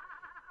people...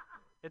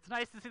 It's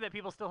nice to see that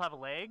people still have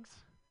legs.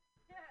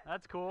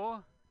 That's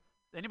cool.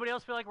 Anybody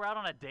else feel like we're out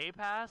on a day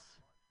pass?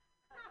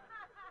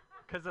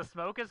 Because the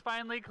smoke is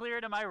finally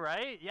cleared, am I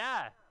right?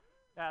 Yeah.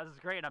 Yeah, this is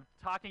great. I'm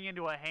talking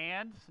into a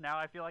hand. Now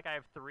I feel like I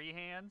have 3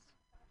 hands.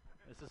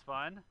 This is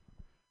fun.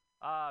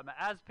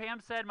 As Pam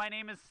said, my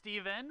name is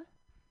Steven,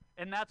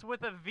 and that's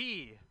with a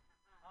V,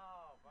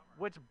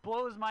 which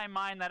blows my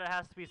mind that it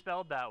has to be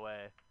spelled that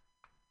way.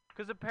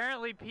 Because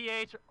apparently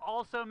PH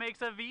also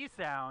makes a V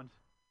sound.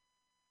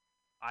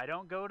 I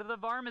don't go to the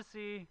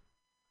pharmacy.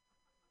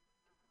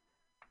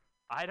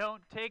 I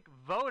don't take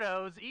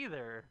Votos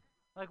either.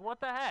 Like, what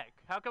the heck?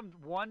 How come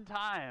one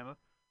time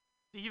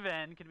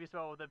Steven can be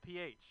spelled with a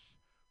PH?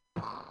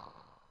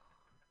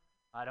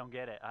 I don't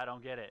get it. I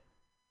don't get it.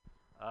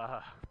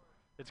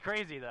 It's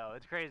crazy, though.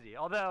 It's crazy.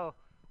 Although,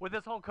 with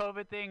this whole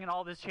COVID thing and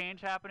all this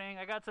change happening,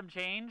 I got some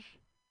change.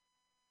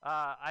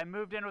 I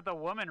moved in with a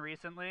woman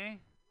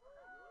recently.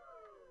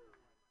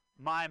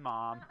 My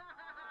mom.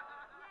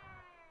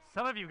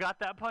 Some of you got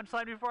that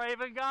punchline before I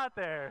even got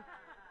there.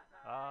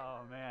 Oh,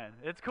 man.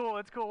 It's cool.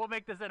 It's cool. We'll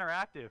make this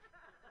interactive.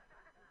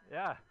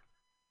 Yeah.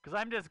 Because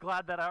I'm just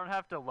glad that I don't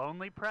have to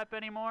lonely prep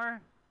anymore.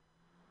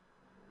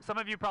 Some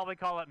of you probably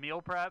call it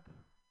meal prep.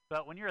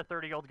 But when you're a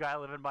 30-year-old guy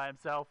living by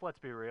himself, let's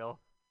be real.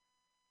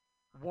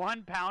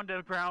 1 pound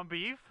of ground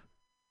beef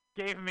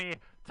gave me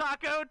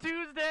Taco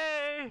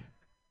Tuesday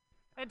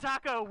and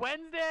Taco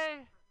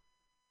Wednesday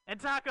and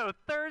Taco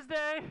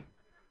Thursday.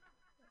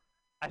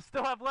 I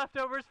still have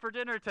leftovers for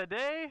dinner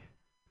today.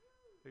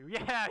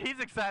 Yeah, he's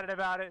excited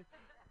about it.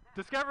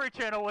 Discovery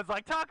Channel was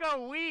like,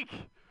 Taco Week.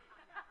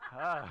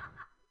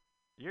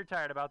 You're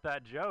tired about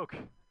that joke.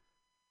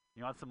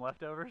 You want some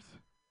leftovers?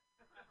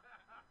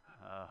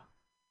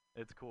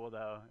 It's cool,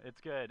 though.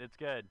 It's good. It's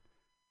good.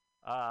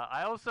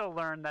 I also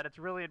learned that it's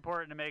really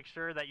important to make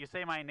sure that you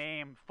say my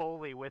name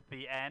fully with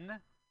the N,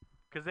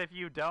 because if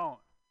you don't,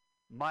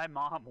 my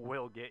mom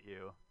will get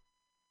you.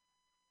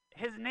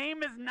 His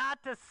name is not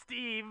a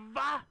Steve.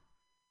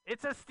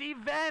 It's a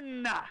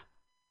Steven.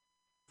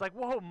 It's like,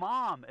 whoa,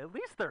 Mom, at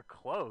least they're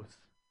close.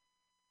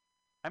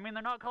 I mean,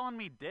 they're not calling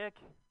me Dick.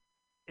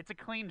 It's a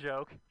clean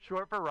joke,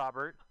 short for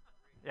Robert.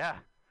 Yeah,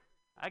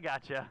 I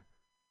gotcha.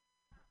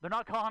 They're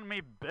not calling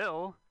me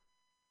Bill,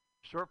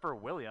 short for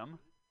William.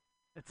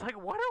 It's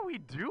like, what are we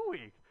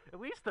doing? At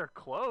least they're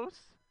close.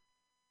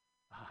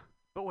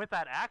 But with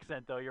that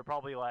accent, though, you're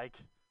probably like,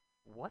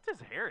 what's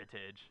his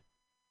heritage?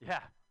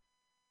 Yeah.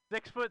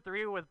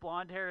 6'3" with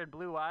blonde hair and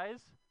blue eyes.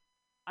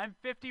 I'm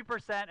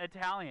 50%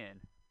 Italian.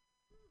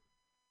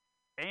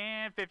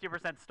 And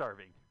 50%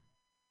 starving.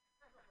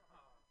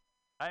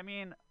 I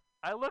mean,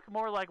 I look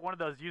more like one of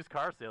those used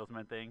car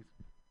salesman things.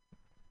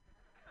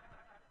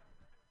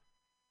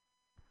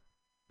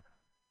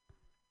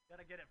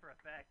 Gotta get it for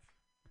effect.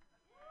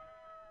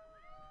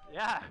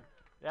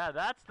 Yeah,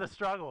 that's the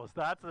struggles.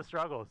 That's the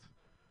struggles.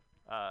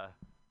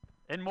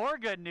 And more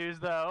good news,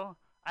 though,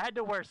 I had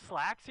to wear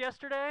slacks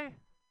yesterday.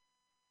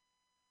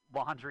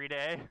 Laundry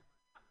day.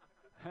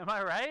 Am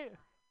I right?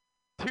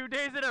 2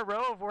 days in a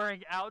row of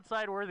wearing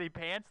outside-worthy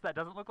pants that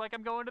doesn't look like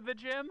I'm going to the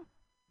gym?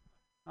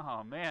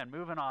 Oh, man,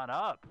 moving on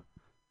up.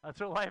 That's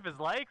what life is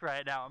like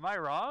right now. Am I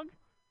wrong?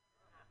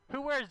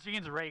 Who wears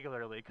jeans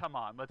regularly? Come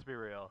on, let's be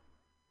real.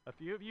 A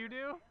few of you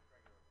do?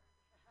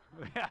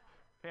 Yeah,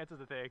 pants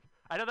is a thing.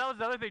 I know that was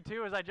the other thing,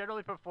 too, is I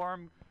generally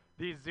perform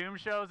these Zoom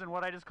shows in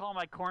what I just call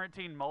my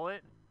quarantine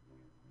mullet.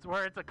 It's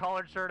where it's a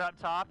collared shirt up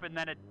top, and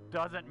then it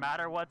doesn't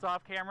matter what's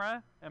off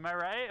camera. Am I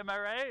right? Am I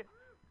right?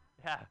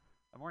 Yeah.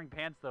 I'm wearing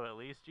pants, though, at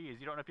least. Jeez,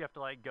 you don't know if you have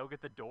to, like, go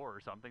get the door or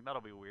something.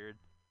 That'll be weird.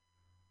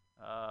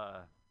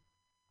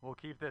 We'll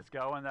keep this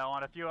going, though,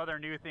 on a few other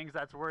new things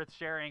that's worth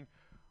sharing.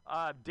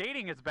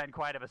 Dating has been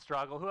quite of a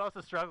struggle. Who else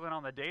is struggling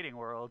on the dating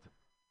world?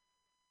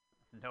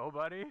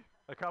 Nobody?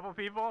 A couple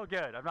people?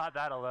 Good. I'm not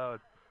that alone.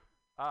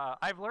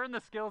 I've learned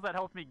the skills that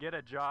help me get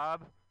a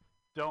job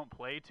don't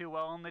play too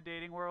well in the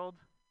dating world.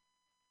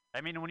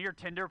 I mean, when your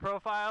Tinder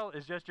profile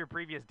is just your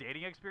previous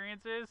dating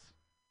experiences,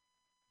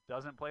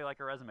 doesn't play like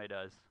a resume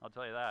does. I'll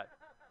tell you that.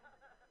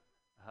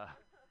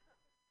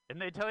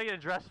 And they tell you to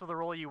dress for the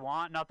role you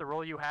want, not the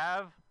role you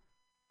have.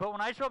 But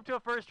when I show up to a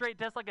first date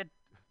dressed like a...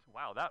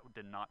 Wow, that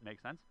did not make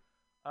sense.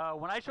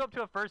 When I show up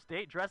to a first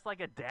date dressed like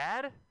a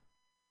dad,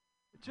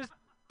 it just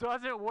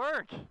doesn't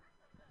work.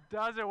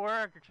 Doesn't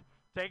work.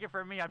 Take it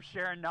from me. I'm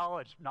sharing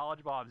knowledge.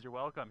 Knowledge bombs. You're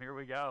welcome. Here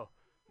we go.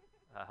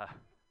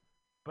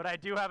 But I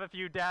do have a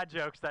few dad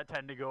jokes that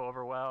tend to go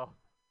over well.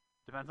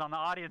 Depends on the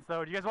audience,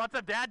 though. Do you guys want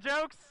some dad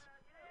jokes?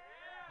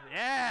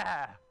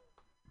 Yeah.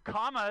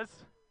 Commas.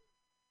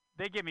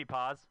 They give me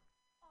pause.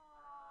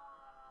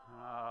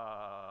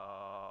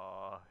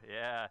 Oh,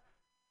 yeah.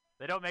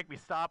 They don't make me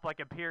stop like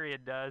a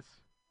period does.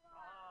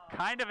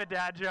 Kind of a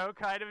dad joke,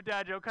 kind of a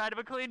dad joke, kind of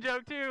a clean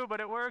joke too, but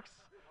it works.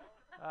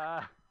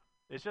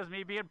 It's just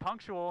me being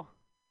punctual.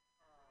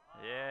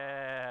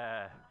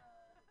 Yeah.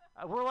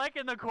 We're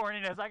liking the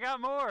corniness. I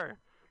got more.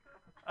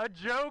 A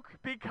joke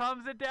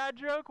becomes a dad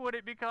joke when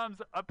it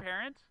becomes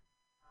apparent.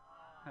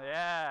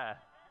 Yeah.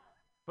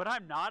 But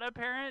I'm not a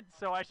parent,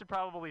 so I should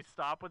probably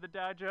stop with the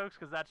dad jokes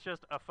because that's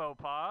just a faux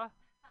pas.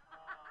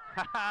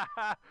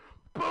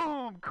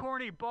 Boom!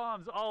 Corny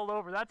bombs all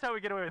over. That's how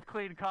we get away with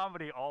clean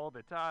comedy all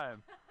the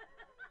time.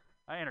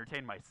 I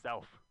entertain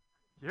myself.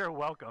 You're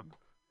welcome.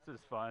 This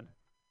is fun.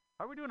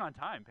 How are we doing on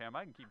time, Pam?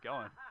 I can keep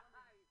going.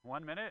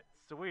 1 minute?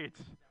 Sweet.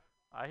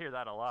 I hear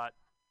that a lot.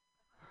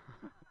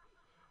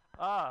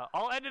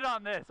 I'll end it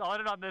on this. I'll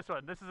end it on this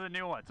one. This is a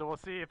new one, so we'll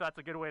see if that's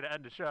a good way to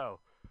end the show.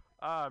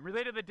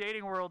 Related to the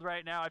dating world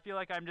right now, I feel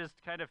like I'm just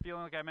kind of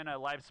feeling like I'm in a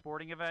live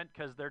sporting event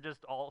because they're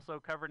just also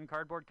covered in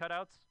cardboard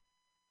cutouts.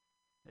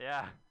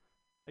 Yeah.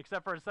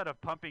 Except for instead of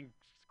pumping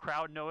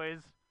crowd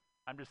noise,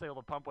 I'm just able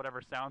to pump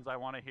whatever sounds I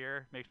want to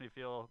hear. Makes me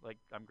feel like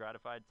I'm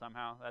gratified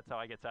somehow. That's how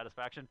I get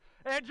satisfaction.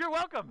 And you're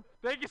welcome.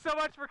 Thank you so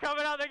much for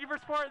coming out. Thank you for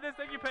supporting this.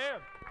 Thank you,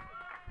 Pam.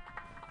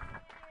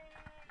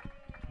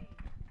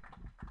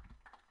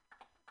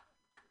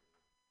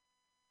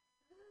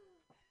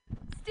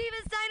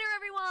 Steven Steiner,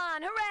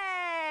 everyone!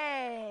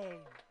 Hooray!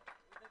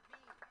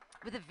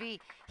 With a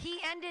V. He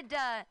ended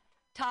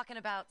talking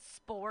about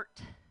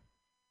sport.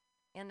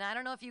 And I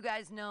don't know if you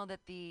guys know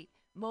that the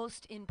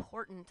most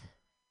important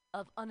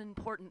of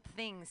unimportant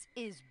things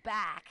is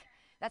back.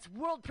 That's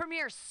world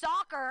premiere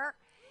soccer.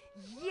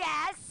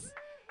 Yes!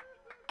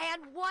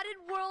 And what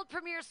did world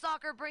premiere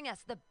soccer bring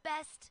us? The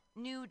best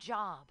new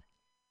job.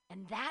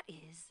 And that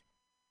is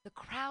the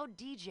crowd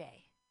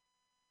DJ.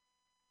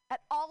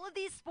 At all of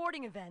these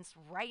sporting events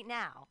right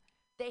now,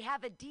 they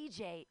have a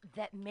DJ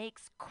that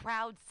makes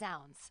crowd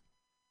sounds.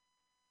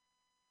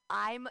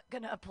 I'm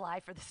going to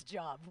apply for this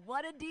job.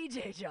 What a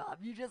DJ job.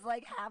 You just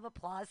like have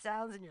applause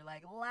sounds and you're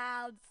like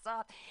loud,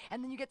 soft.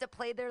 And then you get to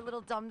play their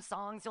little dumb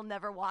songs. You'll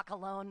never walk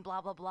alone,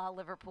 blah, blah, blah,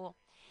 Liverpool.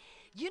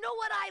 You know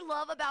what I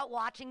love about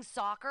watching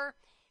soccer?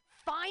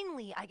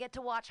 Finally, I get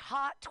to watch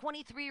hot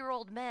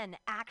 23-year-old men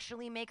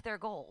actually make their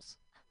goals.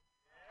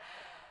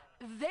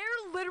 They're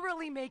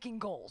literally making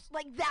goals.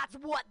 Like, that's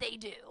what they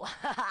do.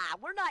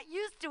 We're not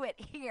used to it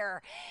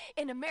here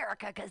in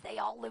America because they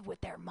all live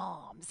with their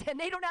moms. And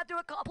they don't have to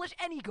accomplish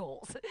any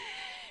goals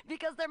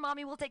because their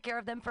mommy will take care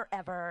of them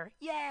forever.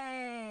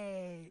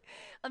 Yay!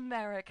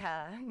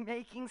 America,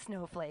 making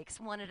snowflakes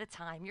one at a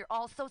time. You're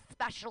all so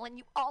special and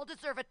you all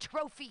deserve a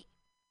trophy.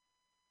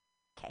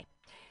 Okay,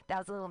 that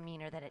was a little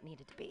meaner than it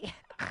needed to be.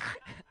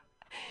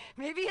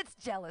 Maybe it's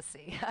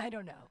jealousy. I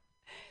don't know.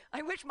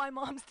 I wish my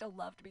mom still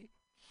loved me.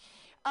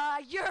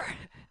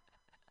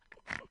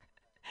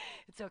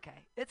 It's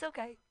okay. It's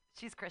okay.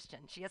 She's Christian.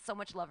 She has so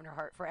much love in her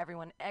heart for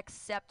everyone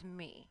except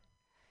me.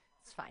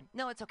 It's fine.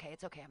 No, it's okay.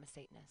 It's okay. I'm a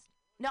Satanist.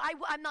 No,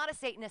 I'm not a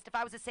Satanist. If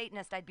I was a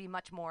Satanist, I'd be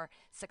much more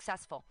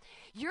successful.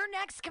 Your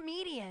next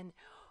comedian,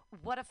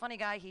 what a funny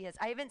guy he is.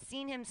 I haven't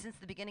seen him since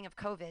the beginning of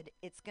COVID.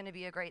 It's going to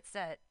be a great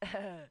set.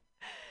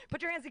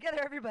 Put your hands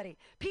together, everybody.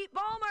 Pete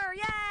Ballmer,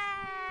 yay!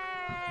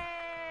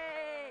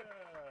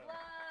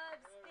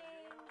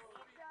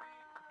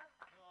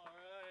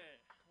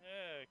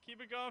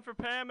 Keep it going for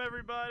Pam,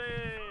 everybody.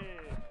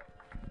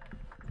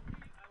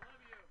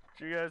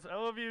 I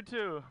love you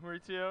too,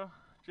 Maurizio.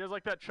 Do you guys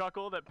like that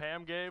chuckle that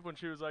Pam gave when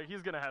she was like,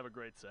 he's going to have a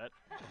great set?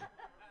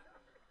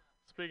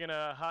 Speaking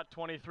of hot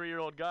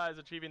 23-year-old guys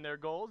achieving their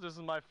goals, this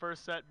is my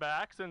first set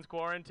back since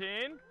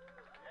quarantine.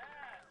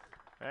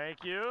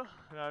 Thank you.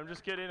 No, I'm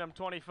just kidding. I'm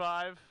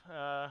 25.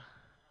 I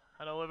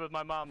don't live with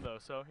my mom, though,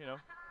 so, you know,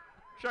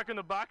 checking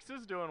the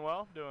boxes, doing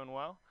well.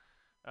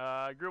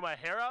 I grew my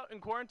hair out in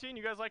quarantine.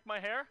 You guys like my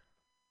hair?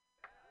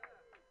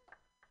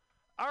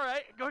 All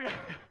right, go get it.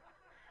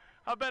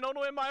 I've been all the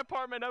way in my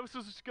apartment. This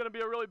is going to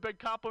be a really big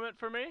compliment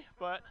for me,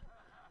 but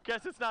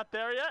guess it's not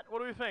there yet. What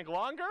do we think?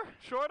 Longer?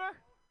 Shorter?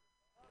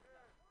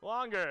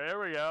 Longer. There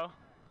we go.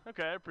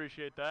 Okay, I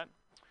appreciate that.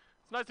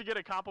 It's nice to get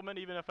a compliment,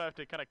 even if I have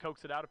to kind of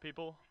coax it out of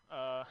people.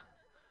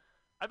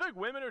 I think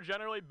women are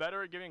generally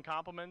better at giving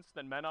compliments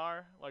than men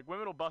are. Like,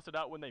 women will bust it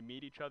out when they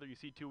meet each other. You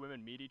see two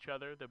women meet each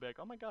other, they'll be like,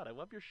 oh my God, I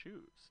love your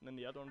shoes. And then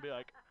the other one will be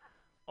like,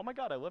 oh my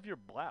God, I love your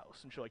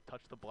blouse. And she'll like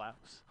touch the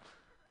blouse.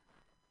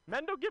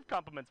 Men don't give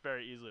compliments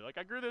very easily. Like,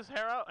 I grew this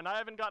hair out and I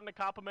haven't gotten a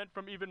compliment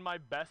from even my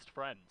best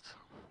friends.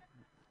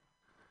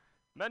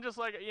 Men just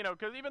like, you know,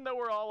 because even though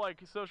we're all like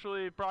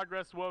socially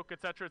progress, woke,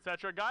 etc.,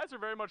 guys are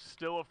very much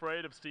still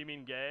afraid of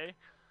seeming gay.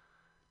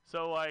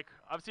 So, like,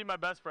 I've seen my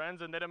best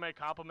friends, and they don't make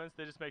compliments.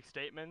 They just make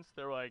statements.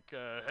 They're like,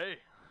 hey,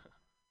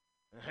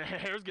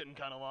 hair's getting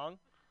kind of long.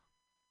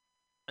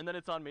 And then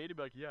it's on me to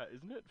be like, yeah,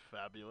 isn't it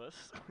fabulous?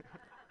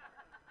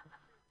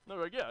 And they're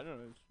like, yeah, no,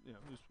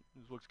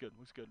 this looks good.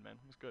 Looks good, man.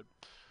 Looks good.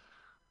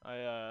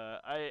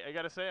 I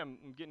got to say,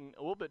 I'm getting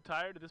a little bit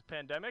tired of this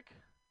pandemic.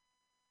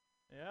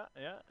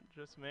 Yeah,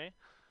 just me.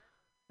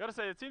 Got to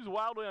say, it seems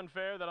wildly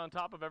unfair that on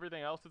top of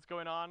everything else that's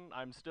going on,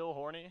 I'm still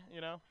horny, you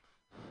know?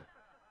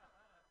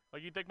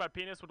 Like, you'd think my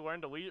penis would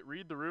learn to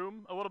read the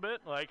room a little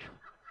bit. Like,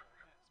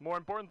 there's more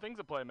important things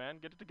at play, man.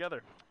 Get it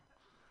together.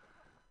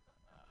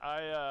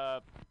 Bam,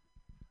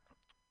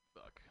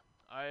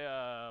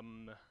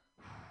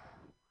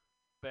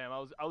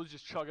 I was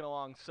just chugging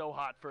along so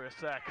hot for a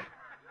sec.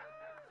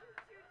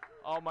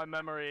 All my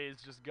memory is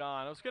just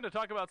gone. I was going to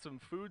talk about some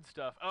food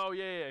stuff. Oh,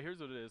 yeah,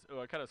 here's what it is. Oh,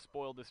 I kind of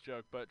spoiled this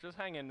joke, but just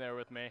hang in there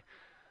with me.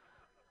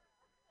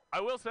 I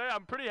will say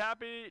I'm pretty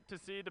happy to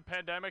see the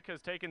pandemic has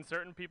taken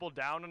certain people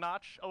down a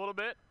notch a little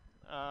bit.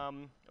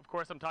 Of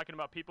course, I'm talking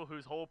about people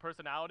whose whole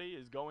personality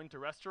is going to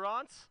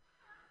restaurants.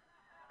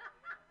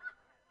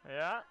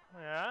 Yeah,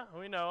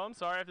 we know them.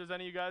 Sorry if there's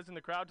any of you guys in the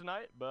crowd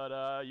tonight,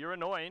 but you're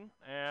annoying,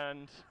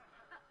 and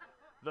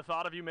the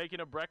thought of you making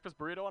a breakfast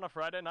burrito on a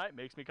Friday night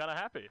makes me kind of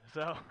happy.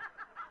 So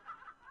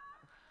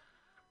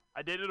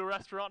I dated a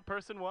restaurant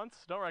person once.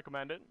 Don't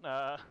recommend it.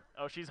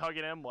 Oh, she's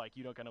hugging him like,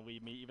 you don't gonna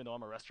leave me even though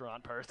I'm a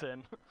restaurant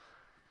person.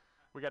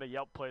 We got a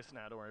Yelp place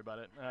now, don't worry about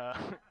it.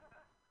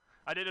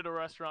 I dated a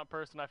restaurant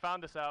person. I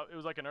found this out. It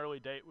was like an early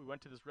date. We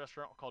went to this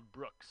restaurant called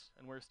Brooks,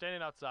 and we were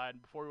standing outside,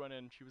 and before we went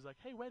in, she was like,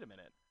 hey, wait a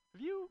minute.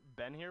 Have you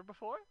been here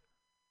before?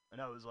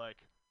 And I was like,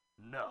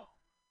 no.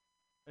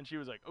 And she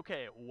was like,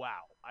 okay,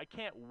 wow. I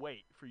can't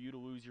wait for you to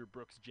lose your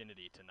Brooks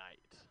virginity tonight.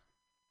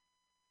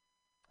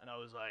 And I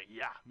was like,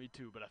 yeah, me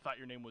too, but I thought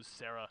your name was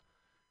Sarah.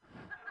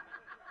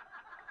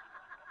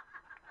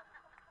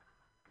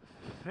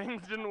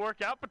 Things didn't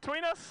work out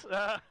between us.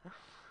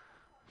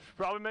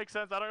 Probably makes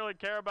sense. I don't really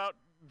care about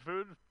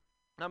food.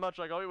 Not much.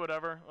 Like, I'll eat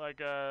whatever.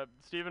 Like,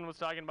 Steven was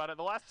talking about it.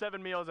 The last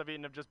 7 meals I've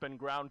eaten have just been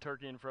ground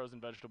turkey and frozen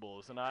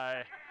vegetables, and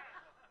I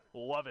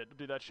love it.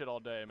 Do that shit all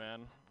day,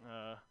 man.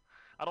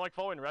 I don't like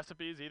following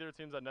recipes either. It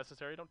seems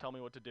unnecessary. Don't tell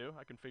me what to do.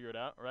 I can figure it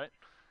out, right?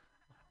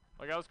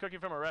 Like, I was cooking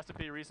from a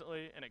recipe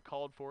recently, and it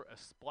called for a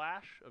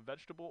splash of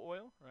vegetable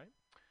oil, right?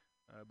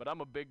 But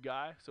I'm a big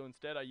guy, so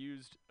instead I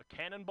used a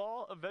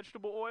cannonball of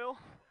vegetable oil.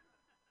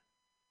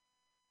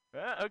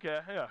 Yeah, okay,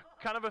 yeah.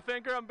 Kind of a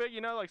thinker. I'm big,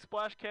 you know, like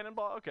splash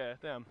cannonball. Okay,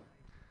 damn.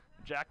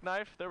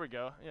 Jackknife. There we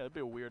go. Yeah, it'd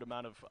be a weird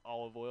amount of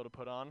olive oil to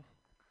put on.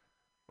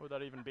 What would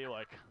that even be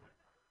like?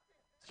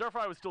 Stir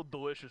fry was still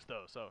delicious,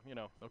 though, so, you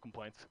know, no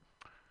complaints.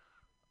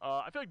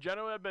 I feel like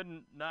generally I've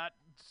been not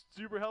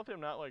super healthy.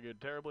 I'm not like a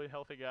terribly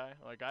healthy guy.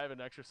 Like, I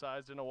haven't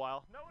exercised in a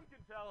while. No one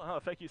can tell. Oh,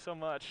 thank you so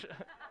much.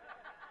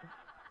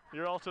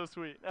 You're all so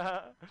sweet.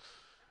 No,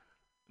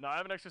 I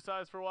haven't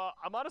exercised for a while.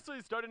 I'm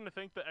honestly starting to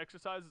think that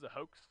exercise is a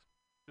hoax.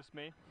 Just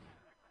me.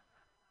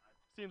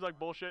 Seems like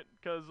bullshit,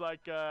 because,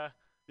 like, the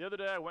other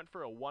day I went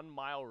for a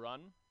 1-mile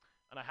run,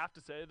 and I have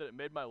to say that it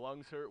made my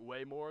lungs hurt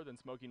way more than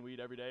smoking weed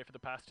every day for the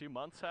past 2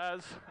 months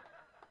has.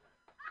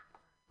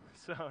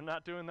 So,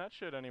 not doing that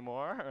shit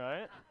anymore,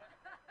 right?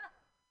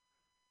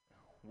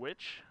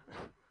 Which?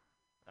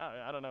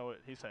 I don't know what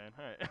he's saying.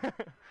 All right.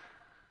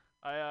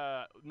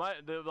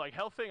 The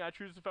health thing I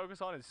choose to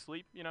focus on is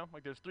sleep, you know?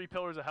 Like, there's 3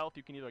 pillars of health.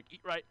 You can either, like,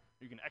 eat right,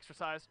 you can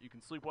exercise, you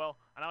can sleep well,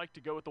 and I like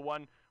to go with the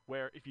one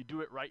where if you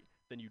do it right,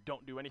 then you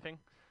don't do anything.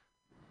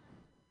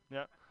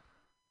 Yeah.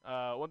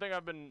 One thing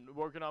I've been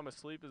working on with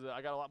sleep is that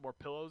I got a lot more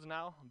pillows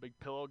now. I'm a big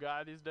pillow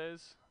guy these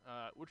days,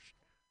 which,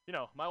 you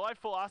know, my life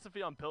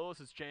philosophy on pillows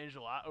has changed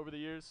a lot over the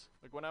years.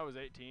 Like, when I was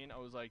 18, I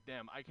was like,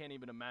 damn, I can't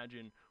even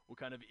imagine what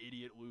kind of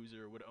idiot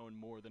loser would own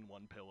more than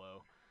 1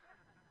 pillow.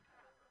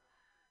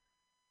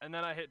 And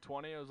then I hit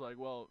 20, I was like,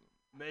 well,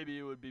 maybe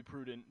it would be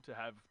prudent to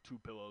have 2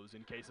 pillows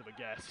in case of a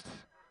guest.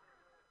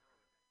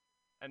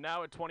 And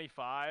now at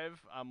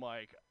 25, I'm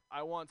like,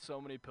 I want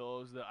so many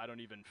pillows that I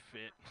don't even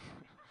fit.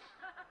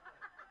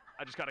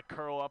 I just gotta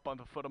curl up on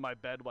the foot of my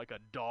bed like a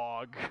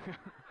dog.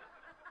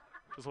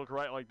 Just look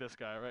right like this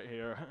guy right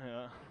here.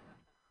 Yeah.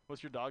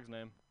 What's your dog's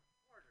name?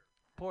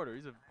 Porter.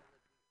 He's a...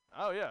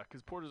 Oh, yeah,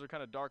 because Porters are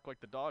kind of dark like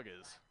the dog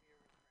is.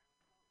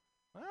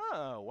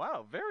 Oh,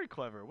 wow, very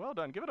clever. Well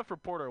done. Give it up for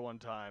Porter one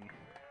time.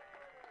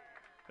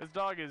 This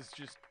dog is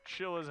just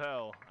chill as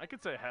hell. I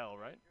could say hell,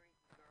 right?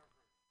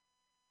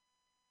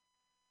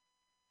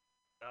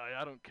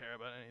 I don't care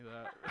about any of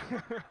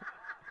that.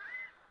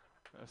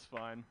 That's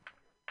fine.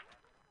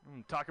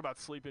 Talk about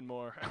sleeping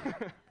more.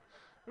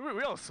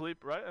 We all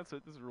sleep, right? This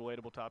is a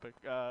relatable topic.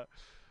 I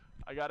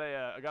got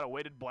a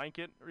weighted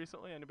blanket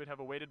recently. Anybody have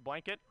a weighted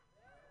blanket?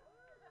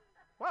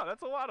 Wow,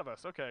 that's a lot of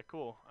us. Okay,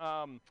 cool.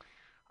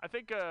 I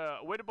think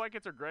weighted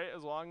blankets are great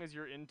as long as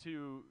you're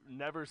into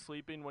never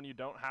sleeping when you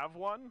don't have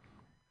one.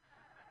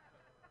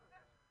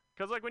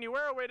 Because like when you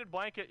wear a weighted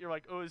blanket, you're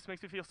like, oh, this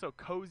makes me feel so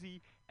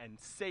cozy and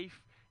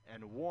safe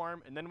and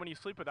warm. And then when you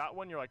sleep without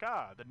one, you're like,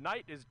 the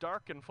night is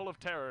dark and full of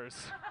terrors.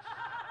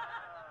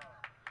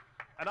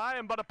 And I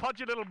am but a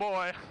pudgy little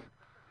boy.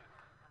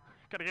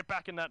 Gotta get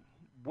back in that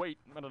weight.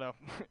 I don't know.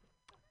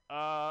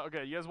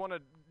 Okay, you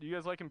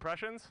guys like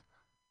impressions?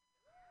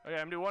 Okay,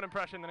 I'm gonna do one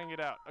impression, then I can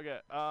get out. Okay,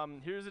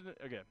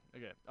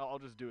 okay. I'll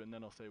just do it and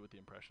then I'll say what the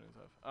impression is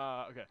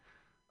of. Okay.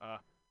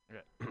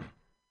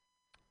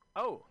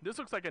 Oh, this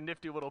looks like a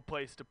nifty little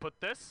place to put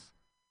this.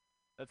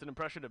 That's an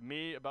impression of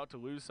me about to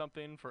lose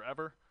something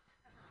forever.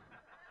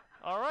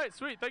 All right,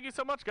 sweet. Thank you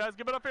so much, guys.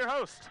 Give it up for your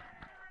host.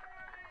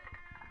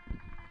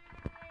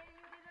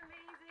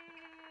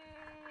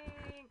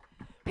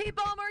 Pete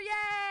Ballmer,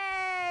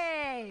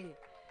 yay!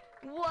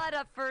 What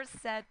a first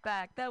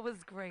setback. That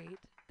was great.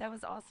 That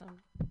was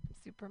awesome.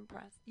 Super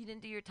impressed. You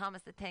didn't do your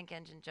Thomas the Tank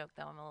Engine joke,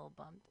 though. I'm a little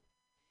bummed.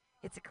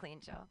 It's a clean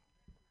joke.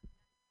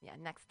 Yeah,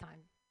 next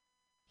time.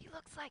 He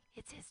looks like,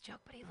 it's his joke,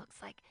 but he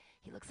looks like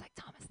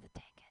Thomas the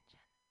Tank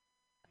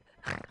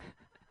Engine.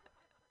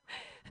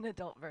 An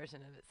adult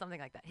version of it, something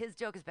like that. His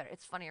joke is better.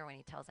 It's funnier when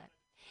he tells it.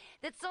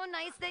 It's so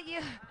nice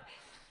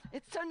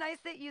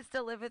that you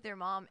still live with your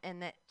mom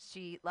and that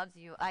she loves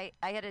you. I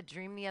had a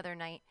dream the other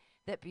night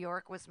that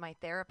Bjork was my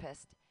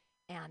therapist,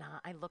 and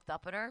I looked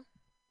up at her,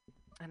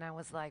 and I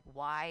was like,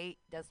 why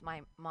does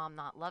my mom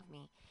not love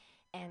me?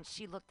 And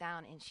she looked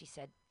down and she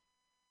said,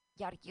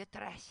 your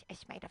uterus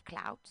is made of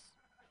clouds.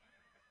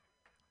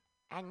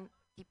 And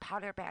the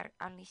polar bear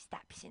only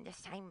steps in the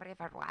same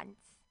river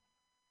once.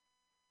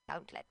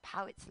 Don't let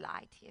poets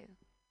lie to you.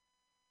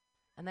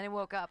 And then I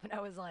woke up and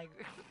I was like,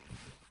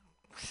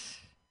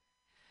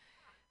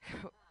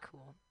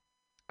 cool.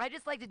 I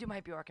just like to do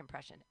my Bjork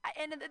impression.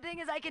 And the thing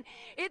is,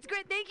 it's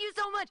great. Thank you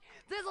so much.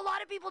 There's a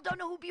lot of people don't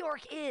know who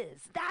Bjork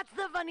is. That's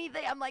the funny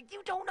thing. I'm like,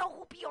 you don't know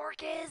who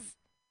Bjork is?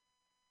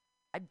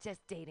 I'm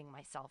just dating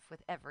myself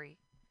with every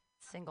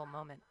single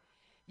moment.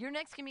 Your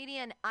next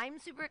comedian, I'm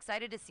super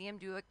excited to see him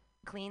do a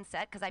clean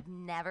set because I've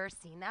never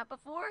seen that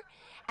before,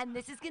 and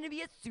this is going to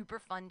be a super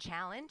fun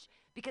challenge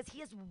because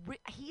he is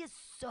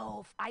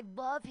so I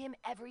love him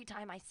every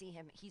time I see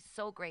him. He's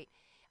so great.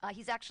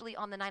 He's actually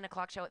on the 9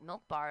 o'clock show at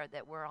Milk Bar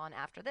that we're on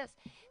after this.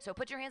 So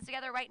put your hands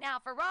together right now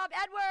for Rob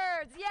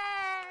Edwards. Yay!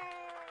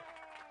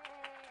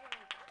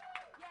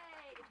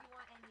 Yay! If you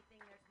want anything,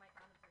 there's my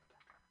condom.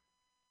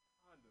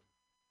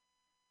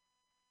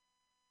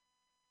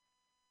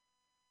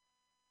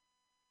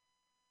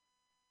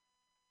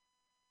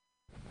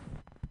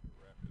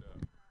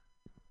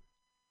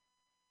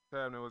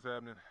 What's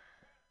happening?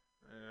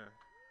 Yeah.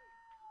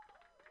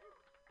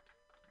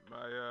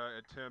 My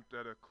attempt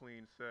at a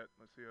clean set.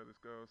 Let's see how this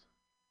goes.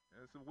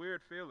 And it's a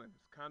weird feeling.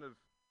 It's kind of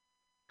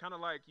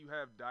like you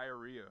have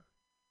diarrhea,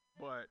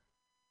 but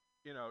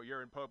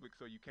you're in public,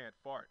 so you can't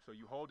fart. So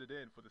you hold it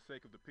in for the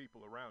sake of the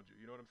people around you.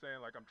 You know what I'm saying?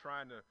 Like I'm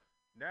trying to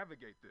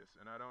navigate this,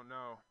 and I don't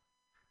know.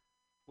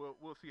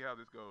 We'll see how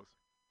this goes.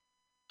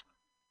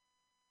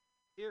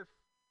 If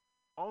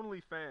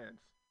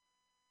OnlyFans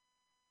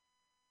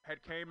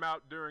had came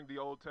out during the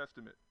Old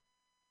Testament,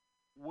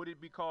 would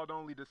it be called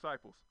Only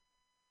Disciples?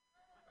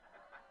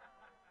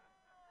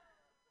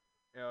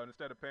 And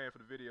instead of paying for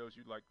the videos,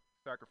 you'd like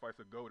sacrifice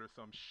a goat or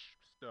some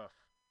stuff.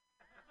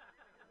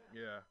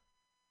 Yeah.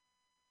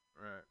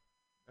 Right.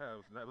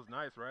 That was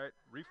nice, right?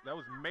 That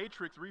was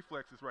Matrix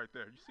reflexes right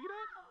there. You see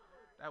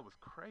that? That was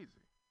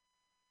crazy.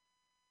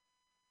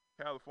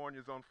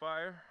 California's on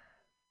fire.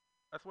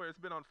 I swear it's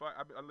been on fire.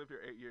 I lived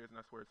here 8 years, and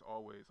I swear it's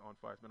always on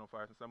fire. It's been on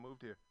fire since I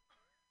moved here.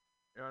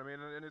 You know what I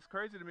mean? And it's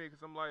crazy to me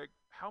because I'm like,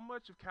 how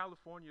much of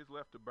California is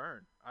left to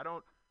burn? I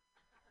don't,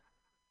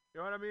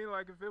 you know what I mean?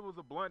 Like if it was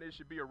a blunt, it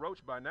should be a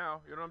roach by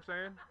now. You know what I'm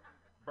saying?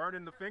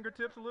 Burning the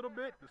fingertips a little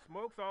bit. The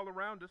smoke's all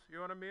around us.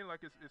 You know what I mean?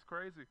 Like it's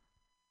crazy.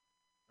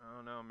 I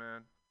don't know,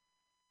 man.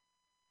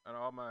 And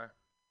all my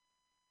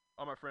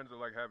friends are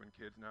like having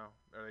kids now.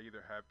 Or they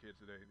either have kids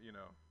or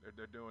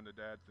they're doing the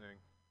dad thing.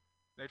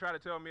 They try to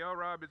tell me, oh,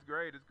 Rob, it's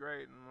great. And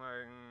I'm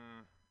like,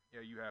 yeah,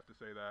 you have to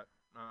say that.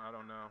 I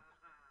don't know.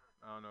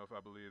 I don't know if I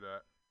believe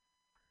that.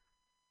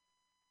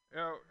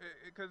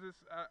 Because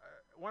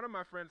one of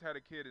my friends had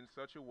a kid in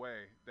such a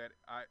way that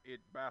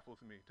it baffles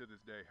me to this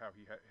day how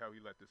he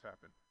let this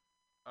happen.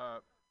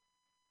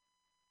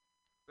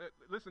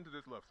 Listen to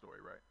this love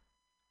story, right?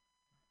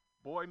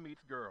 Boy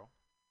meets girl.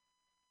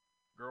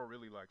 Girl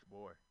really likes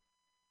boy.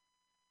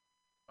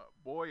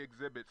 Boy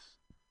exhibits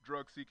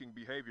drug-seeking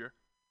behavior.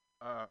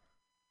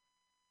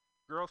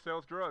 Girl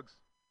sells drugs.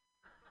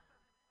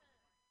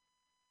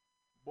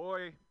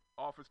 Boy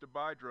offers to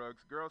buy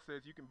drugs. Girl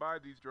says, you can buy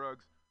these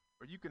drugs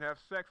or you can have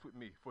sex with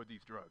me for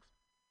these drugs.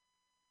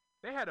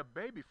 They had a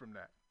baby from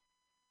that.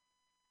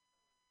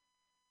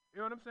 You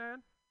know what I'm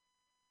saying?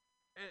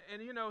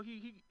 And you know,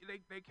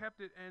 they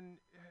kept it, and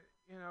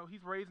you know,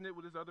 he's raising it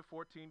with his other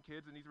 14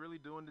 kids, and he's really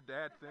doing the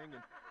dad thing,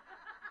 and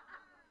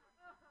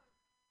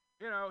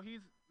you know,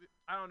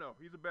 I don't know,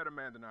 he's a better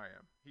man than I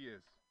am. He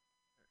is.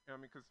 You know what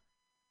I mean? Because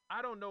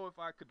I don't know if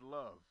I could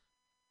love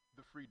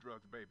the free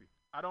drugs baby.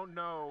 I don't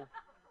know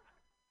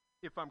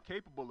if I'm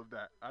capable of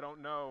that. I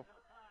don't know.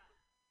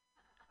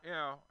 You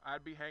know,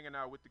 I'd be hanging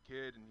out with the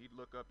kid, and he'd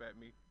look up at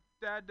me,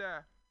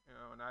 Dada, you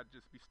know, and I'd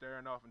just be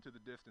staring off into the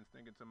distance,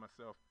 thinking to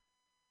myself,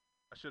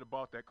 I should have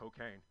bought that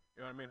cocaine.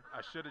 You know what I mean?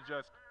 I should have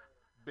just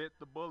bit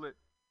the bullet.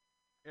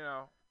 You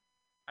know,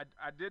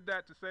 I did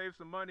that to save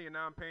some money, and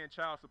now I'm paying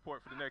child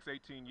support for the next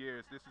 18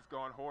 years. This has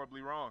gone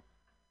horribly wrong.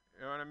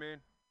 You know what I mean?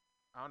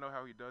 I don't know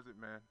how he does it,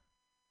 man.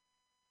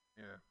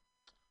 Yeah.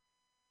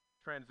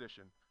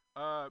 Transition.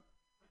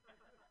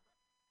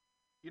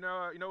 You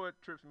know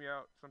what trips me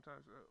out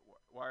sometimes?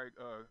 Why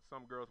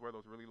some girls wear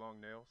those really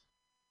long nails,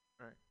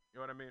 right? You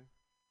know what I mean?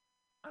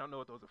 I don't know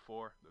what those are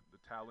for. The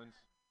talons.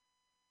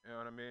 You know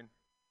what I mean?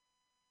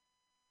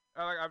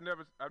 I've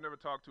never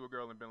talked to a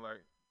girl and been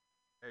like,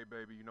 "Hey,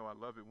 baby, you know I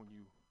love it when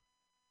you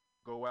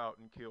go out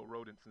and kill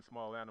rodents and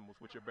small animals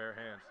with your bare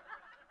hands.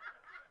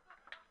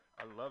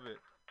 I love it.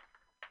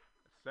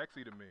 It's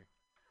sexy to me."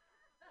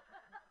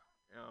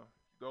 You know,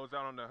 she goes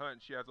out on the hunt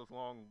and she has those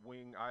long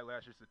wing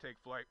eyelashes to take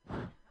flight.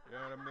 You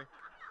know what I mean?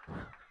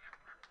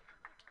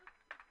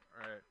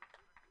 Right.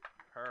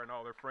 Her and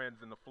all her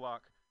friends in the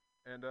flock.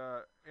 And,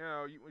 you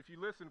know, if you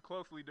listen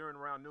closely during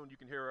around noon, you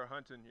can hear her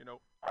hunting, you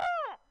know.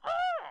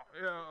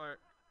 You know, like,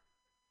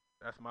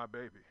 that's my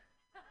baby.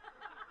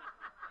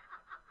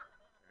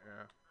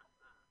 Yeah.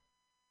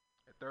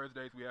 At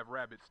Thursdays, we have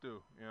rabbit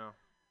stew, you know.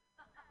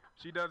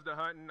 She does the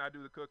hunting, I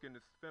do the cooking.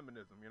 It's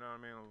feminism, you know what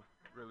I mean? I'm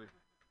really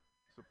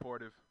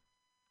supportive.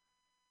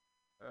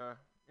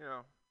 You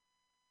know,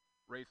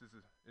 race is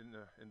in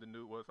the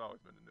news. Well, it's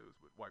always been the news,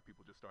 but white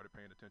people just started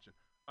paying attention.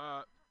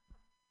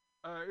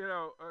 You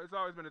know, it's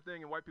always been a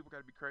thing, and white people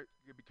got to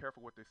be careful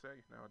what they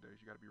say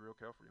nowadays. You got to be real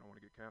careful. You don't want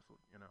to get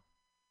canceled. You know,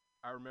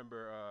 I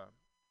remember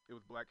it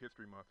was Black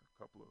History Month a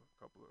couple of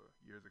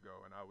years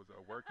ago, and I was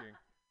working.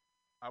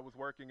 I was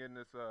working in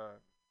this.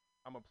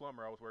 I'm a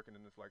plumber. I was working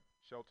in this like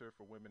shelter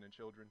for women and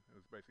children. It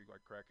was basically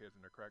like crackheads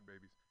and their crack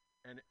babies.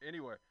 And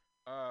anyway,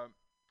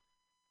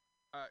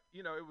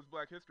 you know, it was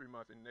Black History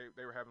Month, and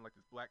they were having like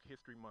this Black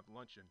History Month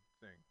luncheon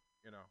thing.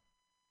 You know.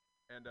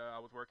 And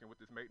I was working with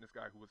this maintenance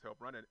guy who was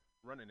running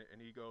it, and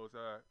he goes,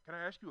 "Can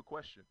I ask you a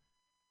question?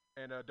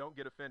 And don't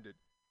get offended."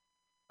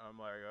 I'm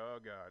like, "Oh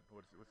God,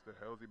 what's the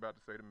hell is he about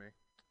to say to me?"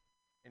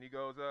 And he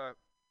goes,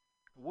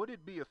 "Would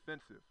it be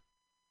offensive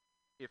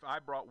if I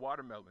brought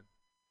watermelon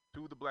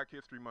to the Black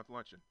History Month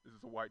luncheon?" This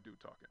is a white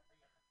dude talking.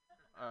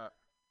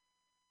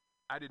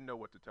 I didn't know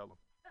what to tell him.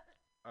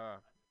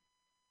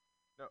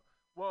 No,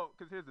 well,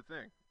 because here's the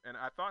thing, and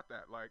I thought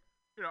that, like,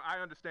 you know, I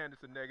understand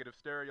it's a negative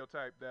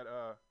stereotype that,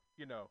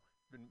 you know,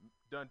 been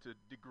done to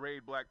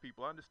degrade black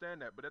people. I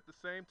understand that, but at the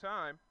same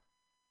time,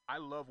 I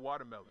love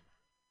watermelon.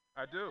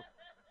 I do.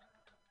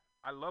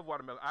 I love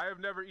watermelon. I have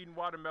never eaten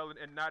watermelon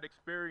and not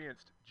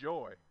experienced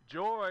joy.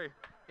 Joy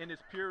in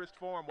its purest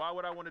form. Why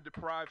would I want to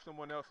deprive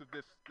someone else of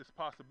this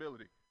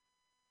possibility?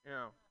 You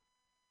know.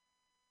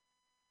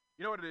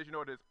 You know what it is? You know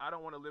what it is? I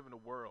don't want to live in a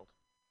world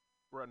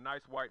where a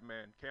nice white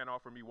man can't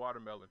offer me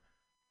watermelon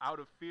out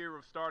of fear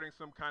of starting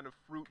some kind of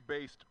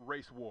fruit-based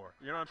race war.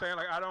 You know what I'm saying?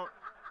 Like, I don't.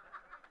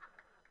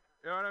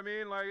 You know what I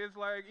mean? Like, it's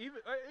like,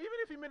 even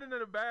if he meant it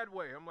in a bad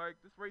way, I'm like,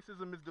 this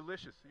racism is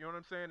delicious. You know what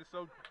I'm saying? It's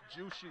so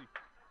juicy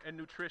and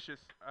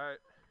nutritious. I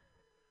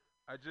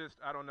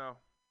don't know.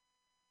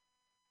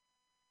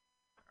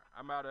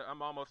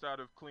 I'm almost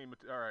out of clean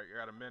material. All right, I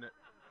got a minute.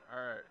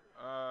 All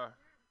right.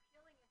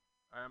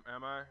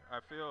 Am I? I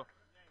feel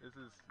this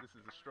is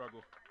a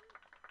struggle.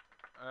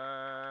 Do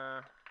I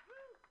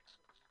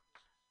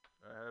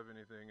have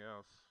anything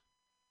else?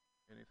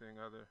 Anything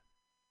other?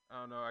 I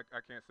don't know. I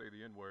can't say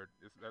the N-word.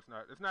 It's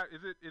not.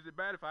 Is it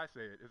bad if I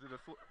say it? Is it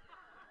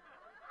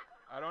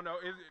I don't know.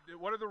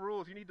 What are the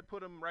rules? You need to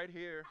put them right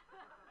here,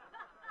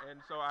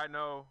 and so I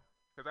know,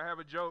 because I have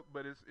a joke,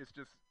 but it's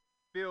just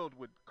filled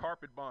with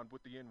carpet bombed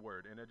with the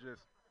N-word, and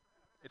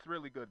it's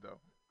really good though.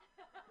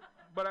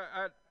 But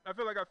I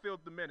feel like I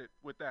filled the minute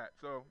with that.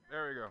 So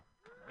there we go.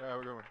 Yeah,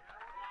 we're going.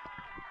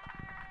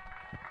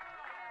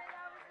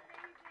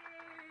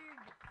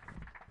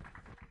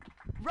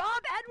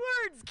 Rob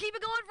Edwards, keep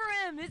it going for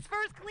him. His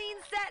first clean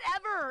set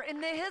ever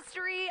in the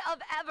history of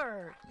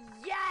ever.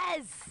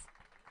 Yes!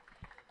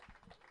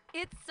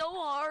 It's so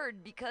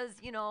hard because,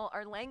 you know,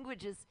 our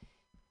language is,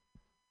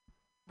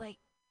 like,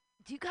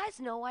 do you guys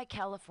know why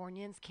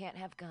Californians can't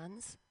have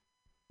guns?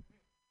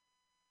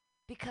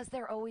 Because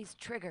they're always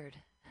triggered.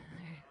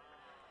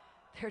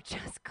 They're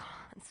just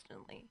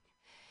constantly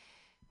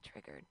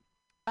triggered.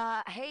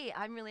 Hey,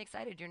 I'm really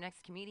excited. Your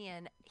next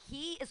comedian.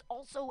 He is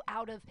also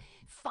out of,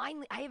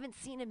 finally, I haven't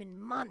seen him in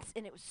months,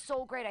 and it was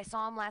so great. I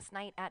saw him last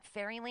night at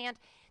Fairyland.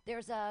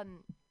 There's a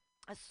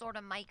sort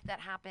of mic that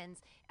happens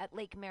at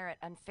Lake Merritt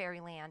on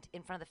Fairyland,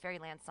 in front of the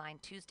Fairyland sign,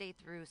 Tuesday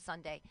through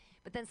Sunday.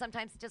 But then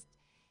sometimes just,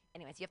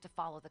 Anyways, you have to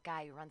follow the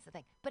guy who runs the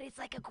thing. But it's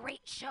like a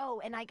great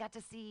show, and I got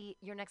to see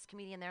your next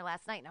comedian there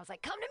last night, and I was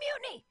like, come to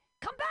Mutiny!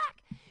 Come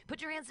back!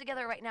 Put your hands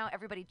together right now,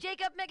 everybody.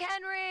 Jacob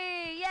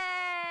McHenry! Yay!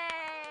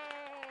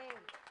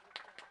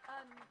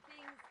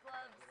 Things,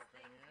 gloves,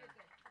 things, you're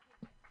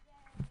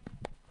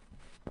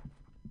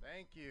good.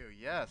 Thank you.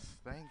 Yes,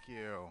 thank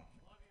you.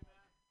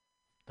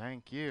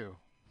 Thank you.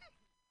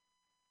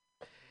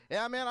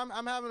 Yeah, man,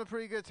 I'm having a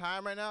pretty good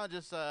time right now. I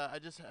just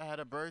had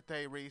a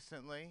birthday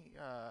recently.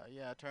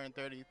 I turned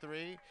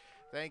 33.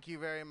 Thank you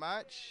very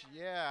much.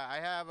 Yeah, I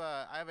have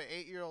an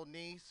 8-year-old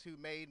niece who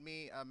made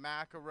me a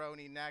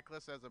macaroni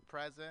necklace as a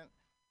present,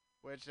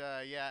 which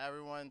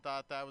everyone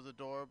thought that was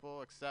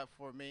adorable except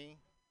for me.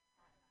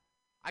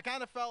 I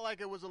kind of felt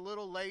like it was a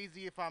little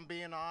lazy, if I'm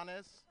being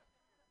honest.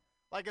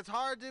 Like, it's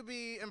hard to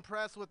be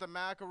impressed with a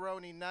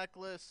macaroni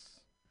necklace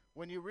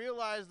when you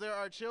realize there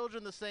are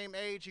children the same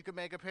age who could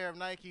make a pair of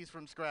Nikes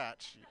from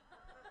scratch.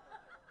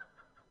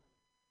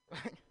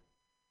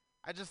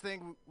 I just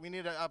think we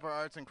need to up our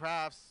arts and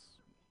crafts.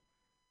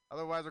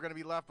 Otherwise, we're going to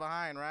be left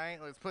behind, right?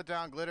 Let's put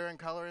down glitter and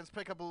color and let's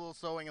pick up a little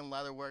sewing and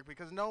leather work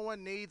because no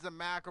one needs a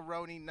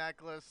macaroni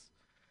necklace.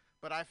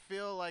 But I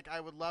feel like I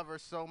would love her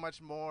so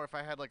much more if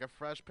I had like a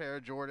fresh pair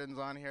of Jordans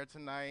on here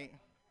tonight.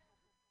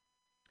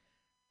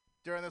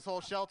 During this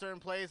whole shelter in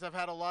place, I've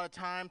had a lot of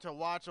time to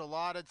watch a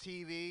lot of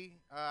TV.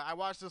 I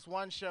watched this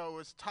one show. It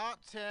was Top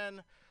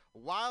 10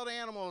 Wild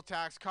Animal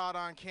Attacks Caught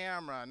on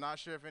Camera. I'm not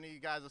sure if any of you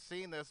guys have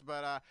seen this,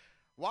 but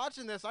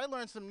watching this, I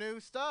learned some new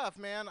stuff,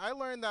 man. I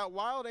learned that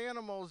wild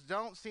animals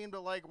don't seem to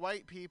like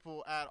white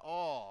people at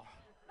all.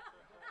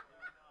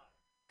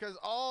 Because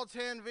all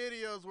 10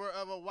 videos were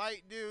of a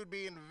white dude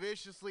being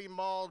viciously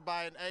mauled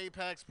by an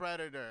apex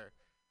predator.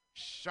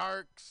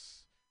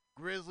 Sharks,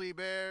 grizzly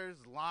bears,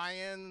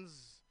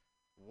 lions,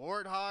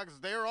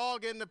 warthogs, they're all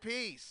getting a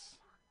piece.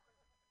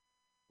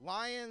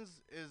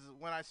 Lions is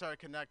when I started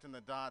connecting the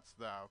dots,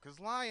 though, because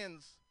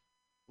lions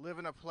live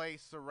in a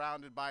place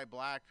surrounded by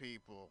black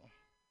people.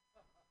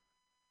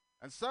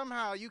 And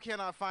somehow you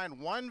cannot find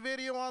one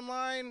video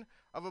online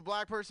of a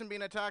black person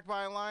being attacked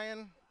by a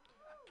lion,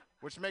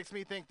 which makes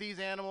me think these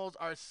animals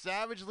are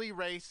savagely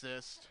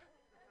racist.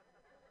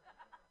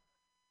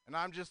 And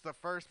I'm just the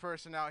first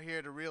person out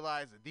here to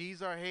realize that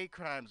these are hate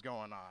crimes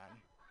going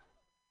on.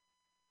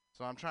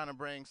 So I'm trying to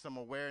bring some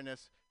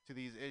awareness to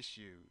these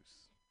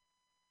issues.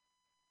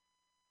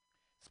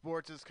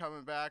 Sports is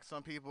coming back.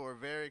 Some people are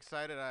very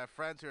excited. I have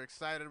friends who are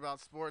excited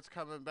about sports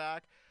coming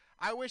back.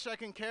 I wish I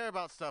can care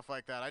about stuff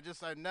like that.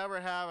 I never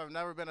have. I've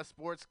never been a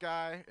sports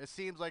guy. It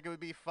seems like it would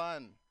be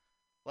fun.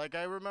 Like,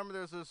 I remember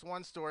there was this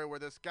one story where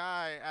this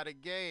guy at a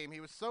game, he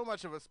was so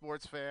much of a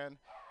sports fan.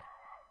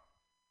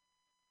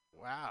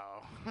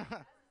 Wow.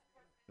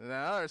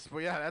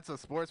 That's a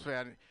sports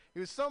fan. He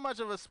was so much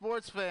of a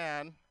sports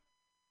fan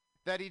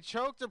that he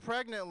choked a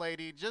pregnant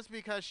lady just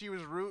because she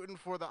was rooting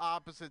for the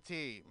opposite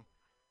team.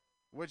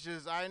 Which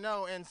is, I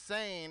know,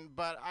 insane,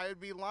 but I would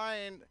be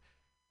lying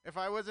if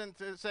I wasn't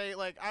to say,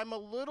 like, I'm a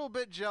little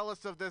bit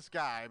jealous of this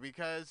guy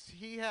because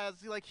he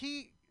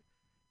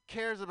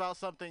cares about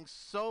something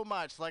so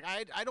much. Like,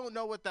 I don't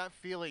know what that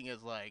feeling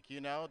is like,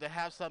 to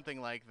have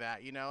something like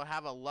that,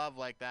 have a love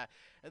like that.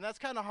 And that's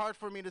kind of hard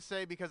for me to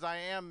say because I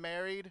am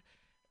married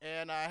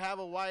and I have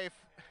a wife.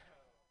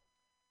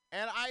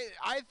 And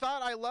I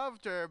thought I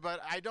loved her, but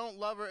I don't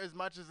love her as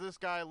much as this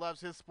guy loves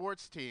his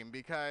sports team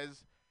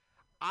because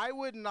I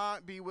would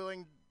not be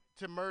willing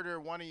to murder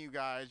one of you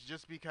guys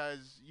just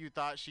because you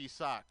thought she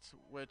sucked,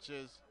 which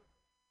is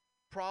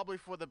probably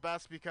for the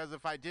best because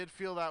if I did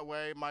feel that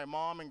way, my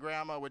mom and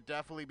grandma would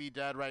definitely be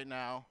dead right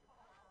now.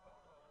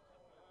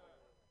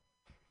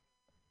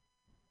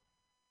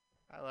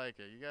 I like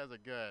it. You guys are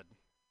good.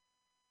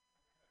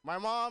 My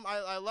mom,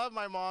 I love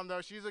my mom,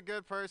 though. She's a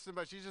good person,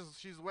 but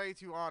she's way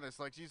too honest.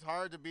 Like, she's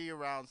hard to be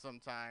around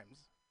sometimes.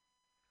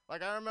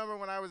 Like, I remember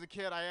when I was a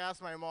kid, I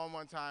asked my mom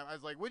one time, I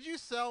was like, would you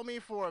sell me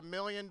for $1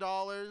 million?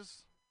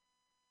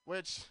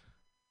 Which,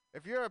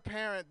 if you're a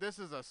parent, this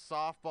is a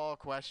softball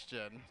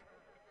question.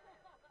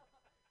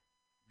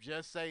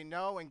 Just say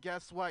no, and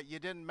guess what? You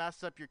didn't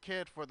mess up your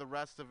kid for the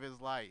rest of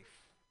his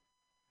life.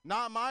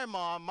 Not my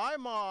mom. My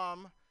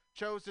mom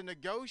chose to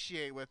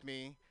negotiate with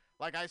me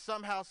like I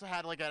somehow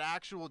had like an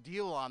actual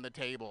deal on the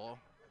table.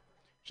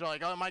 She's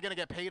like, oh, am I going to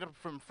get paid up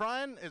from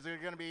front? Is there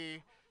going to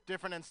be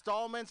different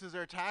installments? Is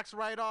there a tax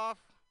write-off?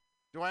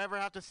 Do I ever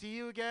have to see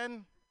you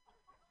again?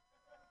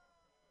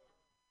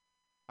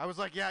 I was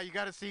like, yeah, you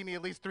got to see me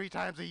at least 3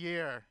 times a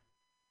year.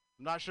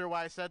 I'm not sure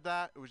why I said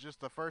that. It was just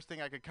the first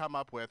thing I could come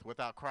up with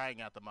without crying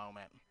at the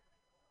moment.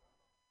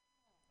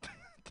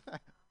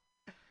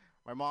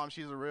 My mom,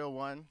 she's a real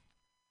one.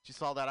 She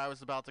saw that I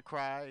was about to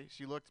cry.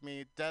 She looked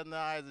me dead in the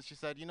eyes and she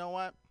said, you know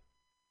what?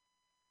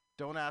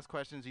 Don't ask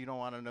questions you don't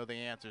want to know the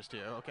answers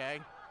to, okay?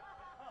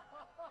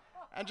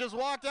 And just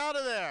walked out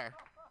of there.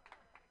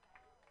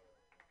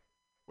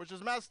 Which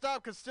is messed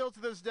up because still to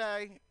this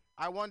day,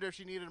 I wonder if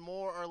she needed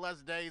more or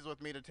less days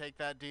with me to take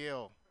that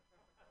deal.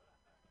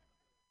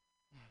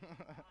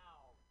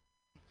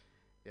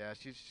 Yeah,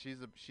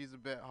 she's a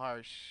bit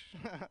harsh.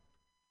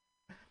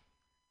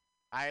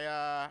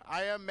 I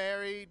am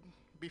married.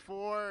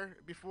 Before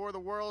the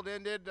world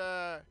ended,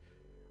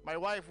 my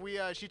wife,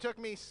 she took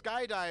me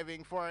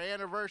skydiving for our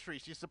anniversary.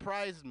 She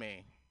surprised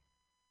me,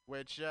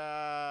 which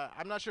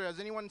I'm not sure. Has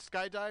anyone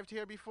skydived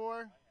here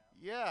before?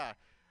 Yeah.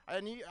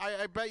 And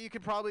I bet you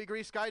could probably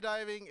agree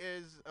skydiving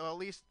is at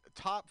least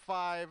top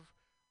 5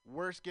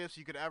 worst gifts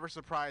you could ever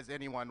surprise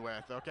anyone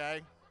with,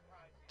 okay?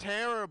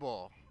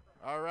 Terrible,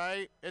 all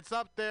right? It's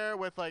up there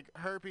with, like,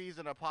 herpes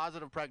and a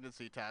positive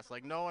pregnancy test.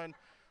 Like, no one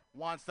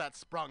wants that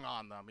sprung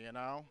on them, you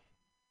know?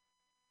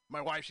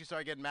 My wife, she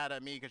started getting mad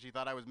at me because she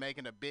thought I was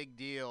making a big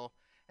deal.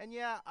 And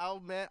yeah, I'll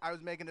admit I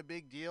was making a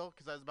big deal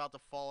because I was about to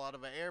fall out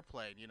of an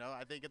airplane, you know?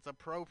 I think it's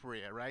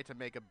appropriate, right, to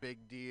make a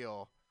big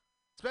deal.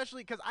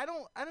 Especially because I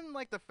didn't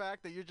like the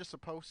fact that you're just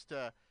supposed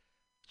to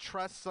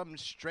trust some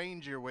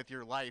stranger with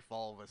your life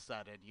all of a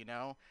sudden, you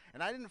know?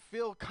 And I didn't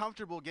feel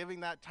comfortable giving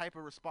that type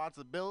of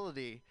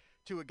responsibility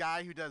to a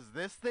guy who does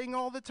this thing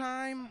all the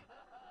time.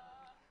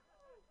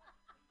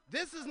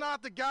 This is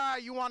not the guy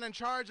you want in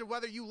charge of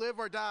whether you live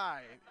or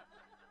die.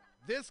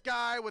 This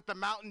guy with the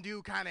Mountain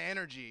Dew kind of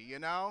energy, you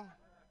know?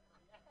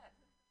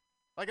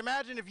 Like,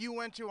 imagine if you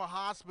went to a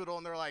hospital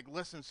and they're like,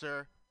 listen,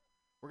 sir,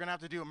 we're going to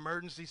have to do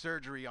emergency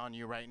surgery on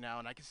you right now,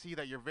 and I can see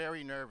that you're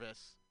very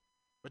nervous.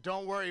 But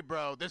don't worry,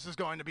 bro, this is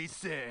going to be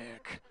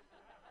sick.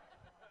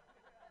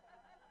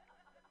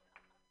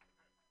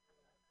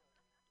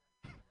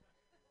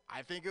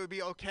 I think it would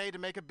be okay to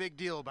make a big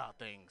deal about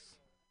things.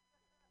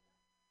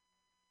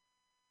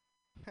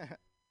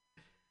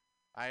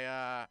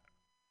 I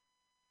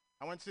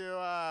went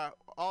to,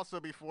 also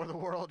before the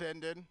world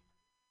ended,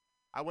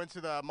 I went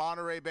to the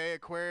Monterey Bay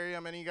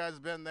Aquarium. Any of you guys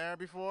been there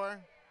before?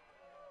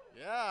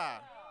 Yeah.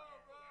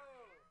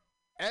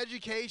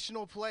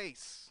 Educational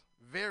place.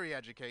 Very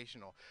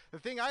educational. The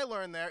thing I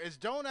learned there is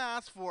don't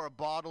ask for a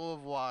bottle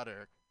of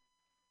water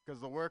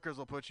because the workers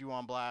will put you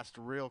on blast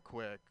real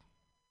quick.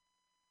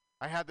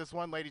 I had this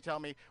one lady tell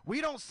me, we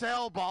don't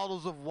sell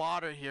bottles of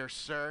water here,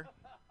 sir.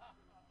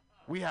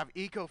 We have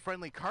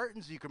eco-friendly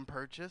cartons you can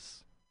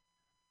purchase,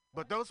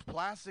 but those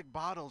plastic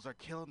bottles are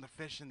killing the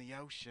fish in the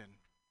ocean.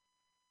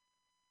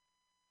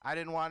 I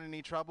didn't want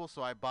any trouble,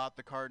 so I bought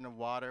the carton of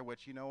water,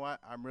 which, you know what?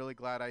 I'm really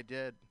glad I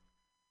did.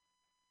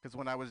 Because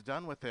when I was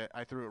done with it,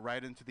 I threw it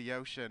right into the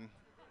ocean.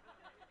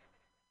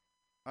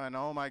 And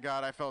oh my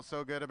God, I felt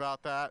so good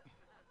about that.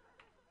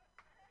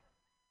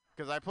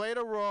 Because I played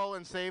a role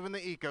in saving the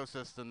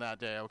ecosystem that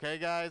day, okay,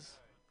 guys?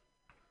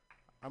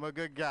 I'm a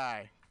good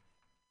guy.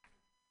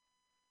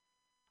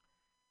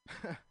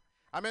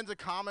 I'm into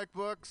comic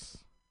books.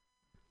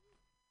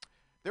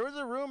 There was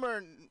a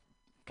rumor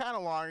kind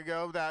of long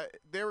ago that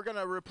they were going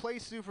to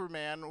replace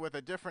Superman with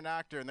a different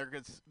actor, and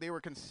they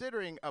were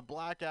considering a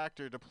black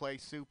actor to play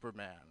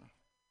Superman.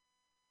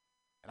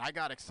 And I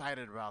got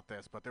excited about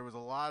this, but there was a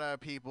lot of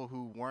people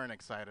who weren't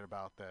excited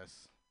about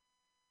this.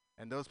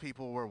 And those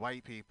people were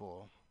white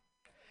people.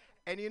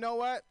 And you know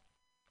what?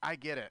 I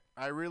get it.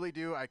 I really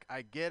do.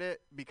 I get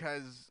it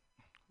because,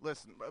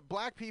 listen,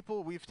 black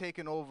people, we've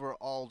taken over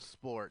all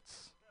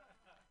sports.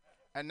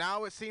 And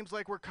now it seems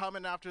like we're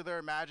coming after their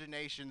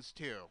imaginations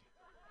too.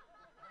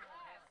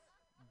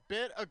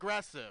 Bit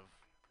aggressive.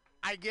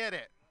 I get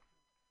it.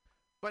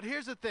 But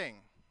here's the thing.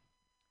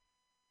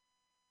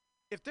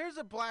 If there's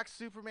a black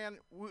Superman,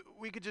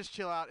 we could just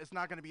chill out. It's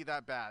not going to be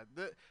that bad.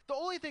 The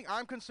only thing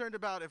I'm concerned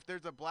about if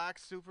there's a black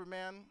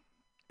Superman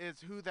is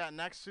who that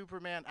next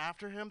Superman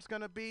after him's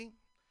going to be.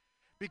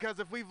 Because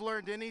if we've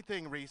learned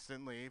anything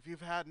recently, if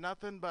you've had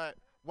nothing but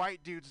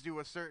white dudes do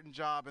a certain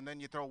job and then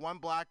you throw one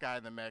black guy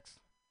in the mix,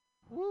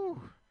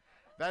 whoo,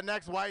 that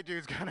next white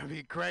dude's going to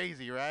be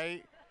crazy,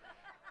 right?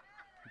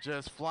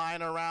 Just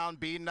flying around,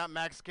 beating up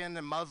Mexican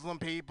and Muslim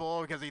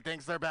people because he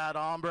thinks they're bad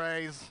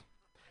hombres.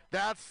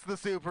 That's the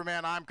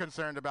Superman I'm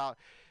concerned about.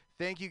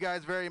 Thank you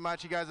guys very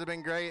much. You guys have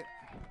been great.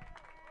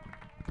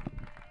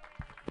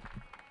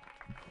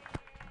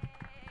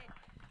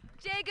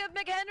 Jacob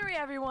McHenry,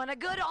 everyone. A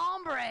good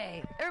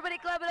hombre. Everybody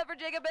clap it up for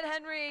Jacob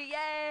McHenry.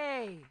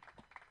 Yay.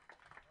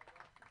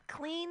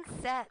 Clean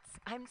sets.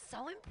 I'm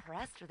so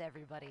impressed with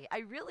everybody. I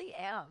really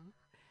am.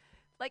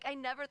 Like, I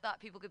never thought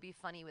people could be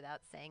funny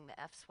without saying the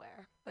F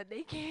swear, but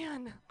they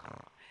can.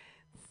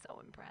 So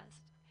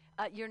impressed.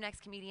 Your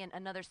next comedian,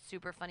 another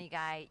super funny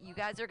guy. You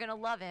guys are going to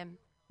love him.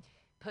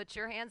 Put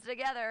your hands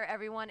together,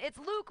 everyone. It's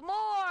Luke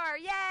Moore.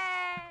 Yay!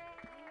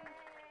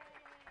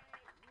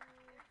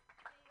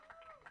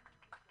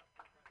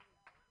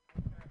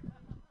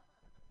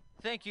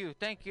 Thank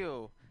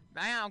you.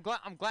 Man,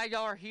 I'm glad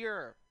y'all are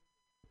here.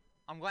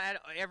 I'm glad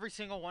every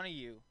single one of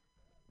you.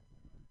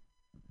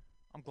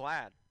 I'm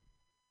glad.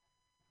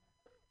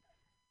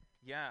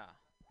 Yeah.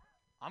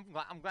 I'm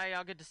glad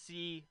y'all get to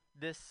see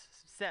this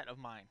set of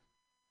mine.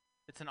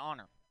 It's an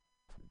honor.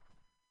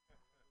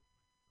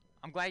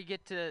 I'm glad you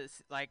get to,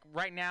 like,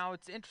 right now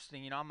it's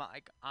interesting, you know,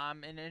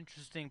 I'm in an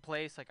interesting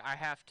place. Like, I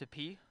have to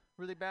pee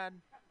really bad.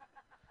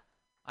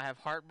 I have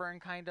heartburn,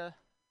 kinda.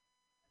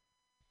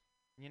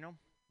 You know?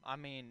 I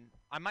mean,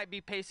 I might be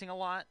pacing a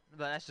lot,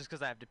 but that's just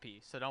because I have to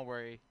pee, so don't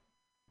worry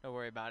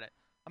about it.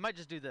 I might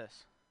just do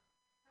this.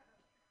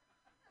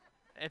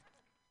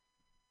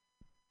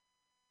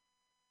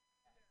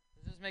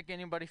 make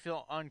anybody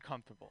feel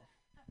uncomfortable.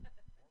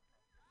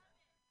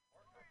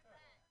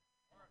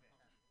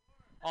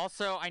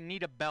 Also, I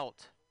need a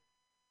belt.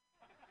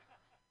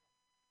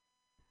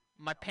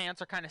 My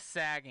pants are kind of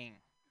sagging,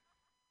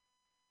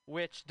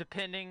 which,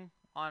 depending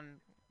on,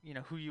 you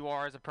know, who you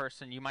are as a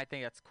person, you might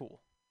think that's cool.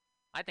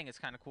 I think it's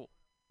kind of cool.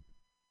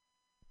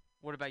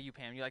 What about you,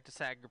 Pam? You like to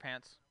sag your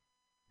pants?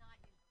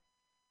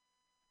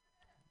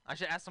 I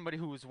should ask somebody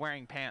who was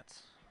wearing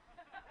pants.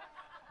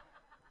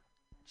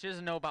 She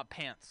doesn't know about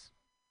pants.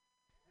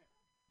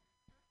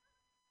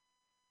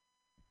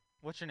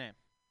 What's your name?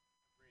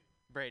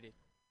 Brady.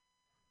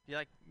 You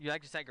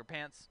like to sag your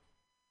pants?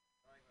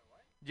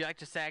 Do you like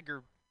to sag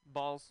your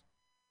balls?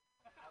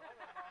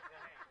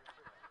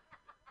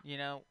 You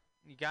know,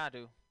 you got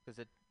to, because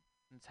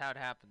it's how it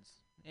happens.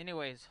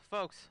 Anyways,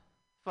 folks,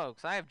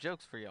 I have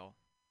jokes for y'all.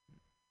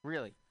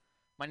 Really.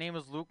 My name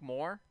is Luke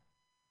Moore.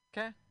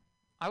 Okay?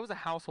 I was a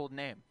household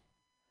name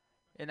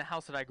in the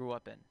house that I grew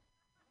up in.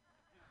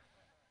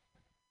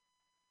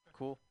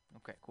 Cool?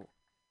 Okay, cool.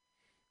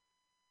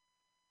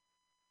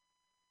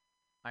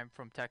 I'm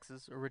from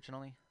Texas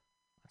originally.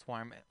 That's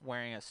why I'm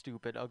wearing a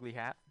stupid, ugly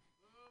hat.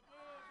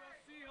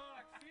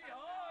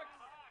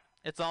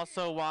 It's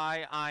also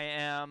why I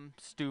am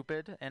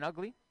stupid and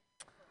ugly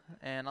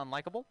and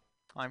unlikable.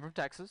 I'm from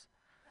Texas.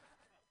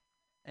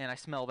 And I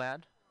smell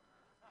bad.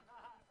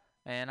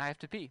 And I have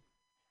to pee.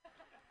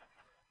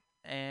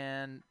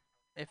 And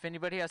if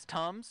anybody has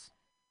Tums,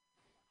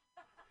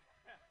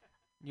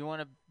 you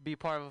want to be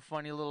part of a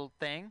funny little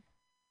thing?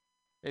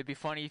 It'd be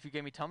funny if you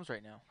gave me Tums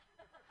right now.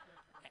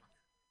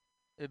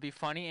 It'd be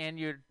funny, and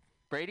you'd...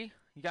 Brady,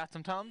 you got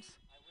some Tums?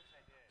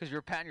 Because you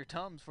were patting your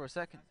Tums for a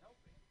second.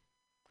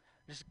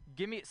 Just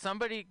give me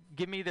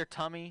their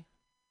tummy,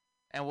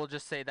 and we'll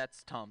just say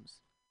that's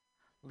Tums.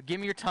 Give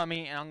me your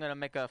tummy, and I'm going to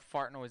make a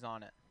fart noise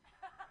on it.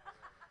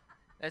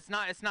 It's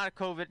not a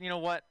COVID. You know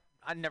what?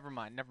 Never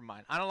mind.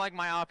 I don't like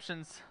my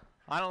options.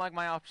 I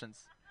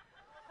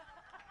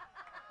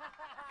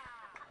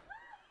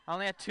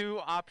only had 2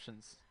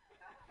 options.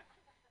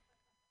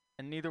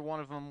 And neither one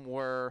of them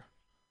were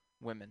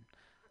women.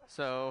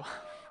 So,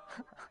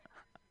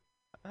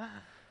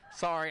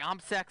 sorry, I'm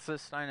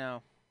sexist, I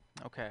know.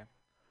 Okay.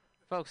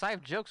 Folks, I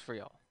have jokes for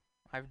y'all.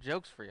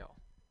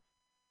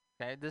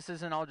 Okay, this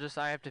isn't all just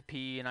I have to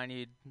pee and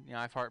I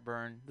have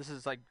heartburn. This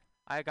is like,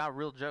 I got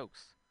real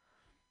jokes.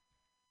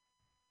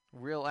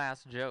 Real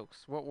ass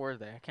jokes. What were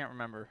they? I can't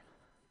remember.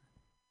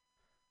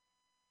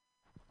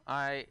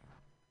 I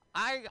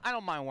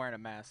don't mind wearing a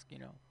mask, you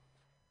know.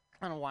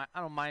 I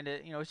don't mind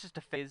it. You know, it's just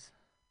a phase.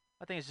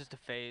 I think it's just a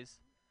phase.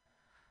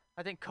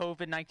 I think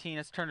COVID-19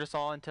 has turned us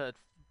all into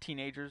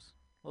teenagers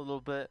a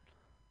little bit.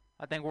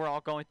 I think we're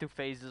all going through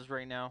phases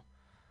right now.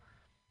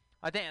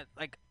 I think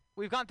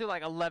we've gone through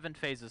 11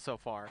 phases so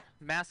far.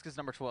 Mask is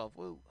number 12.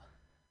 Woo.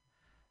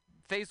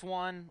 Phase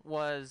 1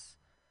 was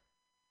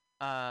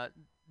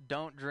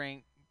don't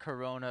drink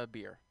Corona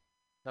beer.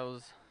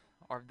 Those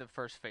are the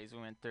first phase we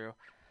went through.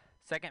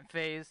 Second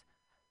phase,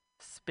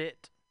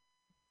 spit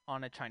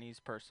on a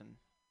Chinese person.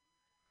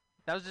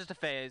 That was just a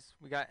phase.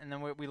 And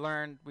then we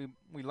learned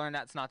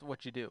that's not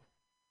what you do.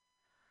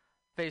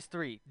 Phase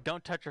 3,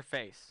 don't touch your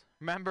face.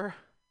 Remember?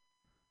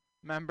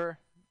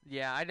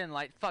 Yeah, I didn't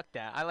like. Fuck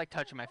that. I like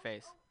touching my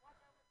face.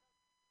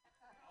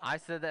 I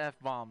said the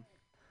F-bomb.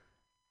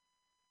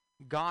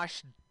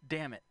 Gosh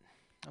damn it.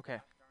 Okay.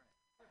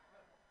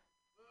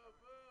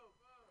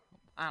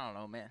 I don't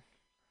know, man.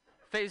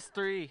 Phase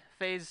 3.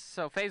 Phase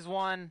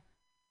 1,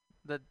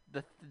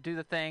 do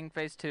the thing.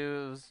 Phase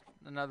 2 was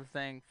another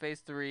thing. Phase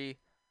 3,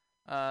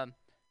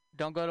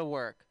 don't go to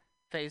work.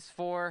 Phase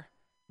 4,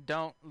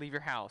 don't leave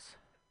your house.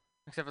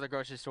 Except for the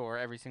grocery store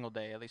every single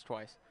day, at least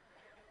twice.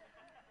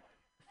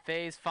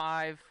 Phase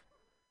 5,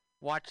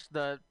 watch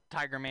the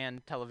Tiger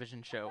Man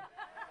television show.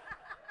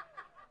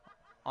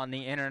 On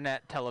the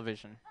internet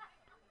television.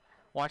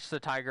 Watch the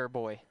Tiger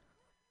Boy.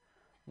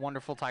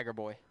 Wonderful Tiger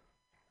Boy.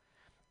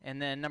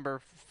 And then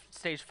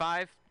stage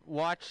 5,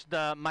 watch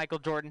the Michael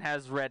Jordan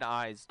Has Red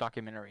Eyes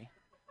documentary.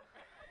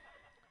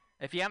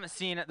 If you haven't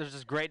seen it, there's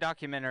this great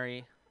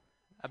documentary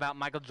about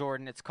Michael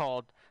Jordan. It's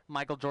called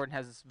Michael Jordan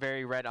Has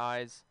Very Red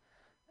Eyes,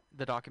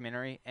 the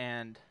documentary,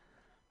 and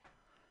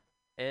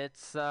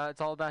it's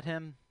all about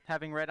him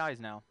having red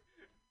eyes now.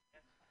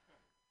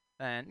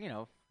 And, you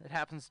know, it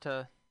happens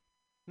to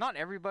not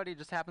everybody, it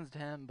just happens to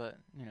him, but,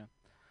 you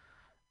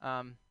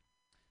know.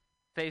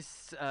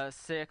 Phase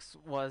 6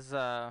 was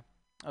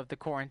of the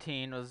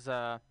quarantine was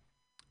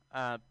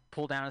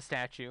pull down a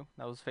statue.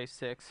 That was phase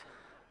 6.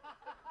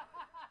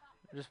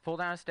 Just pull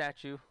down a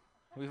statue.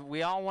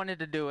 We all wanted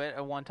to do it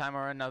at one time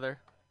or another.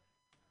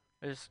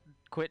 Just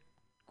quit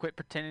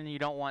pretending you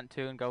don't want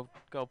to and go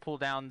pull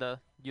down the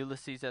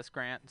Ulysses S.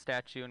 Grant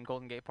statue in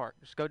Golden Gate Park.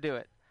 Just go do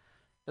it.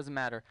 Doesn't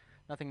matter.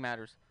 Nothing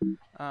matters.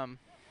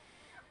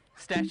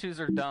 Statues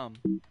are dumb.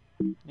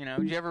 You know,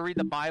 did you ever read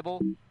the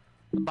Bible?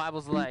 The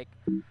Bible's like,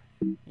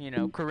 you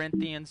know,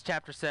 Corinthians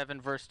chapter 7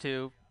 verse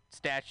 2,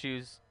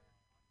 statues,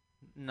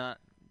 not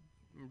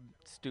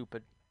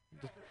stupid.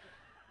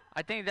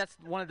 I think that's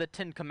one of the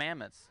 10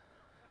 Commandments.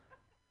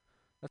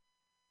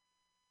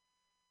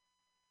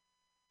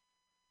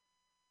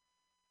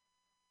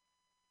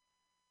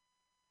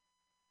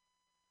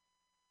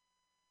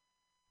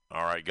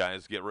 All right,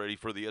 guys, get ready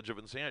for the Edge of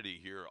Insanity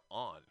here on